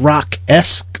Pete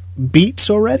Rock-esque beats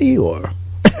already, or?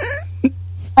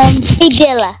 Jay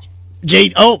Dilla.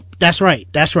 Oh, that's right.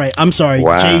 I'm sorry.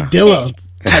 Wow. Jay Dilla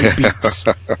type beats.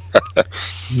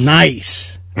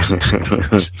 Nice.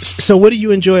 So what do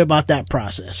you enjoy about that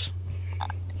process?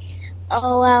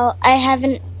 Oh, well, I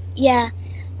haven't,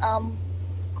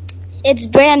 it's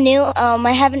brand new.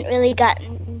 I haven't really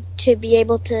gotten to be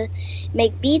able to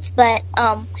make beats, but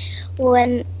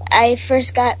when I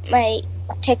first got my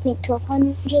Technic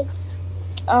 1200s,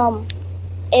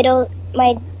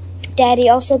 my daddy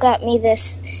also got me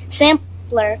this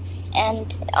sampler,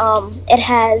 and it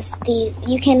has these,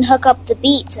 you can hook up the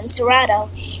beats in Serato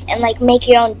and like make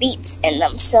your own beats in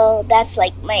them. So that's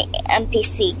like my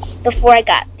MPC before I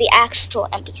got the actual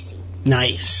MPC.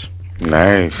 Nice.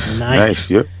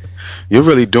 You're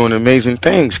really doing amazing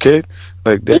things, kid.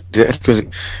 Like that, cause,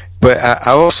 but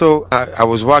I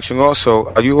was watching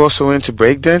also. Are you also into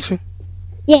breakdancing?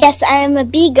 Yes, I am a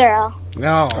B-girl.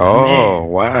 Oh,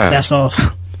 wow. That's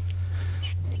awesome.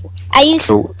 I used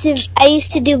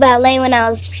to do ballet when I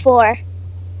was 4.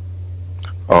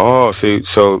 Oh,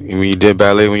 so when you did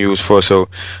ballet when you was 4, so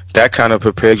that kind of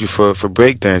prepared you for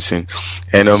breakdancing.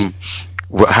 And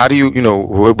how do you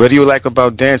what do you like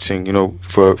about dancing?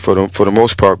 For the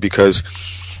most part, because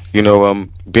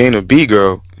being a B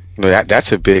girl,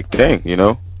 that's a big thing.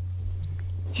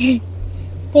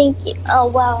 Thank you. Oh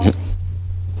wow.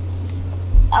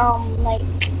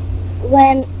 Like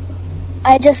when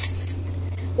I just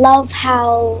love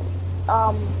how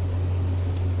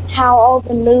all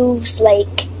the moves,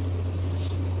 like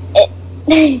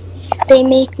they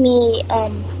make me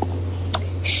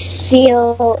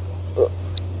feel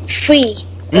free.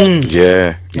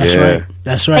 That's right.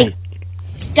 That's right. Like,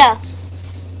 stuff.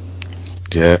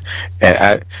 Yeah,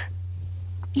 and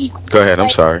go ahead. I'm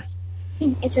sorry.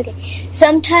 It's okay.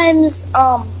 Sometimes,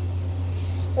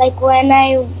 like when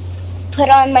I put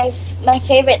on my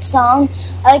favorite song,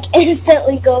 I like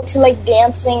instantly go to like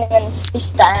dancing and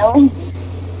freestyling.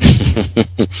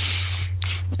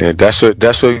 Yeah, that's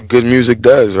what good music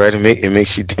does, right? It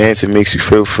makes you dance. It makes you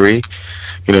feel free.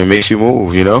 It makes you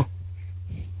move.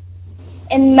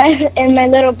 And my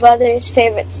little brother's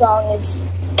favorite song is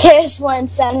KRS-One,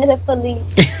 Sound of the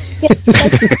Police.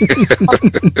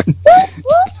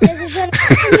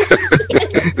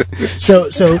 So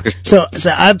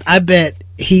I bet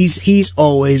he's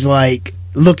always like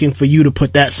looking for you to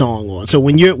put that song on. So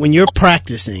when you're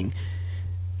practicing,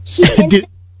 he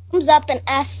comes up and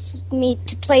asks me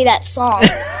to play that song.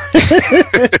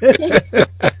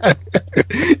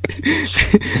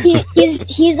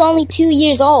 He's only 2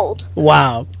 years old.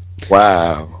 Wow.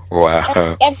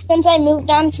 And since I moved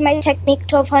on to my Technic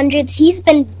 1200s, he's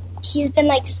been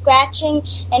like scratching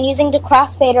and using the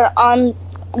crossfader on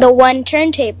the one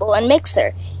turntable and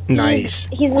mixer. Nice.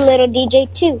 He's a little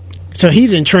DJ too. So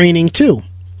he's in training too.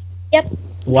 Yep.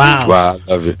 Wow.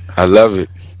 I love it.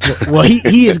 Well,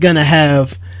 he is gonna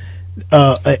have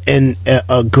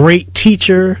a great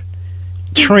teacher,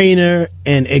 trainer,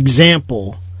 and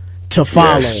example to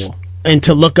follow. Yes. And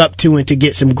to look up to and to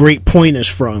get some great pointers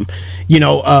from,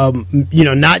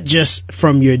 not just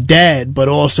from your dad, but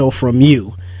also from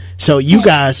you. So you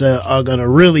guys are going to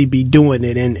really be doing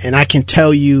it. And I can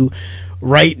tell you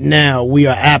right now, we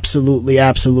are absolutely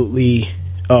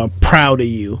proud of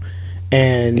you.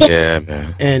 And yeah,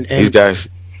 man. And these guys,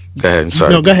 go ahead. I'm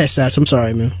sorry. No, go ahead, Stats. I'm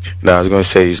sorry, man. No, I was going to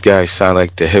say these guys sound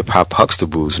like the hip hop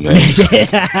Huxtables, man.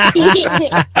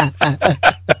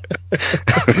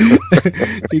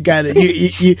 You got it.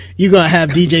 You gonna have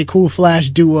DJ Cool Flash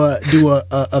do a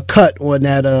cut on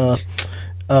that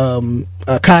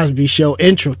Cosby Show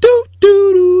intro. Do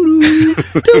do do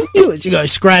do do. She go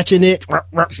scratching it. Yeah,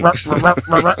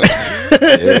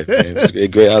 it's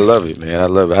great. I love it, man. I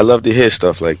love it. I love to hear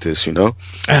stuff like this.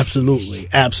 Absolutely.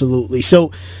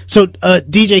 So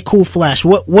DJ Cool Flash,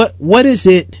 what is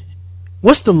it?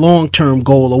 What's the long-term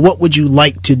goal, or what would you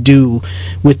like to do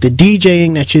with the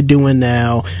DJing that you're doing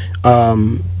now?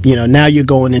 Now you're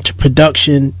going into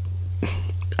production.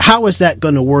 How is that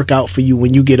going to work out for you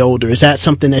when you get older? Is that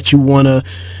something that you want to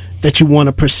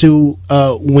pursue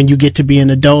when you get to be an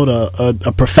adult,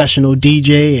 a professional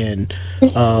DJ and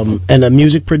a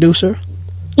music producer?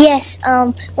 Yes.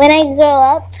 When I grow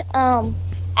up,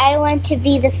 I want to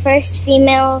be the first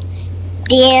female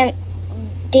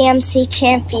DMC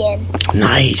champion.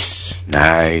 Nice.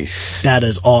 Nice. That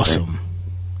is awesome.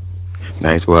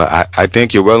 Nice. Well, I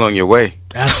think you're well on your way.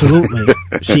 Absolutely.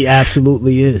 She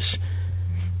absolutely is.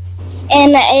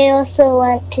 And I also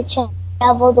want to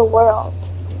travel the world.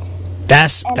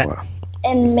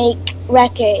 And make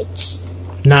records.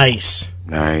 Nice.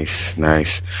 Nice.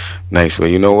 Well,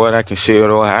 you know what? I can see it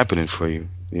all happening for you.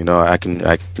 You know, I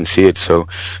can see it. So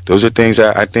those are things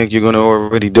I think you're going to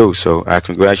already do. So I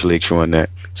congratulate you on that.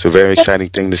 It's a very exciting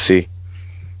thing to see.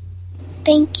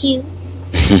 Thank you.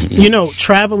 You know,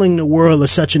 traveling the world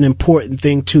is such an important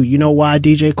thing too. You know why,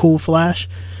 DJ Cool Flash?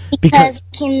 Because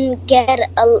we can get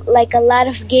a lot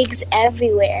of gigs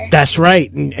everywhere. That's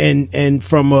right. And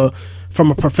from a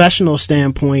professional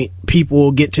standpoint, people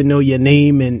will get to know your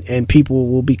name and people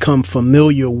will become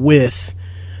familiar with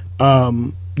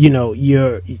your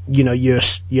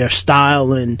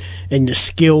style and your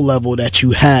skill level that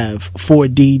you have for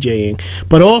DJing.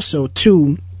 But also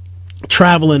too,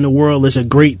 traveling the world is a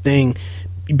great thing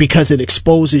because it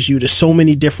exposes you to so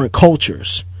many different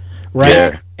cultures, right?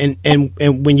 Yeah.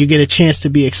 And when you get a chance to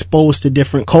be exposed to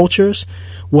different cultures,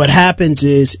 what happens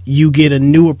is you get a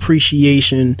new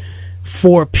appreciation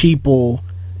for people,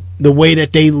 the way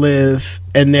that they live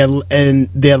and their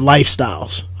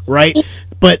lifestyles, right?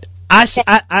 But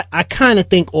I kind of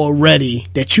think already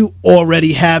that you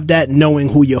already have that, knowing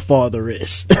who your father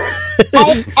is.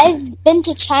 I've been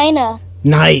to China.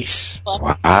 Nice.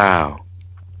 Wow.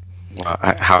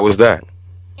 How was that?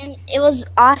 And it was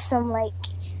awesome. Like,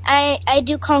 I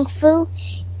do Kung Fu,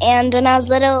 and when I was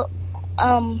little,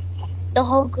 the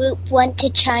whole group went to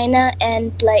China,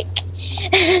 and like,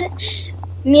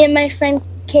 me and my friend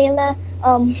Kayla,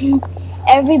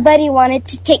 everybody wanted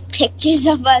to take pictures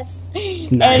of us.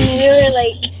 Nice. And we were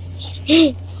like,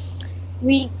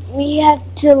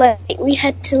 we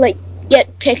had to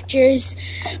get pictures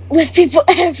with people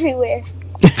everywhere.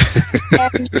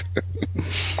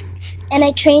 And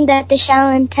I trained at the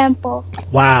Shaolin Temple.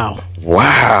 Wow.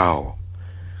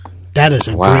 That is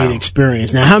a great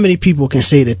experience. Now, how many people can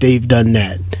say that they've done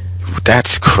that?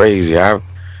 That's crazy.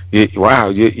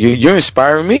 You're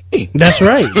inspiring me. That's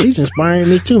right. She's inspiring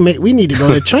me too. We need to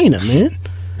go to China, man.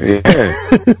 Yeah.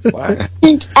 Wow.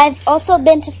 And I've also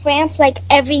been to France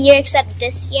every year except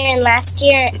this year and last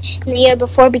year and the year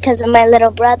before because of my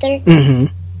little brother. Mm-hmm.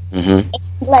 Mm-hmm.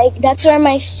 That's where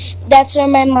my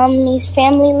mommy's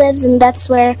family lives, and that's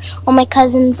where all my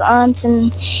cousins, aunts,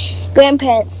 and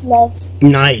grandparents live.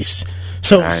 Nice.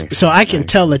 So I can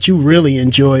tell that you really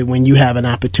enjoy when you have an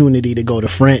opportunity to go to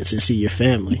France and see your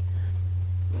family.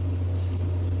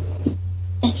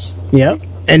 Yes. Yep.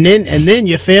 And then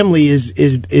your family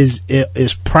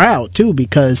is proud too,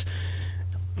 because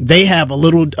they have a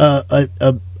little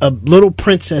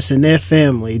princess in their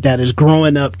family that is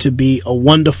growing up to be a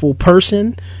wonderful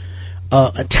person,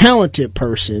 a talented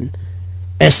person,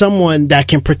 and someone that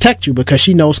can protect you because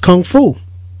she knows Kung Fu.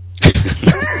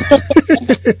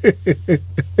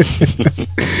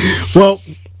 Well,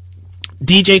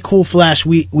 DJ Cool Flash,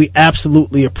 we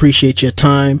absolutely appreciate your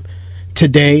time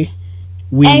today.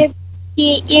 I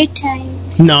appreciate your time.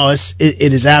 No,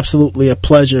 it is absolutely a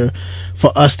pleasure for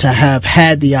us to have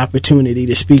had the opportunity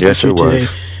to speak with you today.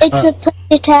 It's a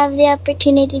pleasure to have the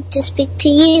opportunity to speak to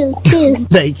you too.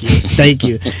 Thank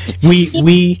you.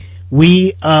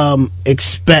 We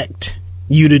expect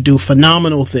you to do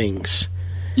phenomenal things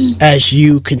as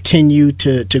you continue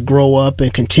to grow up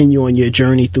and continue on your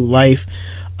journey through life.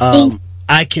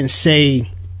 I can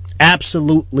say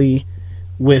absolutely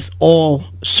with all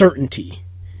certainty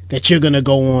that you're going to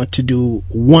go on to do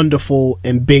wonderful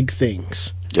and big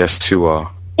things. Yes, you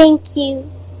are. Thank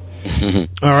you.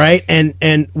 All right,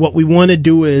 and what we want to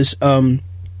do is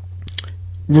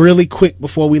really quick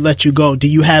before we let you go, do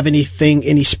you have any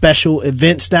special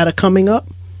events that are coming up?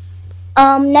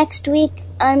 Next week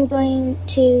I'm going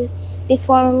to be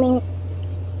performing.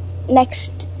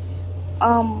 Next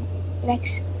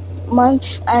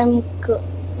month I'm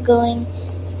going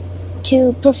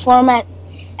to perform at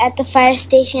the fire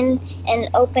station and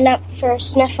open up for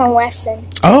Smith & Wesson.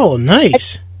 Oh,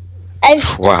 nice.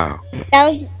 Wow.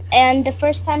 And the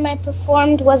first time I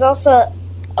performed was also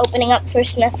opening up for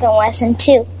Smith & Wesson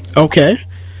too. Okay.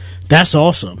 That's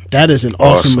awesome. That is an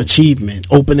awesome achievement.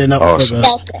 Opening up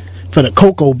for the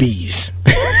Cocoa Bees.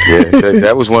 Yeah,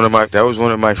 that was one of my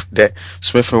that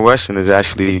Smith & Wesson is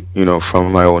actually,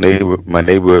 from my old neighborhood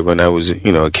when I was,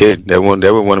 a kid. They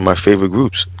were one of my favorite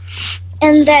groups.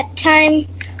 And that time,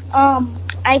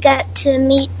 I got to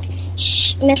meet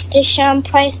Mr. Sean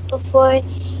Price before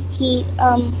he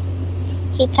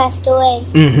passed away.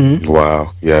 Mm-hmm.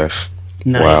 Wow. Yes.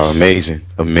 Nice. Wow.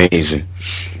 Amazing.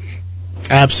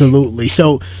 Absolutely.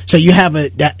 So you have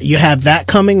that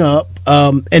coming up,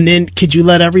 and then could you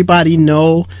let everybody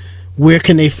know where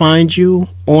can they find you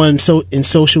in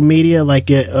social media? Like,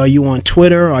 are you on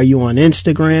Twitter? Are you on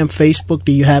Instagram, Facebook?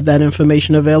 Do you have that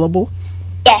information available?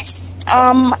 Yes.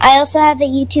 I also have a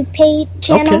YouTube page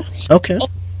channel. Okay.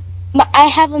 I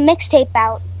have a mixtape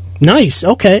out. Nice.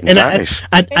 Okay. And Nice.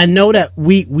 I know that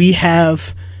we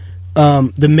have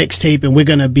the mixtape, and we're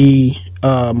gonna be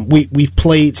we've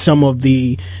played some of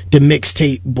the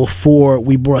mixtape before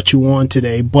we brought you on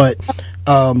today, but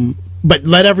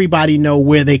let everybody know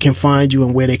where they can find you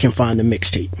and where they can find the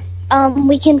mixtape.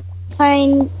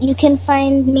 You can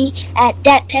find me at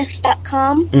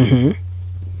datpiff.com. Mm-hmm.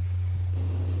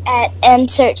 And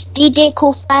search DJ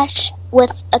Cool Flash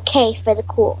with a K for the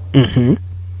cool. Mm-hmm.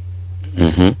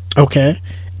 Mm-hmm. Okay.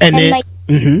 And then my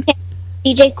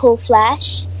DJ Cool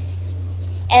Flash.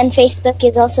 And Facebook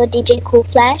is also DJ Cool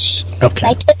Flash. Okay.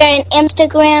 My Twitter and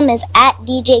Instagram is at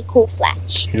DJ Cool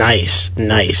Flash. Nice.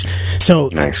 So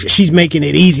she's making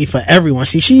it easy for everyone.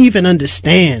 See, she even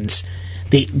understands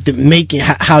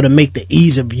how to make the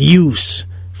ease of use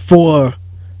for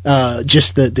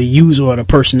just the user or the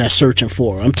person that's searching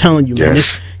for her. I'm telling you, man,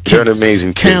 this kid you're an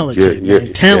amazing kid.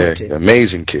 Talented, talented. Yeah,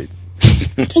 amazing kid.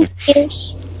 Thank you.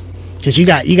 Because you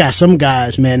got some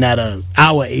guys, man, that are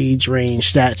our age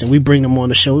range stats, and we bring them on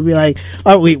the show. We be like,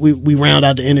 all right, we round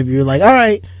out the interview. Like, all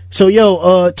right, so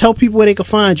tell people where they can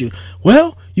find you.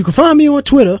 Well, you can find me on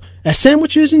Twitter at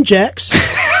Sandwiches and Jacks,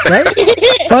 right?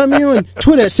 Find me on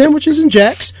Twitter at Sandwiches and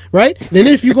Jacks, right? And then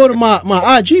if you go to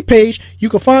my IG page, you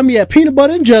can find me at Peanut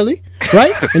Butter and Jelly,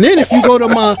 right? And then if you go to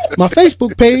my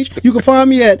Facebook page, you can find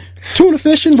me at Tuna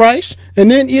Fish and Rice. And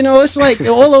then, it's like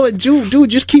all over, dude,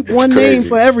 just keep one name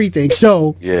for everything.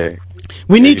 So yeah,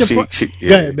 we need to. Go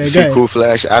ahead, man. Go ahead. Cool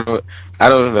Flash. I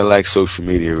don't even like social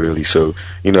media really. So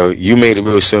you made it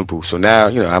real simple. So now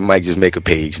I might just make a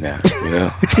page now.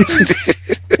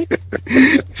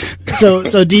 So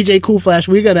DJ Cool Flash,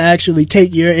 we're gonna actually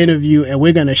take your interview and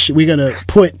we're gonna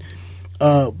put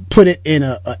it in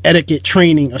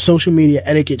a social media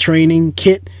etiquette training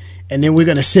kit, and then we're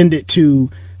gonna send it to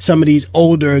some of these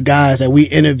older guys that we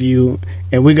interview,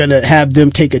 and we're gonna have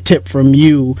them take a tip from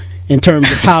you in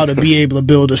terms of how to be able to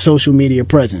build a social media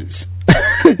presence,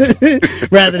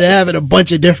 rather than having a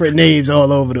bunch of different names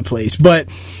all over the place. But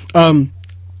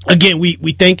again, we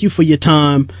thank you for your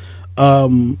time.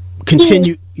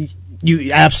 Continue.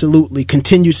 You absolutely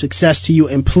continue success to you,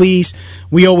 and please,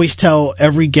 we always tell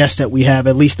every guest that we have,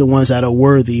 at least the ones that are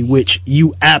worthy, which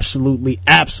you absolutely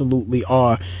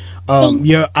are.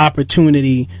 Your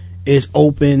opportunity is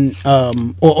open,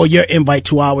 or your invite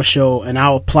to our show and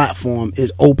our platform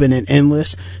is open and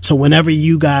endless. So whenever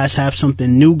you guys have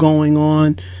something new going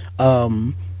on,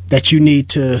 that you need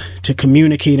to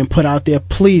communicate and put out there,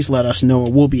 please let us know,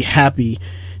 and we'll be happy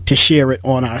to share it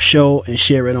on our show and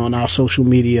share it on our social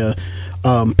media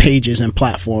pages and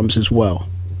platforms as well.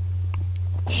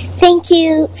 Thank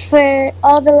you for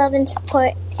all the love and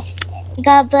support.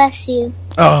 God bless you.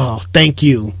 Oh, thank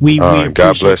you. We appreciate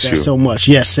God bless that you so much.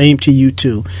 Yes, same to you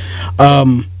too.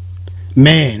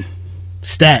 Man,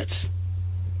 Stats.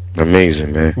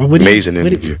 Amazing, man. Amazing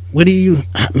interview. What do you,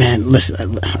 man,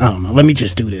 listen, I don't know. Let me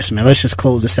just do this, man. Let's just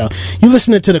close this out. You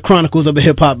listening to the Chronicles of a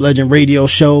Hip Hop Legend radio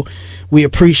show. We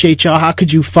appreciate y'all. How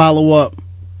could you follow up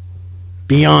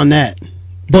beyond that?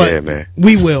 But yeah, man.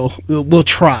 We'll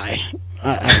try.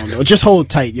 I don't know. Just hold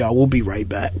tight, y'all. We'll be right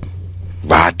back.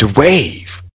 Ride the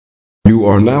wave. You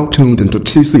are now tuned into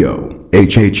TCO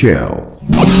HHL.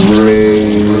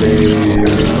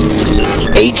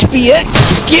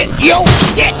 HBX, get your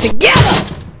shit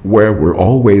together! Where we're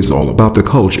always all about the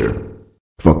culture.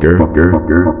 Fucker. Don't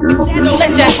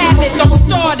let you have it, don't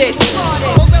start it.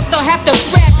 Or else they'll have to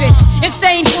grab it.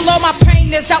 Insane, pull all my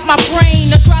pain is out my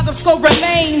brain. The drive of skull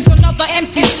remains, another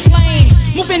MC slain.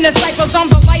 Moving the cycles on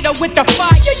the lighter with the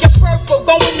fire. You're purple,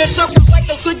 going in circles like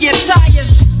those Goodyear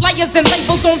tires. Liars and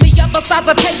labels on the other sides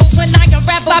of tables. When I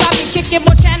unravel, I'll be kicking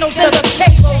more channels than the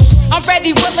cables. I'm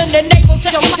ready, willing, and able to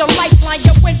hit your lifeline.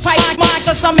 Your windpipe mine,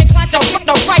 cause I'm inclined to hit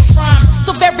the right rhyme.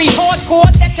 So very hardcore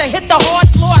that you hit the hard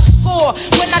floor. I score.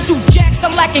 When I do jacks,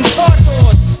 I'm lacking car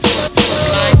doors.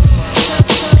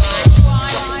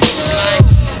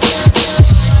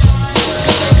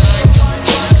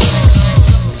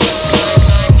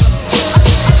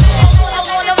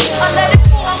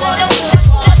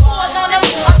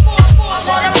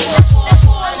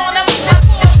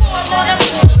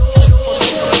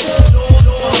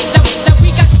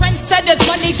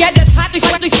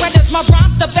 My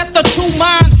rhymes the best of two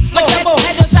minds. Like double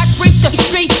headers, I creep the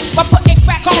streets by putting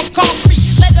crack on concrete.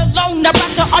 Let alone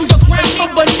about the underground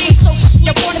from beneath. So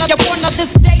you're born of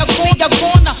this day. You're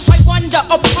gonna. I wonder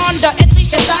or ponder, at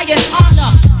least as I in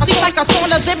honor. I see like a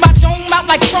saunas in my dome, out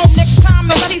like chrome. Next time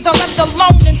the ladies are left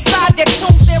alone inside their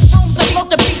tombs, their rooms are blown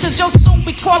to pieces. You'll soon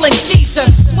be calling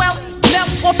Jesus. Swell, melt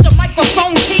off the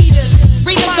microphone heaters.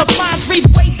 Reading the lines, read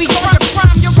way beyond your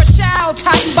crime. You're a child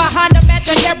hiding behind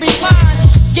imaginary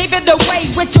lines. Gave it away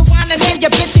with your wine and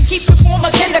your bitch and keep it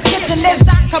warmer in the kitchen as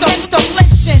I commence the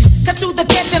lynching. Cut through the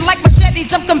tension like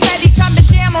machetes. I'm confetti coming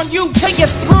down on you till you're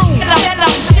through. And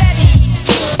I'm jetty.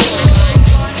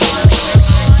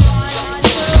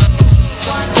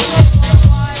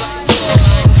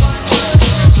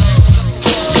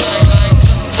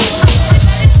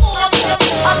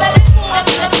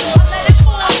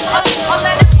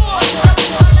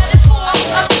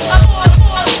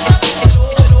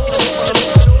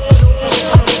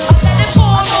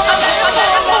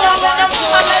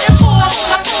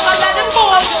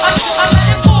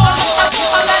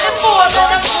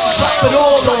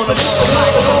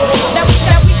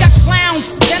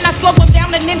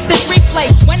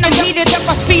 When I heat it up,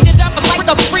 I speed it up like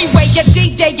the freeway. Your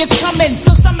D-Day is coming,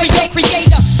 so some of your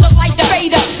creator, the light the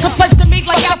fader, confess to me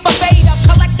like alpha beta.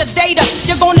 Collect the data,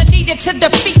 you're gonna need it to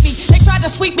defeat me. They try to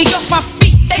sweep me off my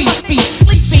feet, they must be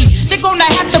sleepy. They're gonna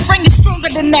have to bring it stronger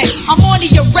than that. I'm on to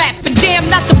your rap, and damn,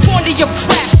 not the point of your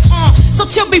crap. So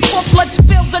chill before blood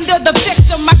spills under the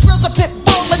victim. My grill's a pit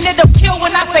bull and it'll kill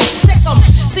when I say sick 'em.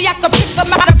 See, I can pick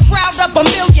them out a crowd of a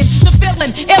million. The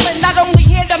villain, illin', not only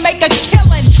here to make a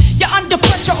killing. You're under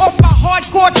pressure off my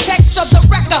hardcore texture. The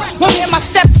record won't hear my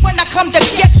steps when I come to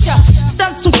get ya.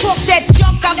 Stunts who talk that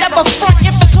junk, I'll never front.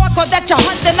 If I talk or that you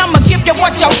hunt, then I'ma give you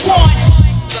what you want.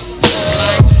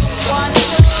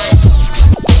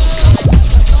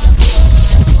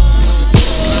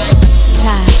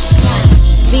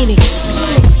 Phoenix.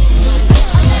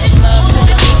 Love to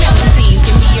the galaxies,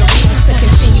 give me a reason to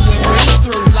continue and breathe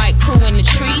through. Like crew in the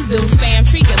trees do, fam,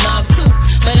 treat your love too.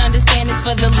 But understand it's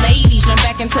for the ladies. Jump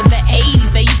back into the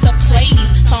 80s, they used to play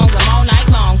these songs all night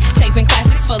long. Taping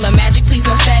classics full of magic, please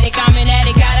no static. I'm an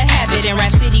addict, gotta have it. In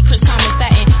Rap City, Chris Thomas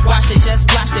satin. Watched it, just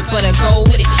blotched it, but I go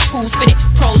with it. Who's spit it?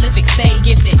 Prolific, stay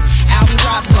gifted. Album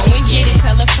drop, go and get it.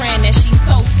 Tell a friend that she's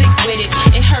so sick with it.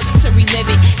 It hurts to relive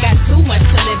it, got too much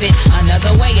to live it.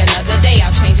 Another way, another day,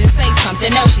 I'll change and say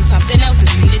something else. She's something else,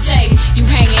 it's Rita J. You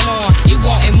hanging on, you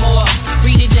wanting more.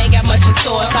 Rita J got much in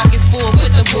store, stock is full,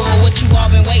 put the bull, what you all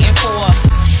been waiting for.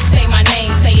 Say my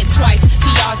name, say it twice.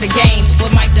 PR's the game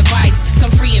with my device.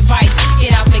 Some free advice,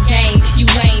 get out the game. You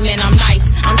lame and I'm nice.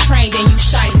 I'm trained and you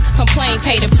shice. Complain,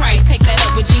 pay the price. Take that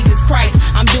up with Jesus Christ.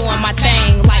 I'm doing my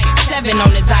thing like 7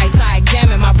 on the dice. I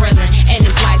examine my brethren and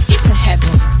his life. Get to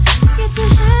heaven. Get to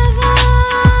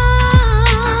heaven.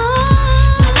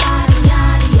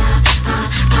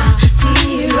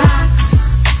 T-Rocks.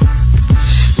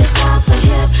 This love for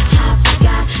hip hop, I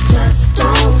got just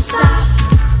don't stop.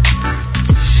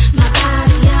 My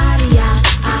body, yada, yada,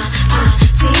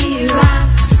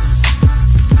 T-Rocks.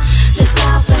 This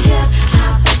love for hip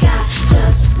hop, I got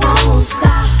just won't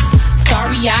stop.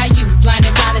 Starry-eyed youth,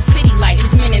 blinded by the city lights.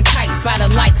 His men in tights by the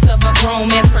likes of a grown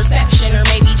man's perception, or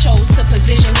maybe chose to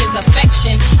position his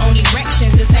affection on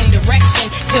erections, the same direction.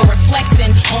 Still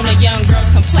reflecting on a young girl's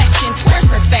complexion. Where's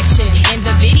perfection in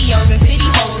the videos and city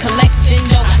hoes collecting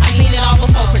dough? I seen it all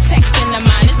before. Protecting the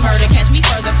mind is murder. Catch me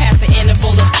further past the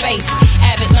interval of space.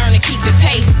 Avid, learn to keep it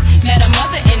pace. Met a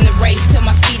mother in the race till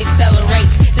my speed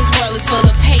accelerates. This world is full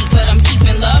of hate, but I'm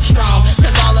keeping love strong.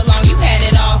 Cause all along you had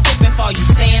it all. Slip and fall, you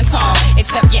stand tall.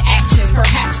 Accept your actions,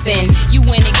 perhaps then you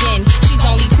win again. She's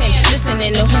only 10,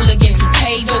 listening to hooligans who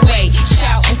paved the way.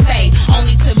 Shout and say,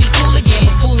 only to be cool again.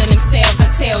 But fooling themselves, a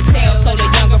telltale, so the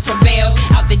younger prevails.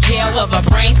 Out the jail of our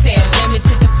brain cells,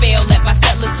 limited to fail. Led by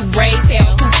settlers who raise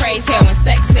hell, who praise hell and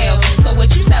sex sales. So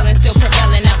what you selling still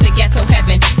prevailing out the ghetto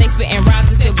heaven. They spitting rhymes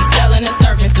and still be selling the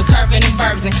servants. Still curving and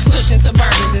verbs and pushing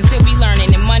suburbans. And still be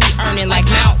learning and money earning like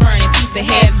Mount Vernon. Peace to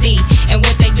have thee. And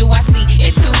what they do, I see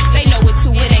it too. They know it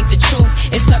too, it ain't the truth.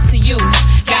 It's up to you.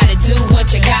 Gotta do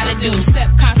what you gotta do.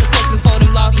 Accept consequences for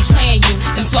them laws betraying you.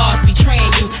 Them flaws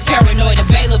betraying you. Paranoid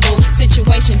available.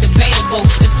 Situation debatable.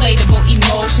 Deflatable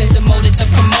emotions. Demoted the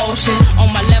promotion.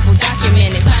 On my level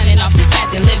documented. Signing off this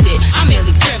path and lived it. I'm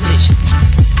merely privileged.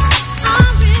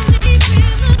 I'm really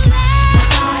privileged. My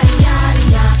body, yada,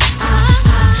 yada,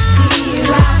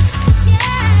 T-Rocks.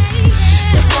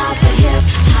 This love for hip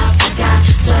hop, I got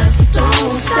just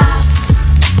don't stop.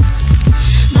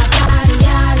 My body,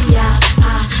 yada, yada,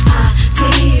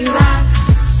 T-Rocks.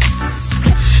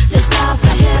 This love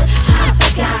for hip hop, I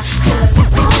got just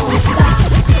won't stop.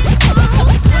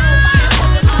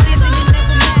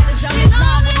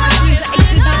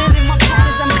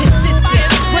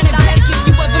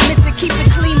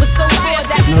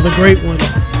 Another great one.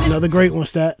 Another great one,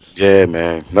 Stats. Yeah,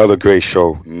 man. Another great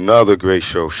show. Another great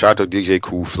show. Shout out to DJ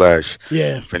Cool Flash.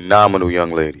 Yeah. Phenomenal young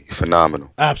lady.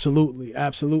 Phenomenal. Absolutely.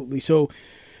 Absolutely. So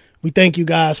we thank you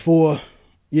guys for,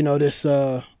 this,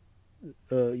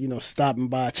 stopping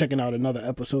by, checking out another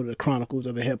episode of the Chronicles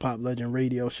of a Hip Hop Legend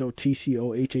radio show,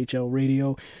 TCOHHL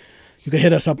Radio. You can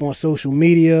hit us up on social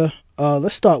media.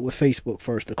 Let's start with Facebook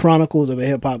first. The Chronicles of a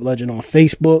Hip Hop Legend on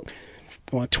Facebook.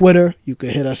 On Twitter, you can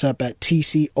hit us up at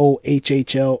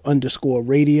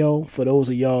TCOHHL_radio. For those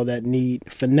of y'all that need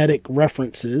phonetic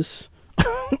references,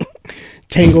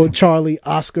 Tango, Charlie,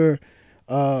 Oscar.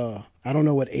 I don't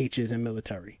know what H is in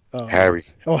military. Harry.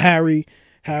 Oh, Harry.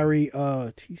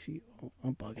 TCO.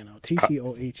 I'm bugging out.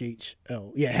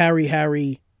 TCOHHL. Yeah,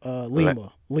 Harry.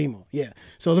 Lima. Yeah.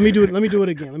 So let me do it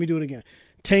again.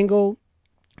 Tango,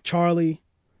 Charlie,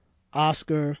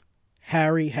 Oscar,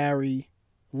 Harry,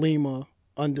 Lima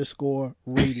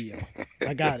 _radio.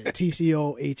 I got it.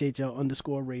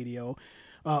 TCOHHL_radio.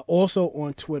 Also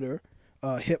on Twitter,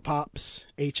 hiphops,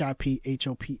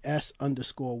 HIPHOPS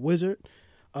 _wizard.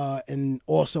 And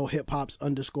also hiphops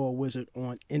 _wizard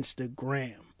on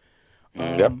Instagram.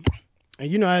 Yep.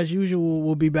 And as usual,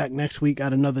 we'll be back next week.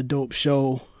 Got another dope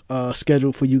show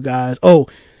scheduled for you guys. Oh,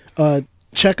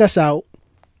 check us out.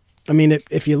 I mean,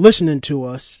 if you're listening to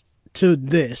us to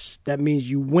this, that means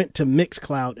you went to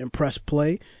Mixcloud and pressed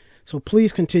play. So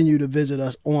please continue to visit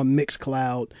us on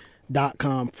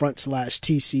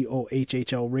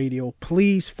mixcloud.com/TCOHHL radio.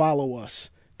 Please follow us.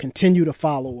 Continue to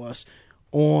follow us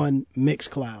on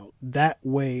Mixcloud. That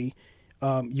way,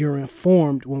 you're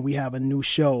informed when we have a new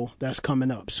show that's coming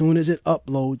up. Soon as it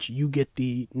uploads, you get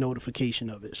the notification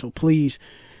of it. So please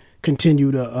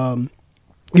continue to,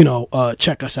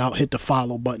 check us out, hit the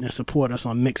follow button and support us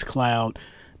on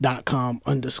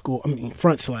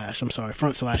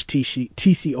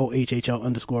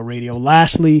mixcloud.com/TCOHHL_radio.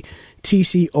 Lastly,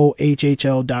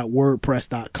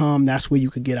 TCOHHL.wordpress.com. That's where you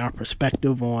could get our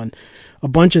perspective on a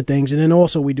bunch of things. And then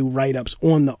also we do write-ups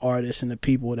on the artists and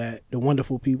the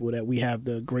wonderful people that we have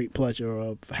the great pleasure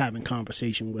of having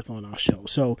conversation with on our show.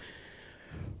 So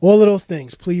all of those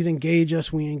things, please engage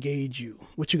us. We engage you.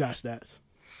 What you got, Stats?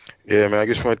 Yeah, man. I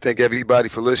just want to thank everybody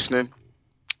for listening.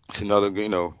 It's another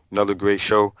great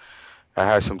show. I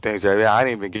had some things that I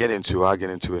didn't even get into. I'll get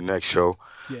into it next show.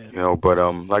 Yeah. But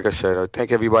like I said, I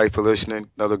thank everybody for listening.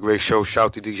 Another great show. Shout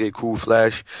out to DJ Cool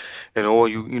Flash and all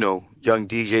you, young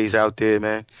DJs out there,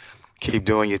 man. Keep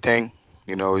doing your thing.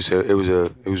 It was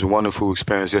a wonderful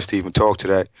experience just to even talk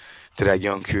to that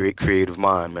young creative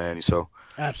mind, man. So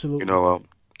absolutely.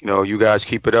 You guys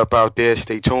keep it up out there.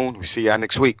 Stay tuned. We'll see y'all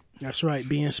next week. That's right.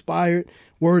 Be inspired.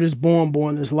 Word is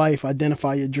born is life.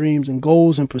 Identify your dreams and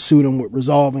goals and pursue them with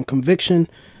resolve and conviction.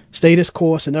 Stay this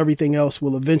course and everything else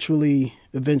will eventually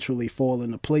fall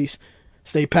into place.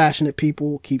 Stay passionate,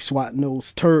 people. Keep swatting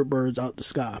those turd birds out the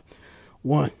sky.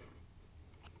 1.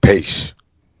 Peace.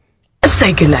 Let's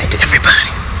say goodnight to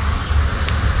everybody.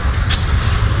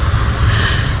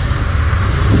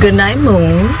 Good night,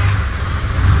 moon.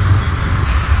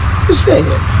 Who said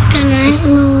it? Good night,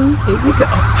 moon. Here we go.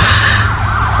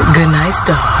 Good night,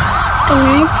 stars. Good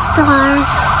night,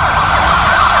 stars.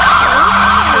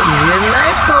 Good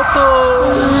night,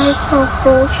 popos. Good night,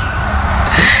 popos.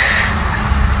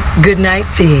 Good night,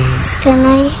 fiends. Good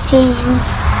night,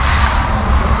 fiends.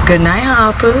 Good night,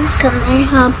 hoppers. Good night,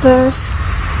 hoppers.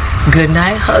 Good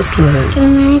night, hustlers.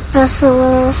 Good night,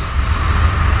 hustlers.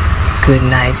 Good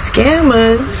night,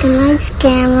 scammers. Good night,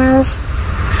 scammers.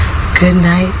 Good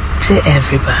night to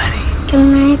everybody. Good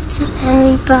night to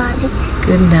everybody.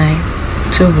 Good night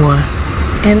to one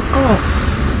and all.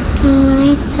 Good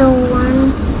night to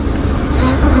one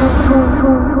and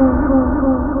all.